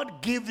God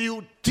give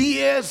you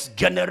tears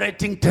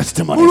generating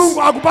testimonies.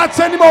 Mulungu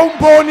akupatseni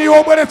maumboni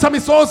obweretsa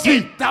misozi.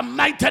 In the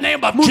mighty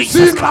name of Mu Jesus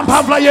dzina la Christ.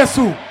 mphamvu la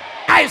Yesu.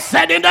 I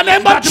said in the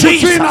name of Ngati mu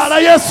dzina la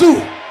Jesus.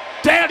 Yesu.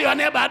 Tell your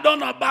neighbor, I don't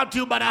know about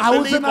you, but I Auze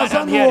believe what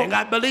I'm nazanuwo. hearing.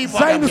 I believe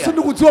what I'm Zainu hearing.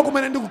 sindikudziwa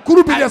kumene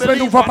ndikukhulupirira I zimene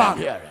believe ndikuva what I'm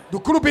pano. hearing.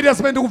 Ndikukhulupirira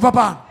zimene ndikuva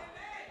pano.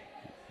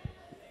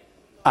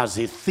 As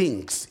he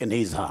thinks in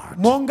his heart,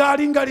 Monga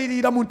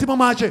alingalirira mu mtima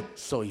mwace.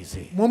 so is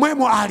he.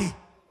 Momwemo ali.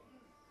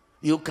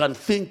 You can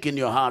think in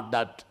your heart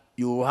that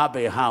you will have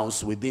a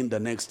house within the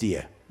next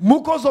year.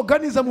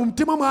 Mukozoganiza mu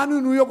mtima mwanu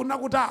inuyo kuna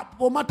kuti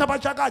pomata pa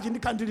chakachi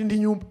ndikhala ndili ndi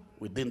nyumba.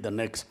 Within the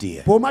next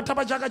year, Pomata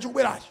pa chaka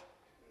chikubwerachi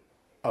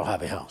I'll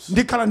have a house.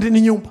 ndikhala ndili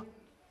ndi nyumba.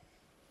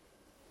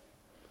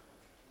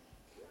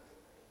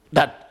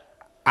 That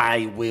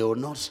I will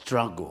not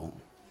struggle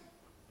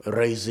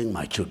raising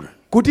my children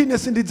Kuti ine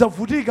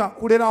sindidzavutika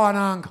kulera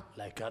wana anga.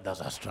 like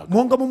others are struggling.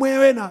 Monga momwe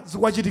wena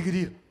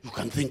zikuwachitikirira. You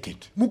can think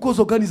it.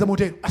 Mukozoganiza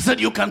motero. I said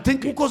you can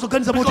think it.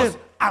 Mukozoganiza Because motero.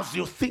 as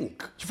you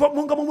think, Chifukwa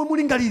monga momwe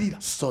mulingalirira.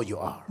 so you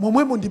are.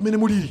 Momwemo ndi mmene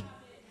mulili.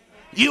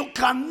 You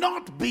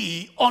cannot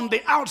be on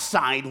the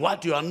outside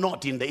what you are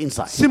not in the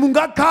inside.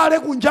 Simungakhale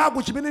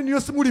kunjaku chimene niyo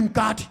simuli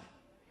mkati.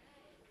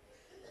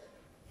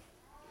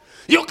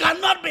 You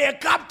cannot be a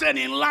captain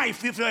in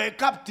life if you're a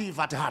captive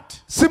at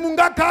heart.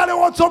 Simungakhale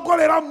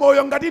wotsogolera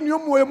moyo ngati niyo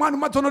moyo mwanu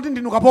madzono kuti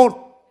ndinu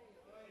kapolo.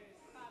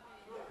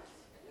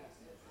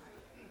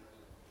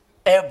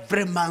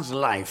 Every man's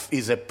life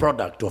is a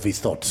product of his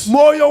thoughts.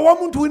 Moyo wa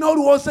munthu wina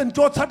uliwonse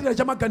nchotsatira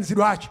cha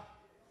maganizidwe ache.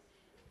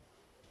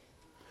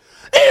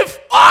 If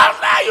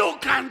only you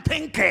can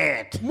think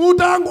it,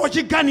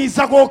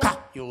 Mutangochiganiza kokha.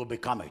 you will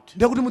become it.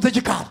 Ndiye kuti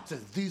mudzachikhala. So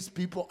these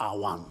people are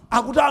one.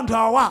 Akuti anthu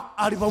awa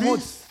ali pamodzi.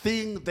 This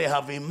thing they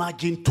have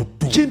imagined to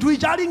do, Chinthu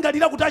ichi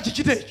alingalira kuti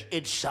achichitechi.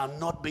 it shall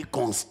not be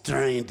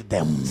constrained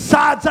them.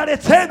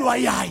 Sadzaletsedwa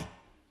iyayi.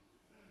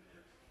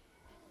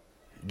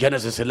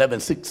 Genesis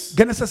 11:6,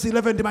 Genesis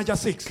 11 ndi macha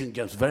 6. King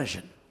James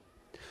Version.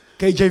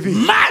 KJV.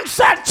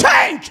 Mindset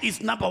change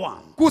is number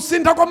one.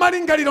 Kusintha kwa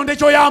malingaliro ndi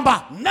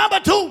choyamba. Number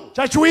two,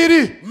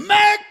 Chachiwiri.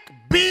 make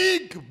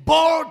big Make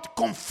bold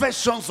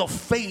confessions of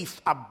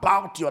faith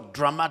about your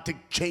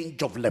dramatic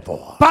change of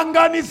level.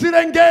 Pangani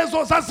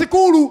zilengezo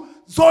zazikulu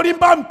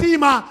zolimba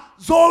mtima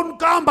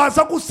zokamba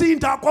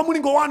zakusintha kwa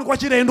mulingo wanu kwa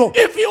chilendo.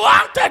 If you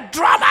want a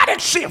dramatic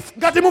shift,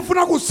 ngati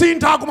mufuna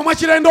kusintha koma mwa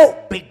chilendo,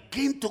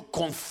 begin to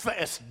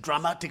confess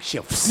dramatic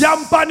shifts.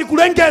 Yambani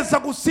kulengeza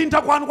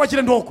kusintha kwanu kwa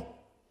chilendoko.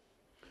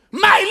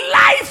 My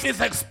life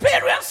is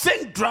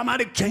experiencing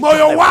dramatic change.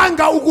 Moyo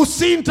wanga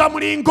ukusintha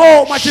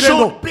mulingo mwa chilendo.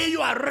 Should be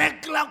your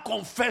regular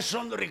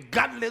confession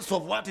regardless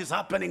of what is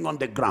happening on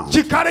the ground.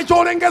 Chikale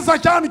cholengeza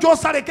chanu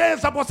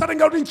chosalekeza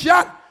posatenga kuti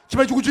nchiyani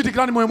chimene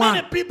chikuchitikirani moyo Many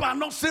mwanu. people are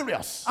not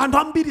serious. Anthu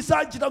ambiri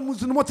sachita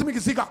muzinthu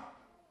motsimikizika.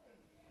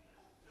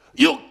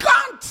 You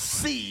can't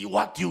see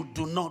what you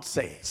do not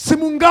say.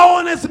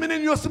 Simungaone zimene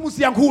niyo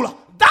simuziyankhula.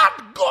 That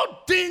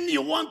good thing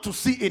you want to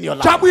see in your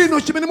life, Chabwino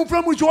chimene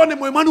mufuna muchione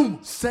moyo mwanumo,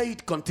 say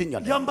it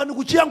continually. yambani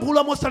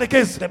kuchiyankhula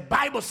mosalekeza. The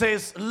Bible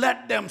says,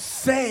 let them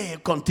say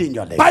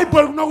continually.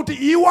 Bible kuna kuti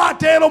iwo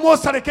atero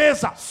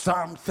mosalekeza.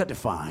 Psalm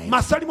 35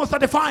 Masalimo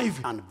 35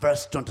 and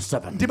verse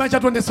 27. ndima cha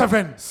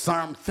 27.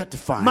 Psalm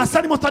 35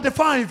 Masalimo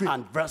 35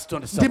 and verse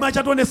 27. ndima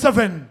cha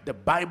 27. The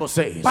Bible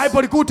says,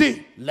 Bible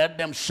ikuti let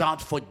them shout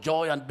for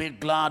joy and be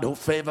glad who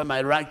favor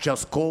my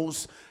righteous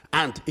cause.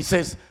 And it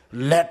says,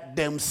 let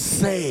them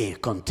say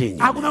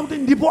continually. akuna kuti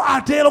ndipo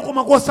atero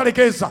koma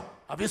kosalekeza.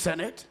 Have you seen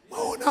it?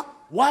 Maona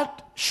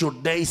What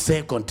should they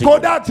say continually?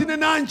 koda atine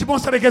nanji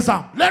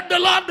mosalekeza. Let the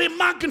Lord be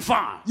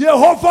magnified,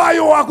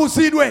 Yehovayo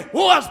akusidwe,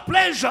 who has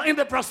pleasure in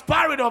the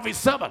prosperity of his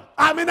servant.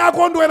 amene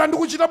akondwera ndi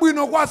kuchita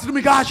bwino kwa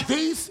atumiki ake.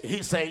 This,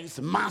 he says,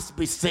 must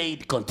be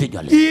said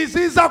continually.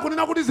 Izi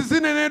zakunena kuti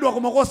zizinenedwa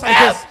koma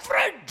kosalekeza.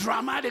 Every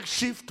dramatic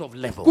shift of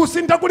level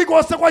Kusintha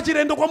kulikonse kwa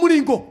chilendo kwa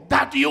mulingo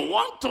that you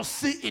want to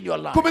see in your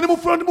life kumene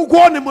mufuna ndi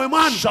mukuone moyo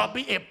mwanu, shall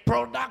be a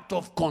product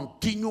of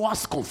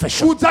continuous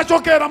confession.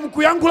 kudzachokera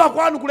mukuyankhula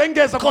kwanu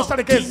kulengeza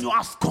kosalekeza.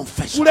 Continuous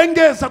confession.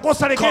 Kulengeza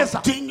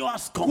kosalekeza.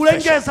 Continuous confession.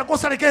 Kulengeza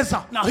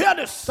kosalekeza. Now hear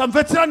this.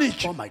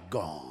 Tamvetseranichi. Oh my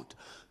God.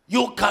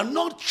 You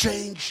cannot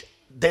change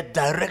the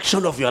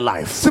direction of your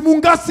life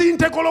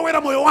Simungasinthe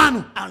kolowera moyo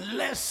wanu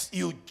unless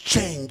you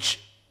change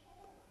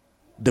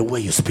the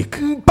way you speak.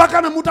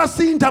 mpaka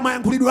namutasintha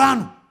mayankhulidwe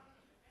anu.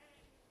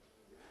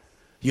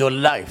 Your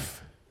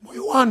life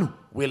Moyo wanu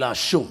will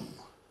assume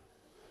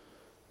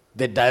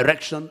the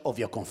direction of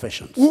your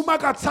confessions.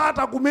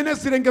 umakatsata kumene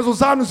zilengezo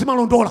zanu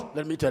zimalondola.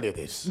 Let me tell you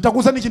this.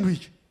 Ntakuwuzani chinthu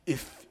ichi.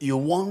 If you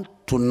want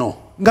to know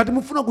Ngati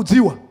mufuna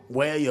kudziwa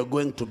where you're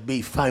going to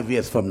be 5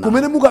 years from now,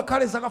 kumene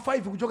mukakhale zaka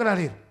 5 kuchokera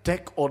lero,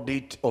 take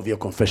audit of your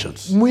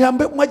confessions.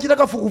 muyambe mwachita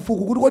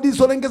kafukufuku kuti kodi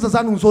zolengeza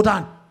zanu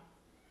nzotani.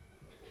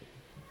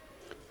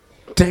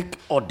 Take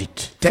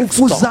audit. Take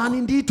stock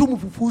Fufuzani nditu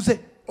mufufuze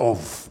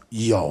of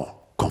your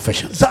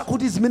confessions.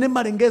 zakuti zimene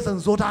malengeza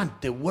nzotani.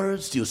 The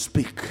words you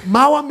speak,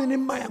 Mawu amene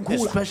mmayankhula,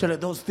 especially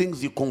those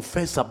things you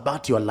confess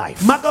about your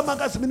life,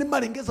 makamaka zimene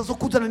malengeza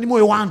zokhudzana ndi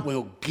moyo wanu,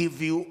 will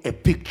give you a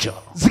picture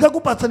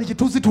zikakupatsani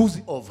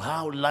chithunzithunzi of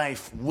how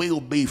life will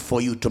be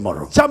for you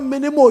tomorrow. cha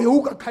mmene moyo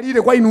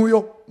ukakhalire kwa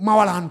inuyo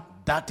mawa lanu.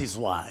 That is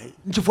why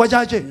Nchifukwa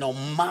chache no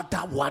matter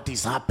what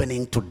is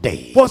happening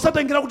today,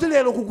 posatengera kuti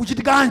lero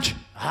kukuchitikanji,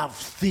 have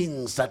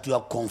things that you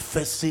are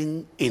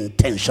confessing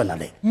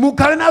intentionally.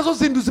 mukhale nazo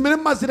zinthu zimene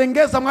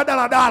mmazilengeza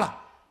mwadaladala.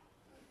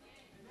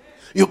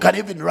 You can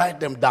even write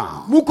them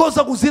down.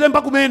 Mukhoza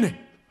kuzilemba kumene,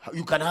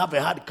 You can have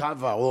a hard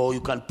cover or you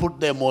can put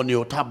them on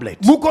your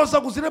tablet mukhoza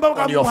kuzilemba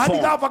On your phone.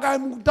 muhadikava ka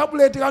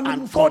tablet ka and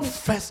mfoni,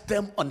 confess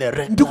them on a ndi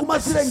regular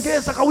basis.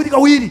 kumazilengeza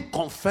kawiri.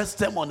 Confess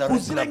them on a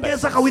regular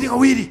basis. Kuzilengeza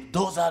kawiri.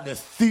 Those are the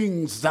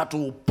things that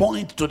will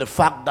point to the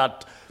fact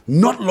that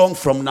not long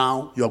from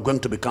now you are going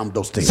to become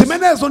those things.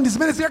 Zimenezo ndi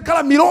zimene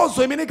zikakhala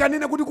milozo imene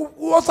ikanene kuti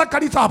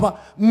osakhalitsa apa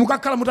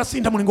mukakhala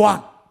mutasintha mulingo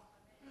wanu.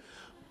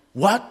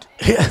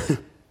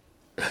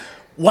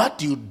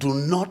 What you do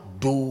not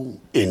do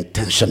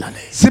intentionally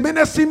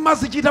Zimene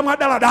simmazichita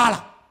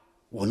mwadaladala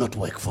will not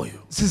work for you.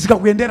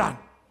 sizikakuyenderani.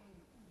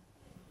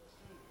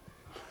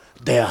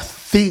 There are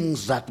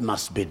things that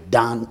must be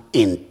done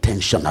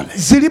intentionally.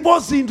 Zilipo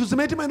zinthu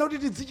zimene timayenera kuti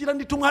tizichita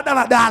ndithu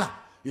mwadaladala.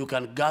 You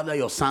can gather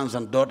your sons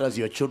and daughters,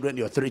 your children,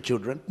 your 3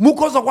 children,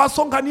 Mukhoza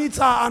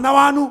kuwasonkhanitsa ana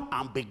wanu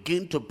and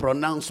begin to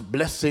pronounce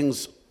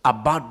blessings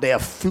about their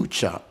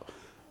future,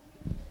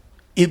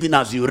 even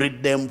as you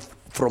read them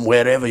from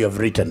wherever you have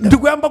written them.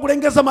 ndikuyamba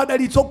kulengeza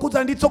madalitso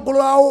okhudzana ndi tsogolo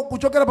lawo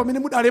kuchokera pamene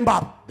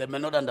mudalembapo. They may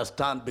not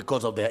understand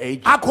because of their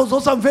age. Akhoza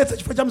osamvetsa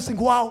chifukwa cha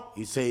msinkhu wawo.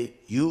 You say,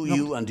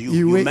 you and you.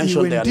 Iwe You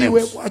mention their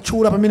ndiwe names.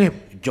 wachula pamenepo.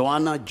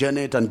 Joanna,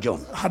 Janet, and John.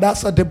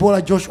 Hadasa,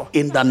 Deborah, Joshua.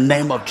 In the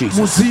name of Mu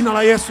Jesus, dzina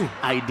la Yesu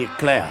I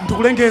declare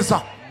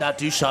ndikulengeza that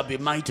you shall be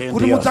mighty in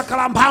kuti the earth,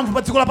 mudzakhala mphamvu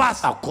pa dziko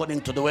lapansi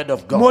according to the word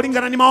of God.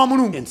 molingana ndi mawu a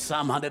Mulungu. In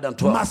Psalm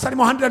 112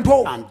 Masalimo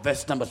 112 and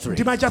verse number 3.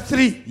 ndima cha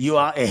 3, You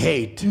are a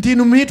head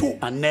ndinu mitu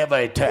and never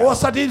a tail.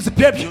 osati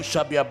zipyepye, You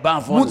shall be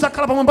above only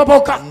mudzakhala pamwamba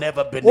pokha and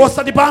never beneath.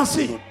 osati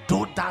pansi.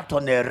 Do that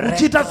on a Kuchita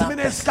regular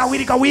zimenezi basis.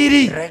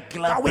 kawiri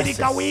Regular basis.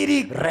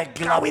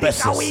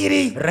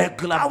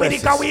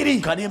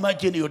 kawiri. Can you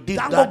imagine you did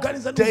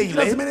Tangoganiza that ndikuchita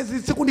daily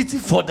zimenezi tsiku ndi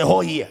tsiku for the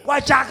whole year?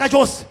 kwa chaka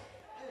chonse.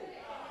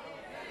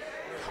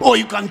 Or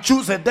you can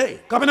choose a day.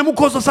 kapena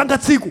mukhoza sankha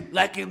tsiku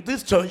Like in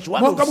this church,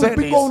 what monga we've said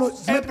mpingo uno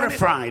is every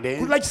Friday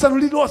kuti lachisanu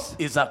lililonse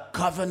is a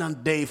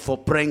covenant day for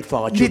praying for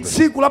our ndi children.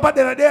 tsiku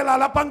lapaderadera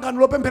la pangano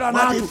lopemphera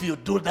What anthu if you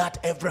do that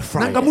every nanga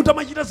Friday?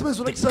 mutamachita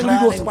zimenezo lachisanu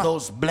Declaring lililonse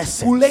those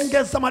blessings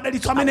kulengeza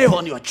madalitso amenewo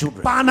upon your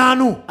children. pa ana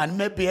anu And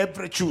maybe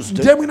every Tuesday,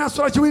 ndiye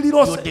mwinanso lachiwiri you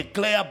lililonse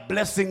declare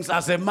blessings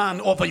as a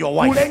man over your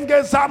wife.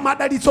 kulengeza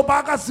madalitso pa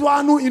akazi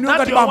wanu inu That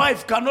ngati your bambo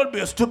wife cannot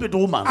be a stupid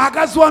woman.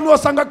 akazi wanu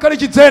osangakhale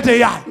chidzete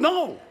yayi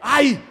No,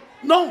 ayi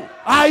no,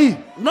 ayi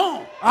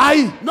no,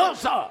 ayi no,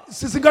 sir.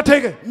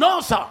 sizingatheke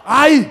No, sir.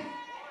 ayi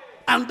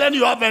And then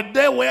you have a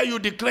day where you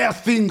declare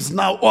things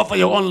now over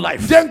your own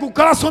life. ndiye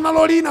nkukhalanso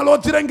nalo lina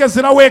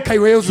lodzilengezera wekha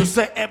iweyo You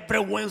say every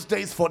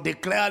Wednesday is for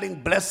declaring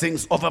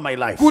blessings over my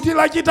life. kuti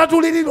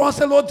lachitatu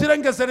lililonse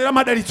lodzilengezerera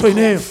madalitso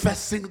ineyo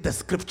Confessing the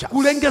scriptures.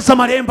 kulengeza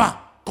malemba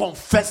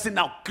Confessing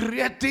now,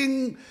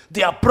 creating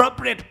the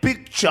appropriate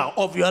picture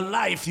of your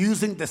life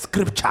using the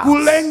scriptures.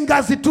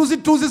 kulenga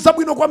zithunzithunzi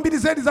zabwino kwambiri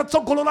zedi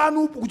zatsogolo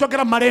lanu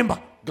kuchokera m'malemba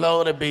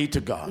Glory be to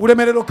God.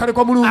 ulemerero ukhale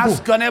kwa mulungu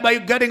Ask your neighbor, you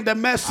getting the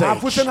message?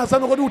 afunse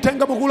nazanu kuti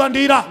uthenga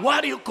mukulandira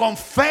What you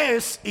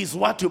confess is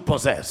what you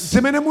possess.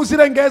 zimene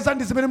muzilengeza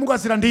ndi zimene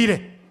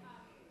mukazilandire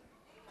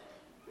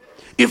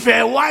If you're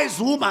a wise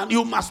woman,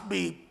 you must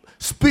be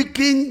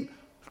speaking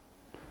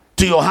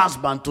to your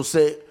husband to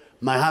say,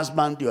 my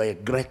husband, you are a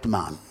great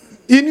man.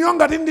 iniyo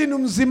ngati ndinu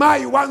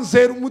mzimayi wa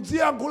nzeru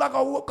mudziyankhula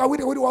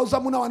kawiriwiri wauza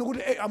amuna wanu kuti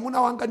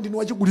amuna wanga ndinu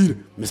wachikulire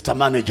Mr.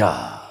 Manager,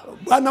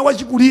 bwana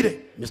wachikulire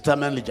Mr.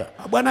 Manager.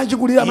 bwana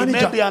achikulire He may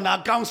manager be an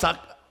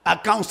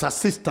accounts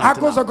assistant.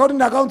 akoza now. kuti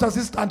ndi account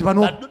assistant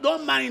pano But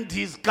don't mind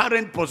his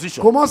current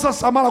position. koma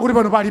osasamala kuti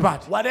pano pali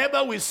pati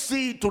Whatever we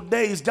see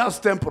today is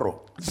just temporal.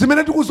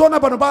 zimene tikuziona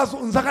pano paso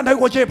nzakanthawi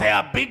kochepa There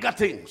are bigger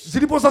things.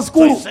 zilipo So you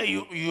zazikulu say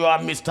you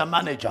are Mr.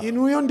 Manager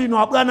inuyo ndinu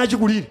abwana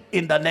achikulire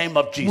in the name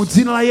of mu Jesus.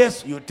 dzina la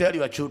yesu You tell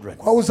your children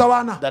kwauza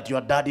wana that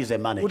your dad is a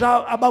kuti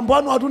manager. abambo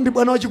anu atu ndi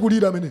bwana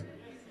wachikulire amene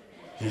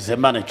He's a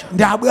manager.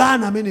 ndi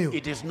abwana ameneyo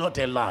It is not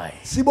a lie.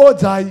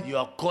 sibodzayi You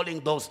are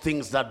calling those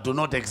things that do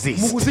not exist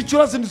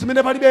mukuzitchula zinthu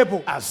zimene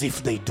palibepo as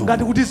if they do.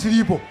 ngati kuti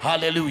zilipo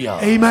Hallelujah.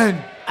 amen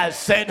I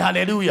said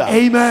hallelujah.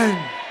 amen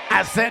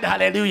I said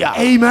hallelujah.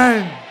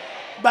 amen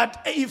But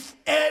if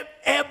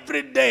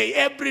every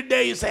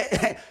day you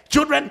say,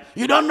 children,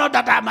 you don't know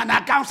that I'm an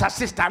accounts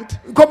assistant.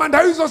 koma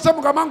nthawi zonse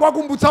mukamango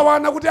akumbutsa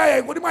wana kuti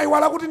ayayi kuti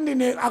mwayiwala kuti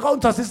ndine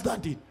account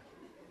assistant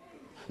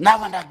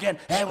Now and again,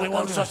 hey, we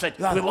want sausage.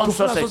 We want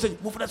sausage.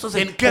 mufuna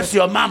sausage In case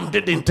your mom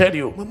didn't tell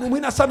you,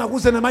 mwina sana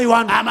kuze na mayi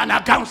wanu I'm an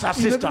accounts ine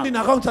ndine assistant.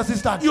 account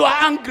assistant You are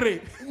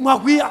angry.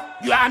 mwakwiya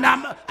You are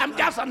I'm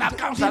just an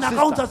accounts ndine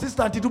account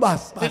assistant. assistant tu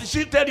basi Did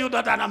she tell you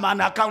that I'm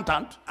an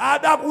accountant?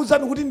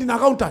 adakuwuzani kuti ndine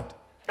accountant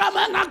I'm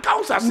an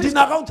accounts ndine assistant.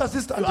 account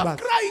assistant You are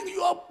basi crying.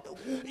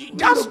 You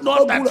just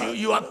know that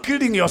you are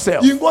killing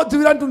yourself.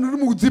 ingodziwira mtundu ndi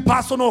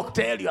mukudziphaso nokha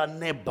Tell your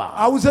neighbor,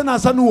 awuze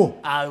nazanuwo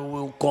I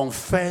will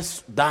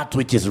confess that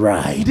which is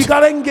right.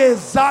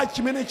 ndikalengeza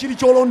chimene chili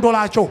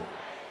cholondolacho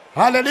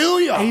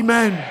Hallelujah.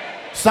 amen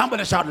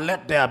Somebody shout,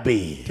 let there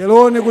be.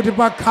 telone kuti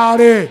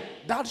pakhale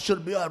That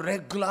should be a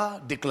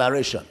regular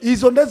declaration.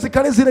 izo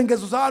ndezikhale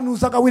zilengezo zanu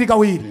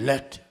zakawirikawiri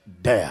Let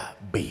there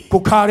be.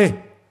 kukhale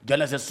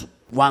Genesis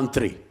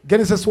 1:3.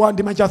 genesis 1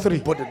 ndi macha 3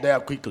 Put it there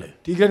quickly.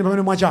 tiyikireni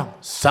pamene mwachanga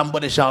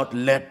Somebody shout,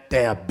 let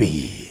there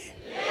be.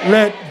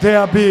 let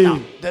there be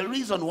The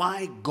reason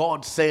why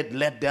God said,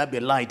 let there be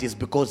light is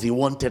because he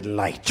wanted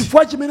light.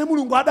 chifukwa chimene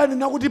mulungu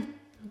adanena kuti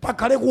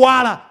pakhale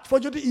kuwala chifukwa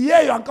choti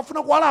iyeyo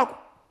ankafuna kuwalako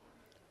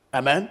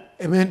Amen.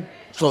 amen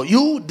So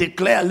you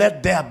declare,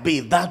 let there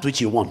be that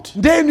which you want.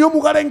 ndeniyo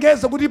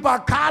mukalengeza kuti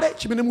pakhale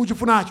chimene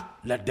muchifunacho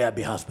Let there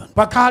be husband.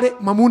 pakhale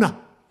mamuna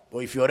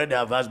Or if you already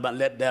have husband,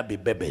 let there be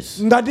babies.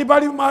 ngati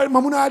pali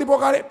mamuna alipo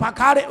kale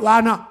pakhale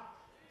wana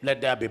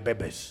Let there be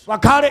babies.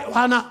 pakhale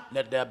wana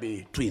Let there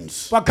be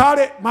twins.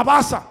 pakhale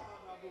mapasa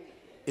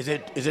Is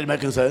it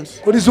making sense?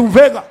 kuti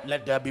zimveka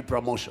Let there be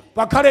promotion.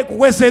 pakhale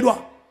kukwezedwa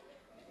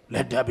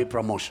Let there be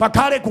promotion.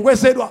 pakhale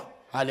kukwezedwa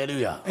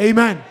Hallelujah.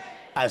 amen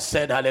I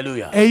said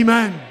hallelujah.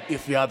 amen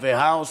If you have a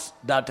house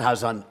that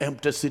has an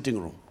empty sitting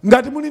room,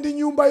 ngati muli ndi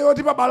nyumba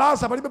yoti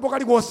pabalasa palibepo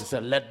kalikonse say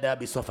let there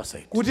be sofa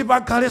set. kuti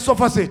pakhale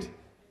sofa set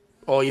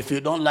Or if you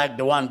don't like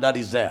the one that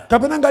is there,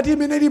 kapena ngati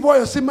imene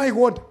ilipoyo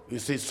simayikonda you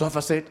say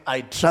sofa set,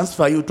 I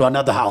transfer you to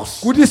another house.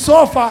 kuti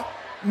sofa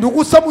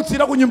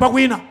ndikusamutsira ku nyumba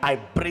kwina I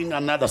bring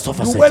another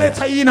sofa set.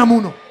 ndikubweretsa ina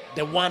muno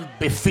The one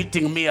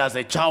befitting me as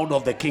a child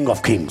of the King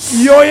of Kings.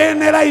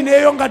 yoyenera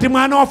ineyo ngati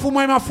mwana wa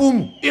fumu ya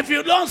mafumu If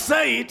you don't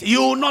say it,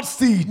 you will not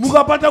see it.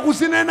 mukapata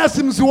kuzinena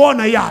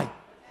simziona yayi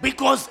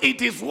Because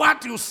it is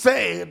what you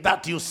say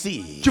that you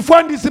see.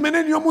 chifukwa ndi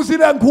zimene niyo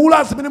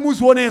muzilankhula zimene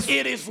muzionenso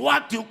It is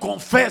what you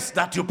confess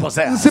that you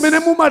possess. zimene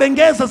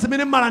mumalengeza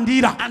zimene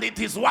mmalandira And it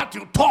is what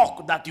you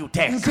talk that you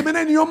take.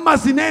 zimene niyo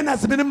mmazinena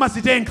zimene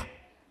mmazitenga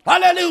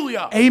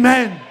Hallelujah.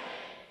 amen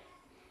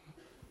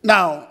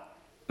Now,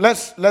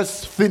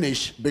 let's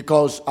finish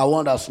because I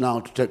want us now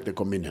to take the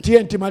communion.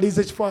 tiye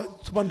timalize chifukwa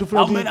tsopano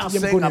How many tifuna are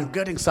tiye saying I'm mkonyo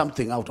getting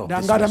something out of this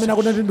ndangati amene message?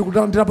 akunati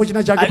ndikulandirapo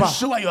china chake I'm pa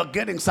sure you're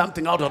getting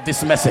something out of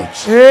this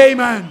message.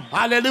 amen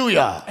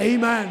Hallelujah.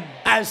 amen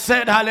I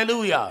said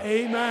hallelujah.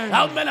 amen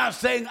How many are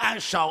saying I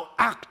shall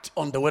act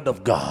on the word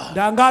of God?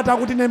 ndangati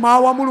akuti ne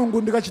mawu a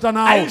mulungu ndikachita Are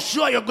nawo you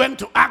sure you're going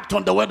to act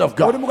on the word of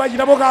kuti God?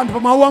 mukachitapo kanthu pa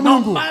mawu a No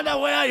mulungu matter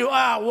where you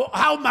are,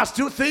 how must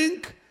you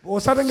think?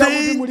 osatenga kuti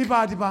Think muli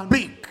pati pano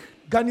big.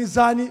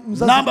 ganizani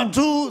Number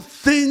two,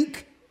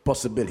 think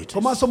possibilities.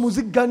 komanso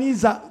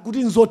muziganiza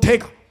kuti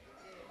nzotheka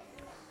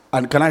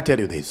And can I tell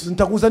you this?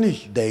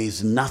 ntakuwuzanichi There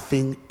is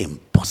nothing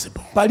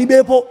impossible.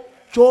 palibepo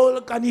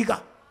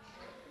chokanika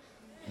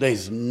There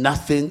is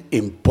nothing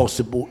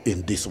impossible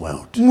in this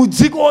world.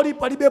 mudzikoli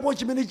palibepo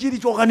chimene chili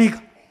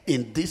chokanika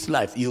In this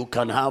life, you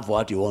can have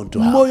what you want to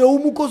have. moyo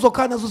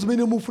umukokhala nazo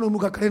zimene mufuna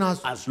mukakhale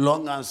nazo As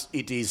long as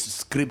it is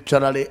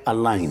scripturally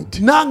aligned.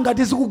 nanga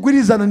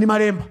tizikugwirizana ndi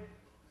malemba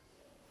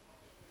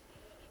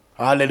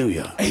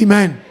Hallelujah.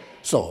 amen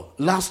So,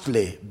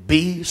 lastly,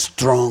 be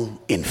strong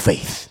in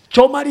faith.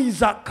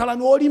 chomaliza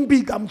khalani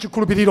olimbika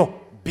mchikhulupiriro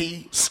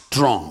Be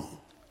strong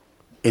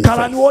in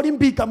khalani faith.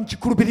 olimbika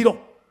mchikhulupiriro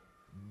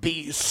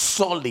Be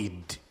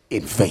solid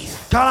in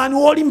faith. khalani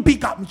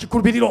olimbika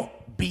mchikhulupiriro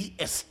Be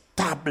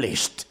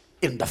established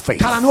in the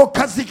faith. khalani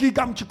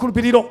okhazikika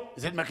mchikhulupiriro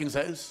Is it making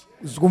sense?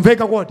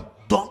 zikumveka kodi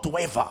Don't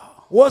waver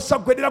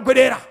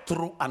wosagwederagwedera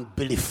through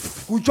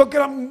unbelief.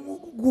 kuchokera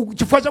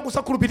chifukwa cha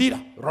kusakhulupirira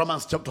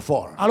Romans chapter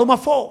 4, aroma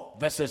 4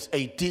 verses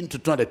 18 to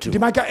 22.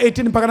 ndimaka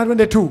 18 mpaka na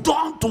 22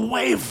 Don't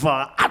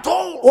waver at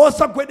all.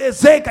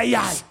 osagwedezeka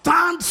iyayi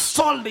Stand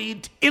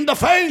solid in the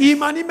faith.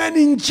 imani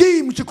imene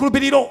nji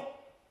mchikhulupiriro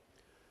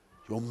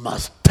You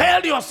must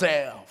tell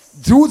yourself,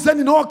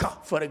 dziuzeni nokha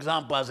for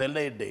example, as a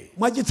lady,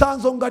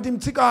 mwachitsanzo ngati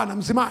mtsikana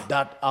mzimayi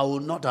that I will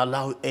not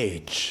allow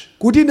age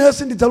kuti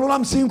inensi ndidzalola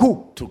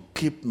msinkhu to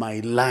keep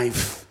my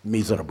life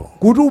miserable.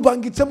 kuti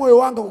upangitse moyo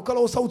wanga kukhala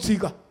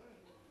osautsika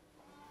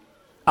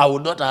I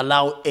will not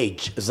allow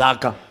age,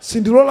 Zaka.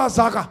 sindilola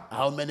zaka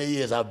How many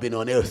years I've been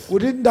on earth?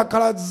 kuti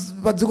ndakhala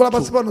pa dziko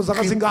lapansi pano zaka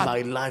Keep zingati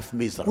my life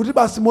miserable. kuti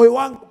basi moyo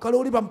wanga ukhale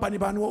uli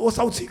pampanipani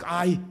osautsika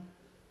ayi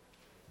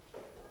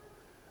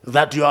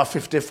That you are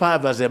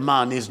 55 as a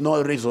man is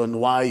no reason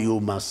why you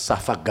must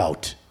suffer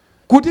gout.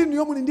 kuti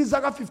niyo muli ndi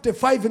zaka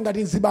 55 ngati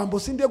mzibambo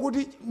sindiye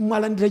kuti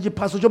mwalandira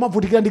chiphaso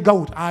chomavutikira ndi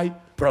gauti ayi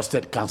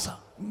Prostate cancer.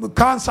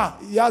 kansa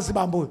ya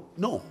zibamboyo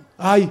No.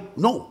 ayi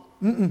No.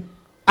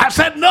 I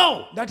said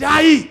no. ndati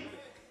ayi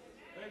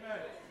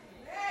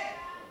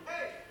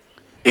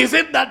Is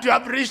it that you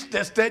have reached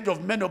the stage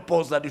of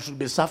menopause that you should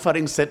be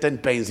suffering certain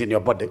pains in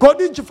your body?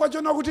 kodi nchifukwa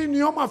chona kuti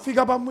niyo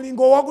mwafika pa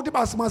mlingo wakuti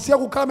basi mwasiya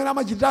kukhala mene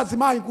amachitira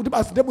azimayi kuti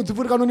basi nde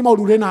mudzivutikano ndi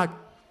maululu enake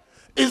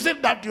Is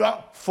it that you are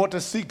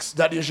 46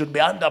 that you should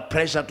be under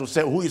pressure to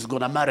say who is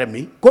going to marry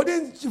me? kodi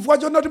chifukwa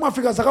chona kuti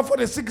mwafika zaka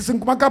 46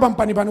 nkumakhala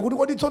pampanipani kuti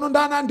kodi tsono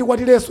ndana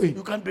ndikwatireso ine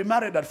You can be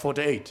married at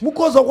 48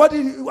 mukhoza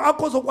kwati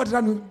akhoza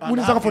kukwatirani and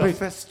muli zaka have your 48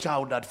 first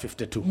child at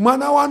 52.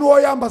 mwana wanu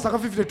woyamba zaka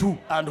 52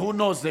 And who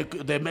knows,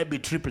 they may be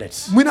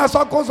triplets. mwinaso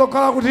akhoza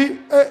kukhala kuti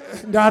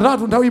ndi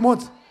atatu nthawi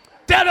imodzi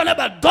Tell your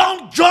neighbor,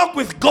 don't joke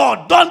with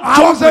God. Don't joke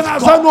with auzeni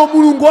God. azanu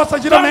mulungu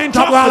osachita naye Don't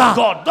joke with nthabwala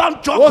God.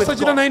 Don't joke with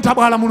osachita God. naye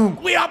nthabwala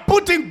mulungu We are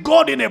putting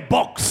God in a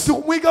box.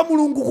 tikumuyika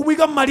mulungu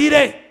kumuyika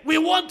mmalire We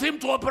want him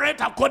to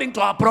operate according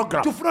to our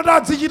program. tifuna kuti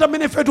azichita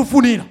mmene ife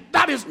tifunira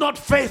That is not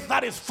faith,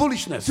 that is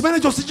foolishness.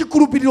 chimenecho si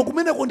chikhulupiriro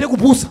kumeneko ndiye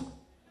kupusa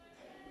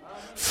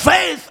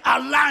Faith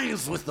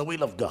aligns with the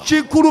will of God.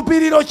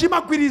 chikhulupiriro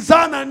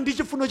chimagwirizana ndi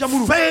chifuniro cha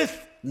mulungu Faith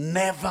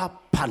never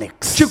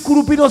panics.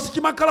 chikhulupiriro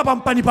sichimakhala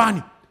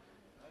pampanipani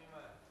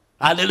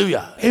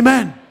Hallelujah.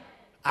 amen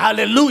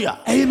Hallelujah.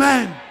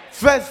 amen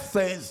Faith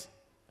says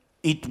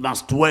it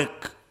must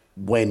work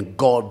when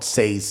God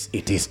says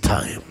it is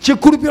time.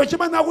 chikhulupiriro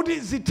chimanena kuti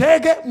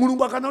zitheke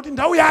mulungu akana kuti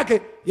nthawi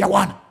yake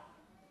yakwana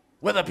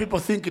Whether people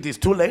think it is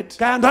too late,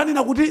 kaya anthu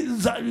anena kuti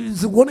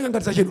zikuoneka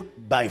ngati zachedwa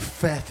by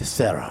faith,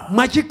 Sarah,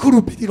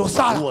 mwachikhulupiriro who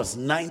sara was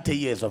 90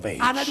 years of age,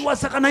 anati wa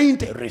zaka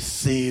 90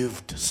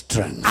 received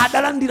strength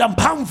adalandira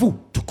mphamvu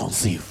to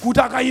conceive. kuti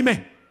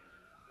akayime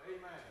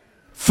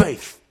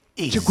Faith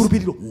is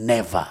Chikhulupiriro.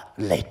 never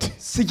late.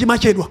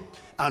 sichimachedwa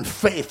And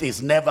faith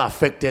is never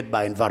affected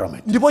by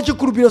environment. ndipo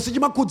chikhulupiriro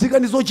sichimakhudzika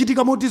ndi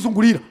zochitika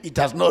motizungulira It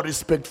has no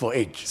respect for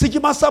age.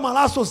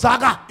 sichimasamalanso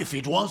zaka If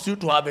it wants you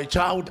to have a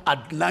child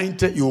at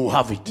 90, you will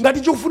have it.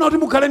 ngati chikufuna kuti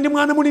mukhale ndi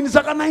mwana muli ndi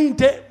zaka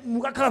 90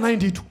 mukakhala naye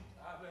ndithu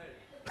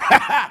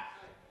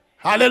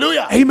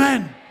Hallelujah.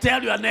 amen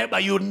Tell your neighbor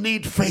you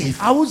need faith.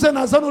 awuzeni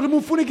azanu kuti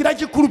mufunikira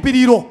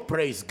chikhulupiriro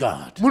Praise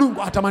God.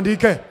 mulungu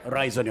atamandike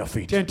Rise on your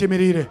feet.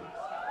 tientimirire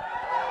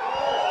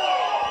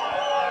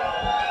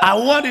I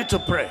want you to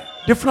pray.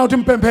 ndifuna kuti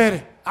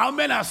mpemphere How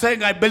many are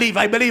saying, I believe,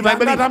 I believe, I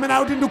ngati believe? amene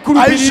akuti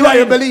Are you sure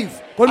you ndikhulupirira believe?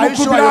 kodi Are you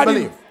sure you mukhulupirani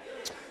believe?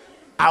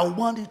 I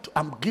want you to,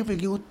 I'm giving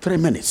you 3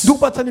 minutes.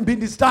 ndikupatsani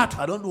mphindi zitatu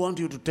I don't want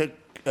you to take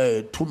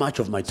too much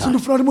of my time.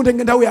 sindifuna kuti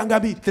mutenge nthawi yanga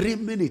ambiri 3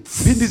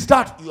 minutes. mphindi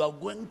zitatu You are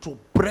going to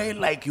pray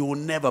like you will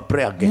never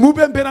pray again.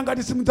 mupemphera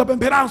ngati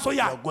simudzapempheranso You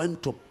ya are going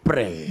to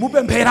pray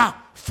mupemphera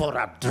for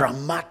a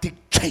dramatic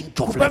change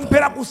of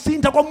kupemphera level.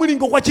 kusintha kwa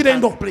mwilingo kwa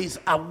chilendo. And please,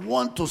 I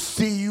want to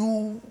see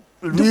you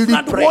really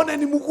ndifuna pray.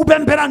 ndikuoneni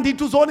mukupemphera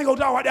ndithu zooneka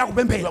kuti awadi You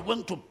akupemphera are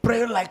going to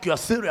pray like you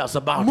are serious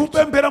about it.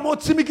 mupemphera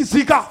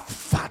motsimikizika.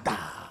 Father,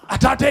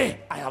 Atate,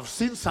 I have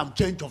seen some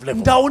change of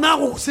level.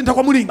 ndaonako kusintha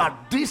kwa mwilingo, But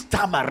this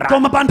time around,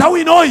 koma pa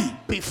nthawi inoyi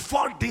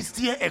before this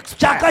year chaka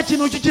expires,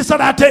 chino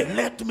chichisadate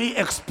let me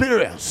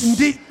experience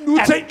ndi a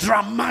dutse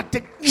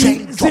dramatic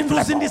change of zinthu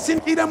level.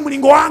 zindisinthire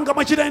mwilingo wanga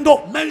mwa chilendo.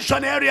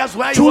 Mention areas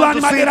where you want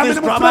chulani to see madera this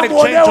amene mufuna dramatic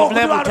change muonewo of kuti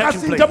level anthu taking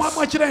asintha place.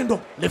 mwa chilendo.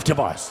 Lift your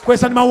voice.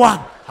 Kwezani mawu anu.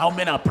 How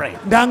many are praying?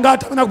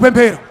 Ndangati amene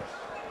akupemphera.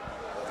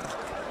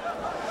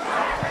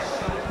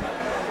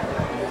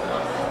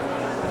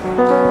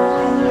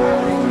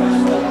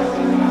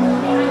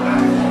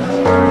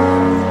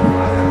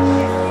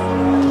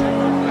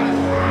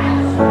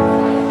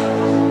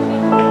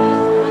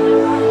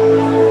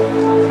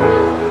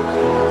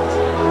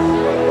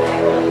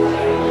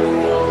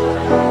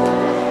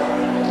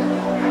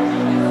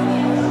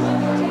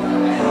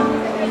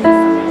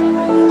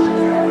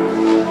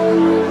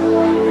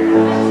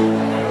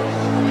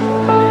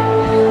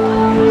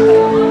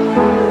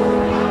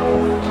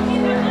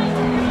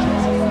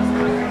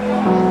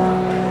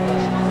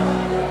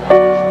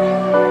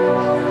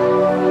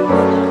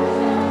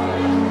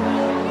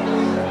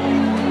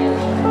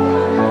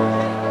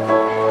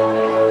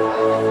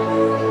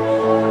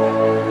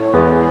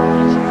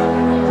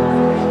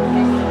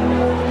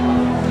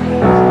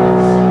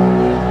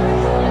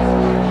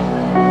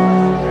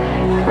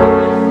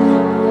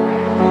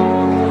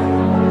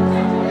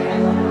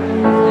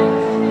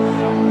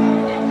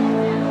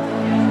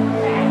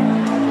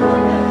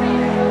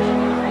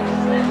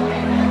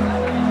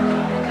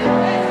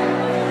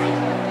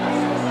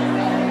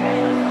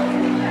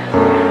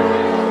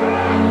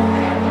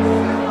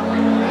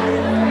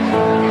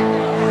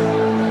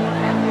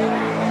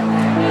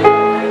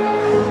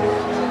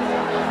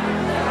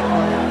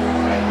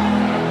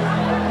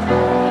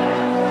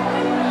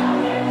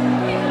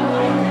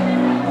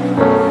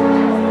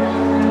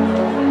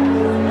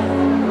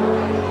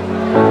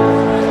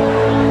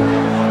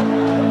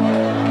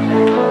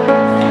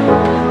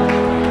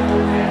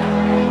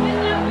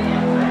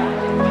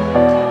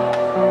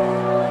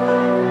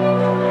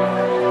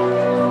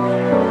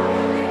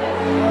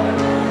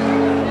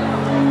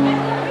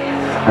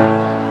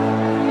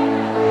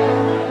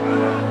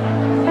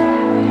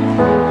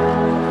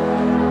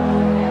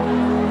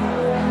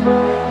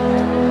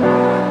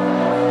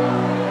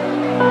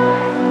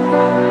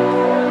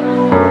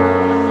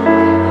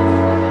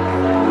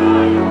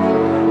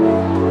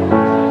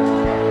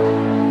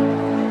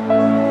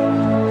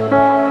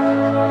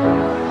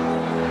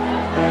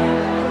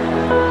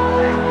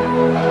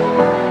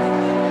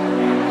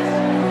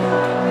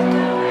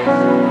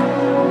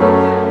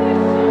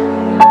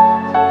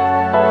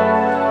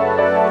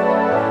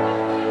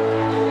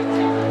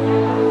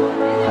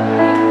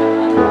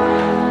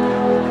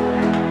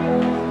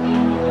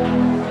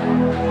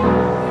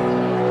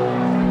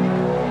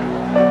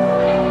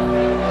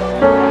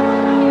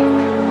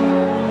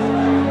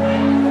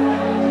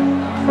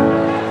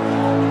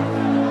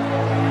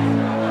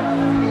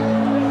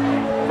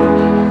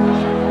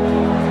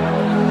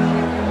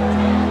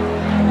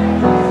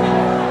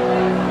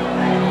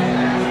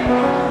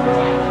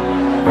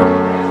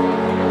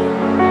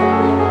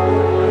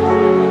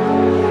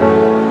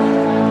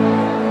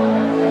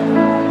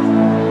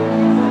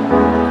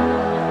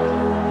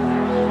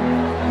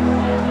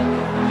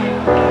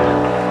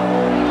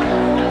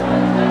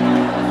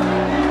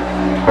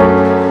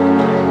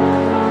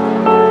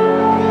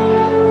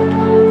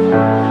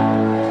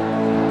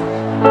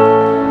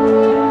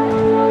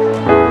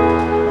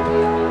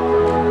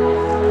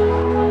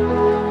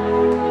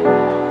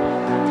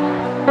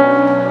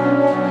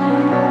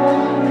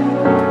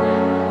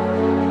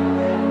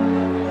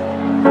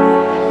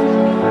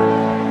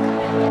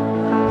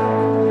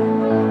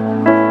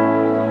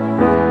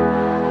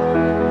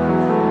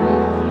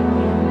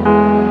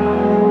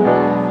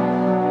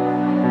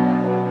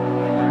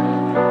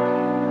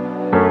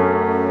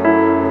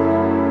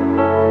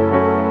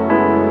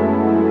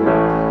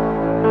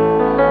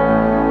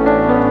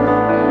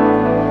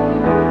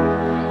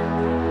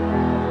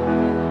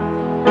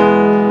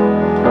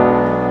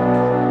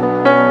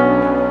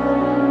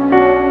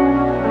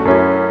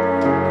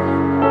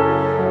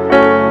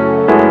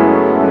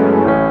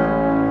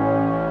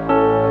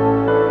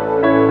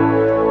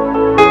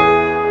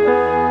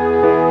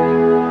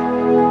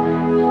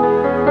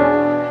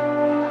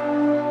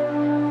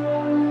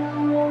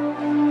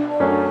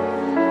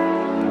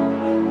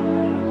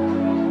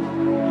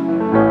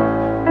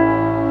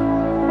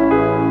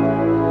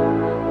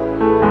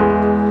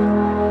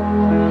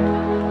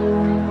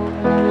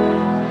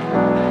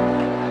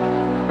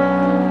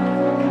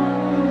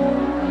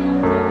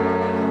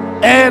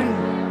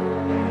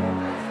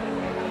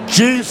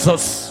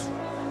 Jesus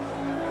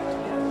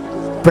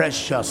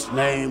precious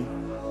name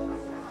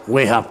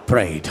we have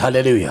prayed.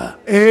 Hallelujah.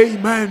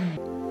 Amen.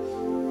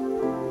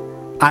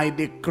 I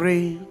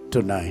decree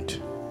tonight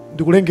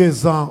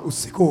Ndikulengeza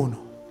usiku uno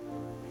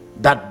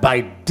that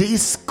by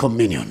this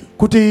communion,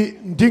 kuti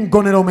ndi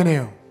mgonero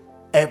umeneyo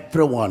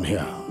everyone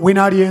here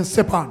wina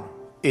aliyense pano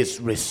is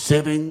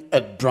receiving a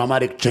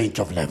dramatic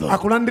change of level.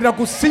 akulandira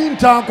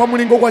kusintha kwa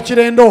mulingo kwa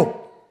chilendo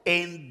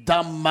In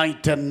the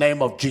mighty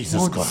name of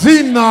Jesus Christ.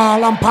 dzina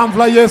la mphamvu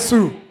la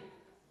Yesu.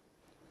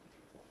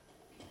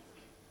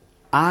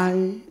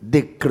 I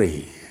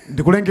decree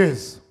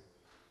Ndikulengeza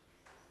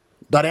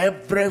that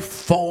every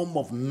form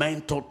of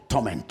mental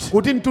torment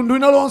kuti mtundu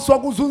wina lonse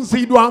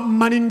wakuzunzidwa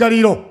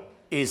m'malingaliro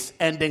is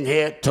ending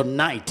here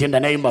tonight in the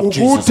name of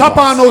Jesus ukutha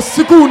pano Christ.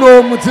 usiku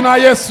uno mu dzina la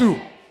Yesu.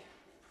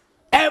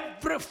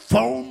 Every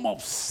form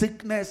of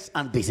sickness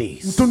and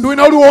disease, Mtundu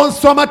wina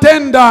uliwonse wa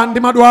matenda ndi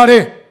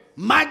madwale,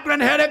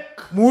 migraine headache,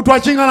 mutu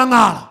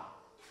aching'alang'ala,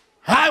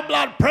 high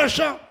blood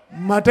pressure,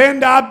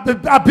 matenda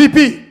a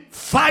BP,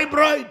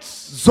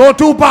 fibroids,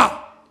 zotupa,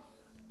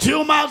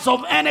 tumors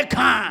of any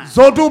kind,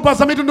 zotupa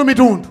za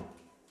mitundu,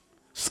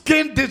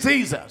 skin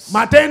diseases,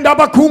 matenda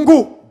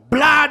apakhungu,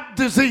 blood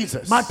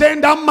diseases,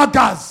 matenda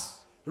amagazi,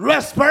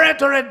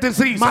 respiratory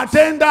diseases,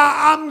 matenda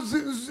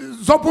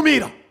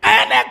zopumira,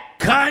 any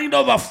kind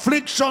of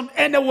affliction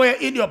anywhere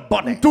in your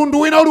body mtundu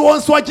wina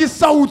uliwonse wa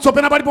chisautso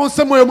pena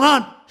paliponse moyo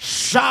mwanu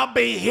shall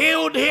be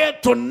healed here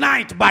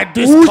tonight by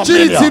this communion.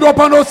 uchiritsidwa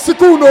pano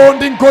usiku uno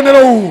ndi mgonero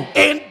uwu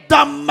In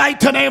the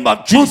mighty name of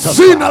Jesus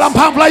dzina la Christ.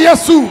 mphamvu la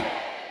Yesu.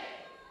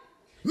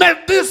 May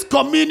this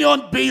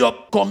communion be your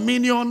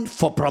communion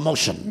for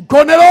promotion.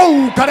 Mgonero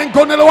uwu kale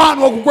mgonero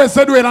wanu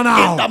wakukwezedwera In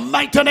nawo the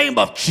mighty name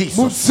of mu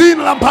Jesus.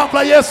 dzina la mphamvu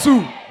la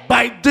Yesu.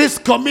 By this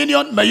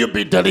communion, may you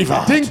be Ndi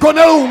delivered.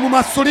 mgonero uwu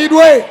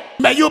mumasulidwe,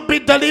 May you be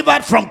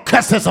delivered from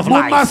curses of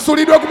life.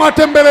 mumasulidwe ku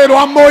matemberero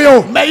a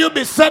moyo, May you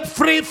be set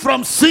free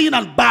from sin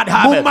and bad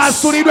habits.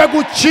 mumasulidwe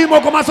ku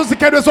tchimo komanso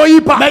zikhalidwe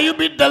zoyipa, May you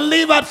be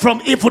delivered from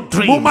evil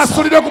dreams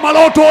mumasulidwe ku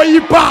maloto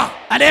oyipa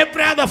and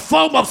every other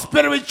form of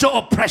spiritual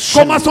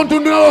oppression. komanso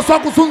mtundu wina lonse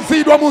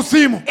wakuzunzidwa mu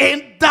uzimu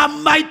In the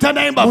mighty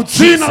name mu of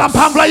dzina la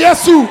mphamvu Jesus. la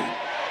Yesu.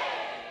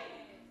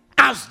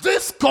 As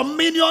this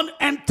communion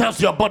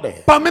enters your body,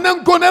 Pamene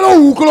mgonero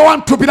uwu kulowa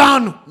mthupi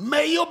lanu,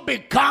 may you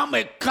become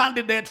a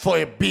candidate for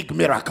a big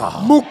miracle.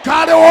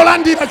 mukhale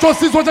olandira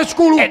chozizwa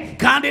chachikulu, A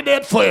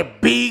candidate for a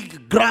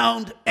big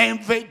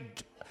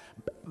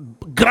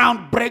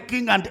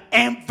groundbreaking and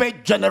envy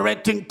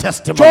generating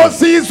testimony.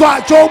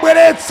 chozizwa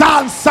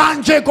chobweretsa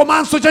nsanje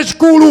komanso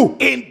chachikulu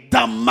In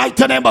the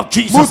mighty name of mu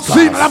Jesus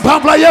dzina la Christ.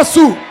 mphamvu la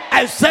Yesu.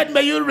 I said,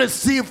 may you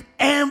receive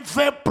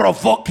envy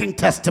provoking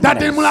Tati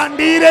testimonies,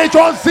 mulandire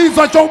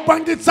chozizwa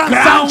chopangitsa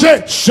nsanje,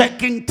 ground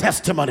shaking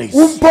testimonies.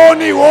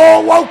 umboni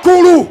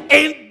waukulu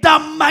In the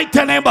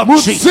mighty name of mu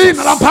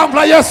dzina la Jesus. mphamvu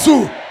la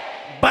Yesu.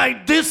 By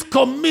this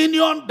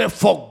communion, the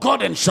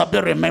forgotten shall be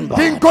Ndi remembered.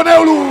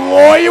 mgonero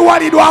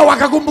oyiwalidwa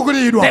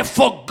akakumbukiridwa, The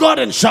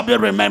forgotten shall be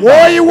remembered.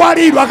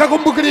 oyiwalidwa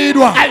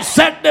akakumbukiridwa, I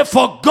said the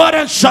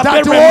forgotten shall be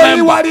tati remembered.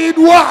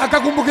 oyiwalidwa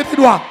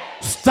akakumbukiridwa,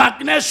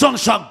 Stagnation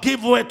shall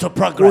give way to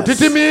progress.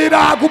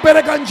 kutitimira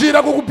kupereka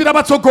njira kukupita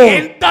patsogolo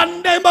In the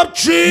name of mu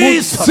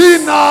Jesus.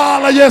 dzina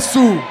la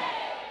Yesu.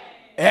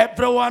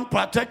 Everyone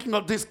partaking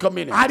of this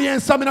communion,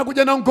 Aliyense amene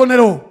akudya na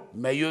mgonero,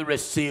 may you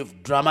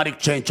receive dramatic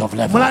change of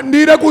level.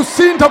 mulandire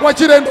kusintha kwa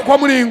chilendo kwa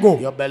mulingo.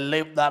 You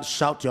believe that?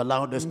 Shout your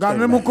loudest Ngati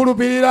amen.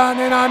 mukhulupirira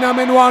nenani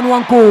amene wanu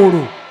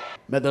wankulu.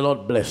 May the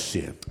Lord bless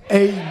you.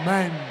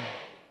 Amen.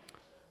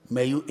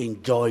 May you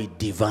enjoy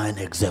divine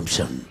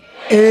exemption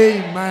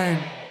Amen.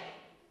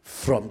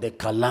 from the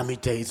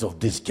calamities of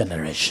this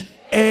generation.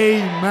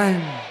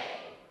 Amen.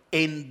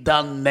 In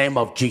the name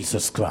of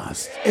Jesus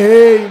Christ.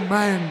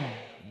 Amen.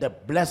 The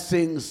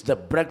blessings, the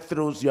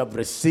breakthroughs you have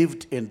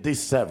received in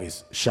this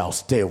service shall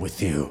stay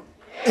with you.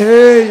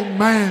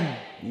 Amen.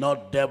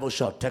 No devil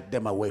shall take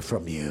them away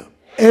from you.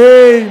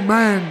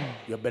 Amen.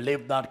 You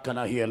believe that? Can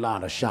I hear a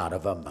louder shout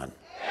of amen?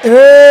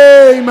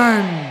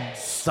 Amen.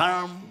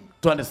 Psalm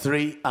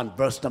 23 and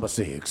verse number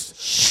 6.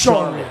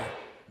 Surely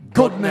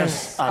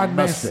goodness and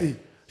mercy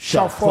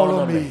shall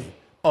follow me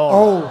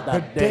all the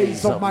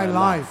days of my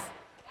life,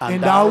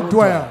 and I'll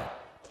dwell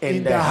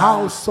in the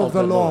house of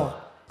the Lord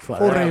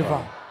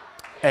forever.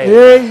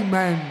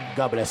 Amen.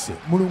 God bless you.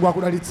 Mulungu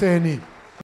akudalitseni.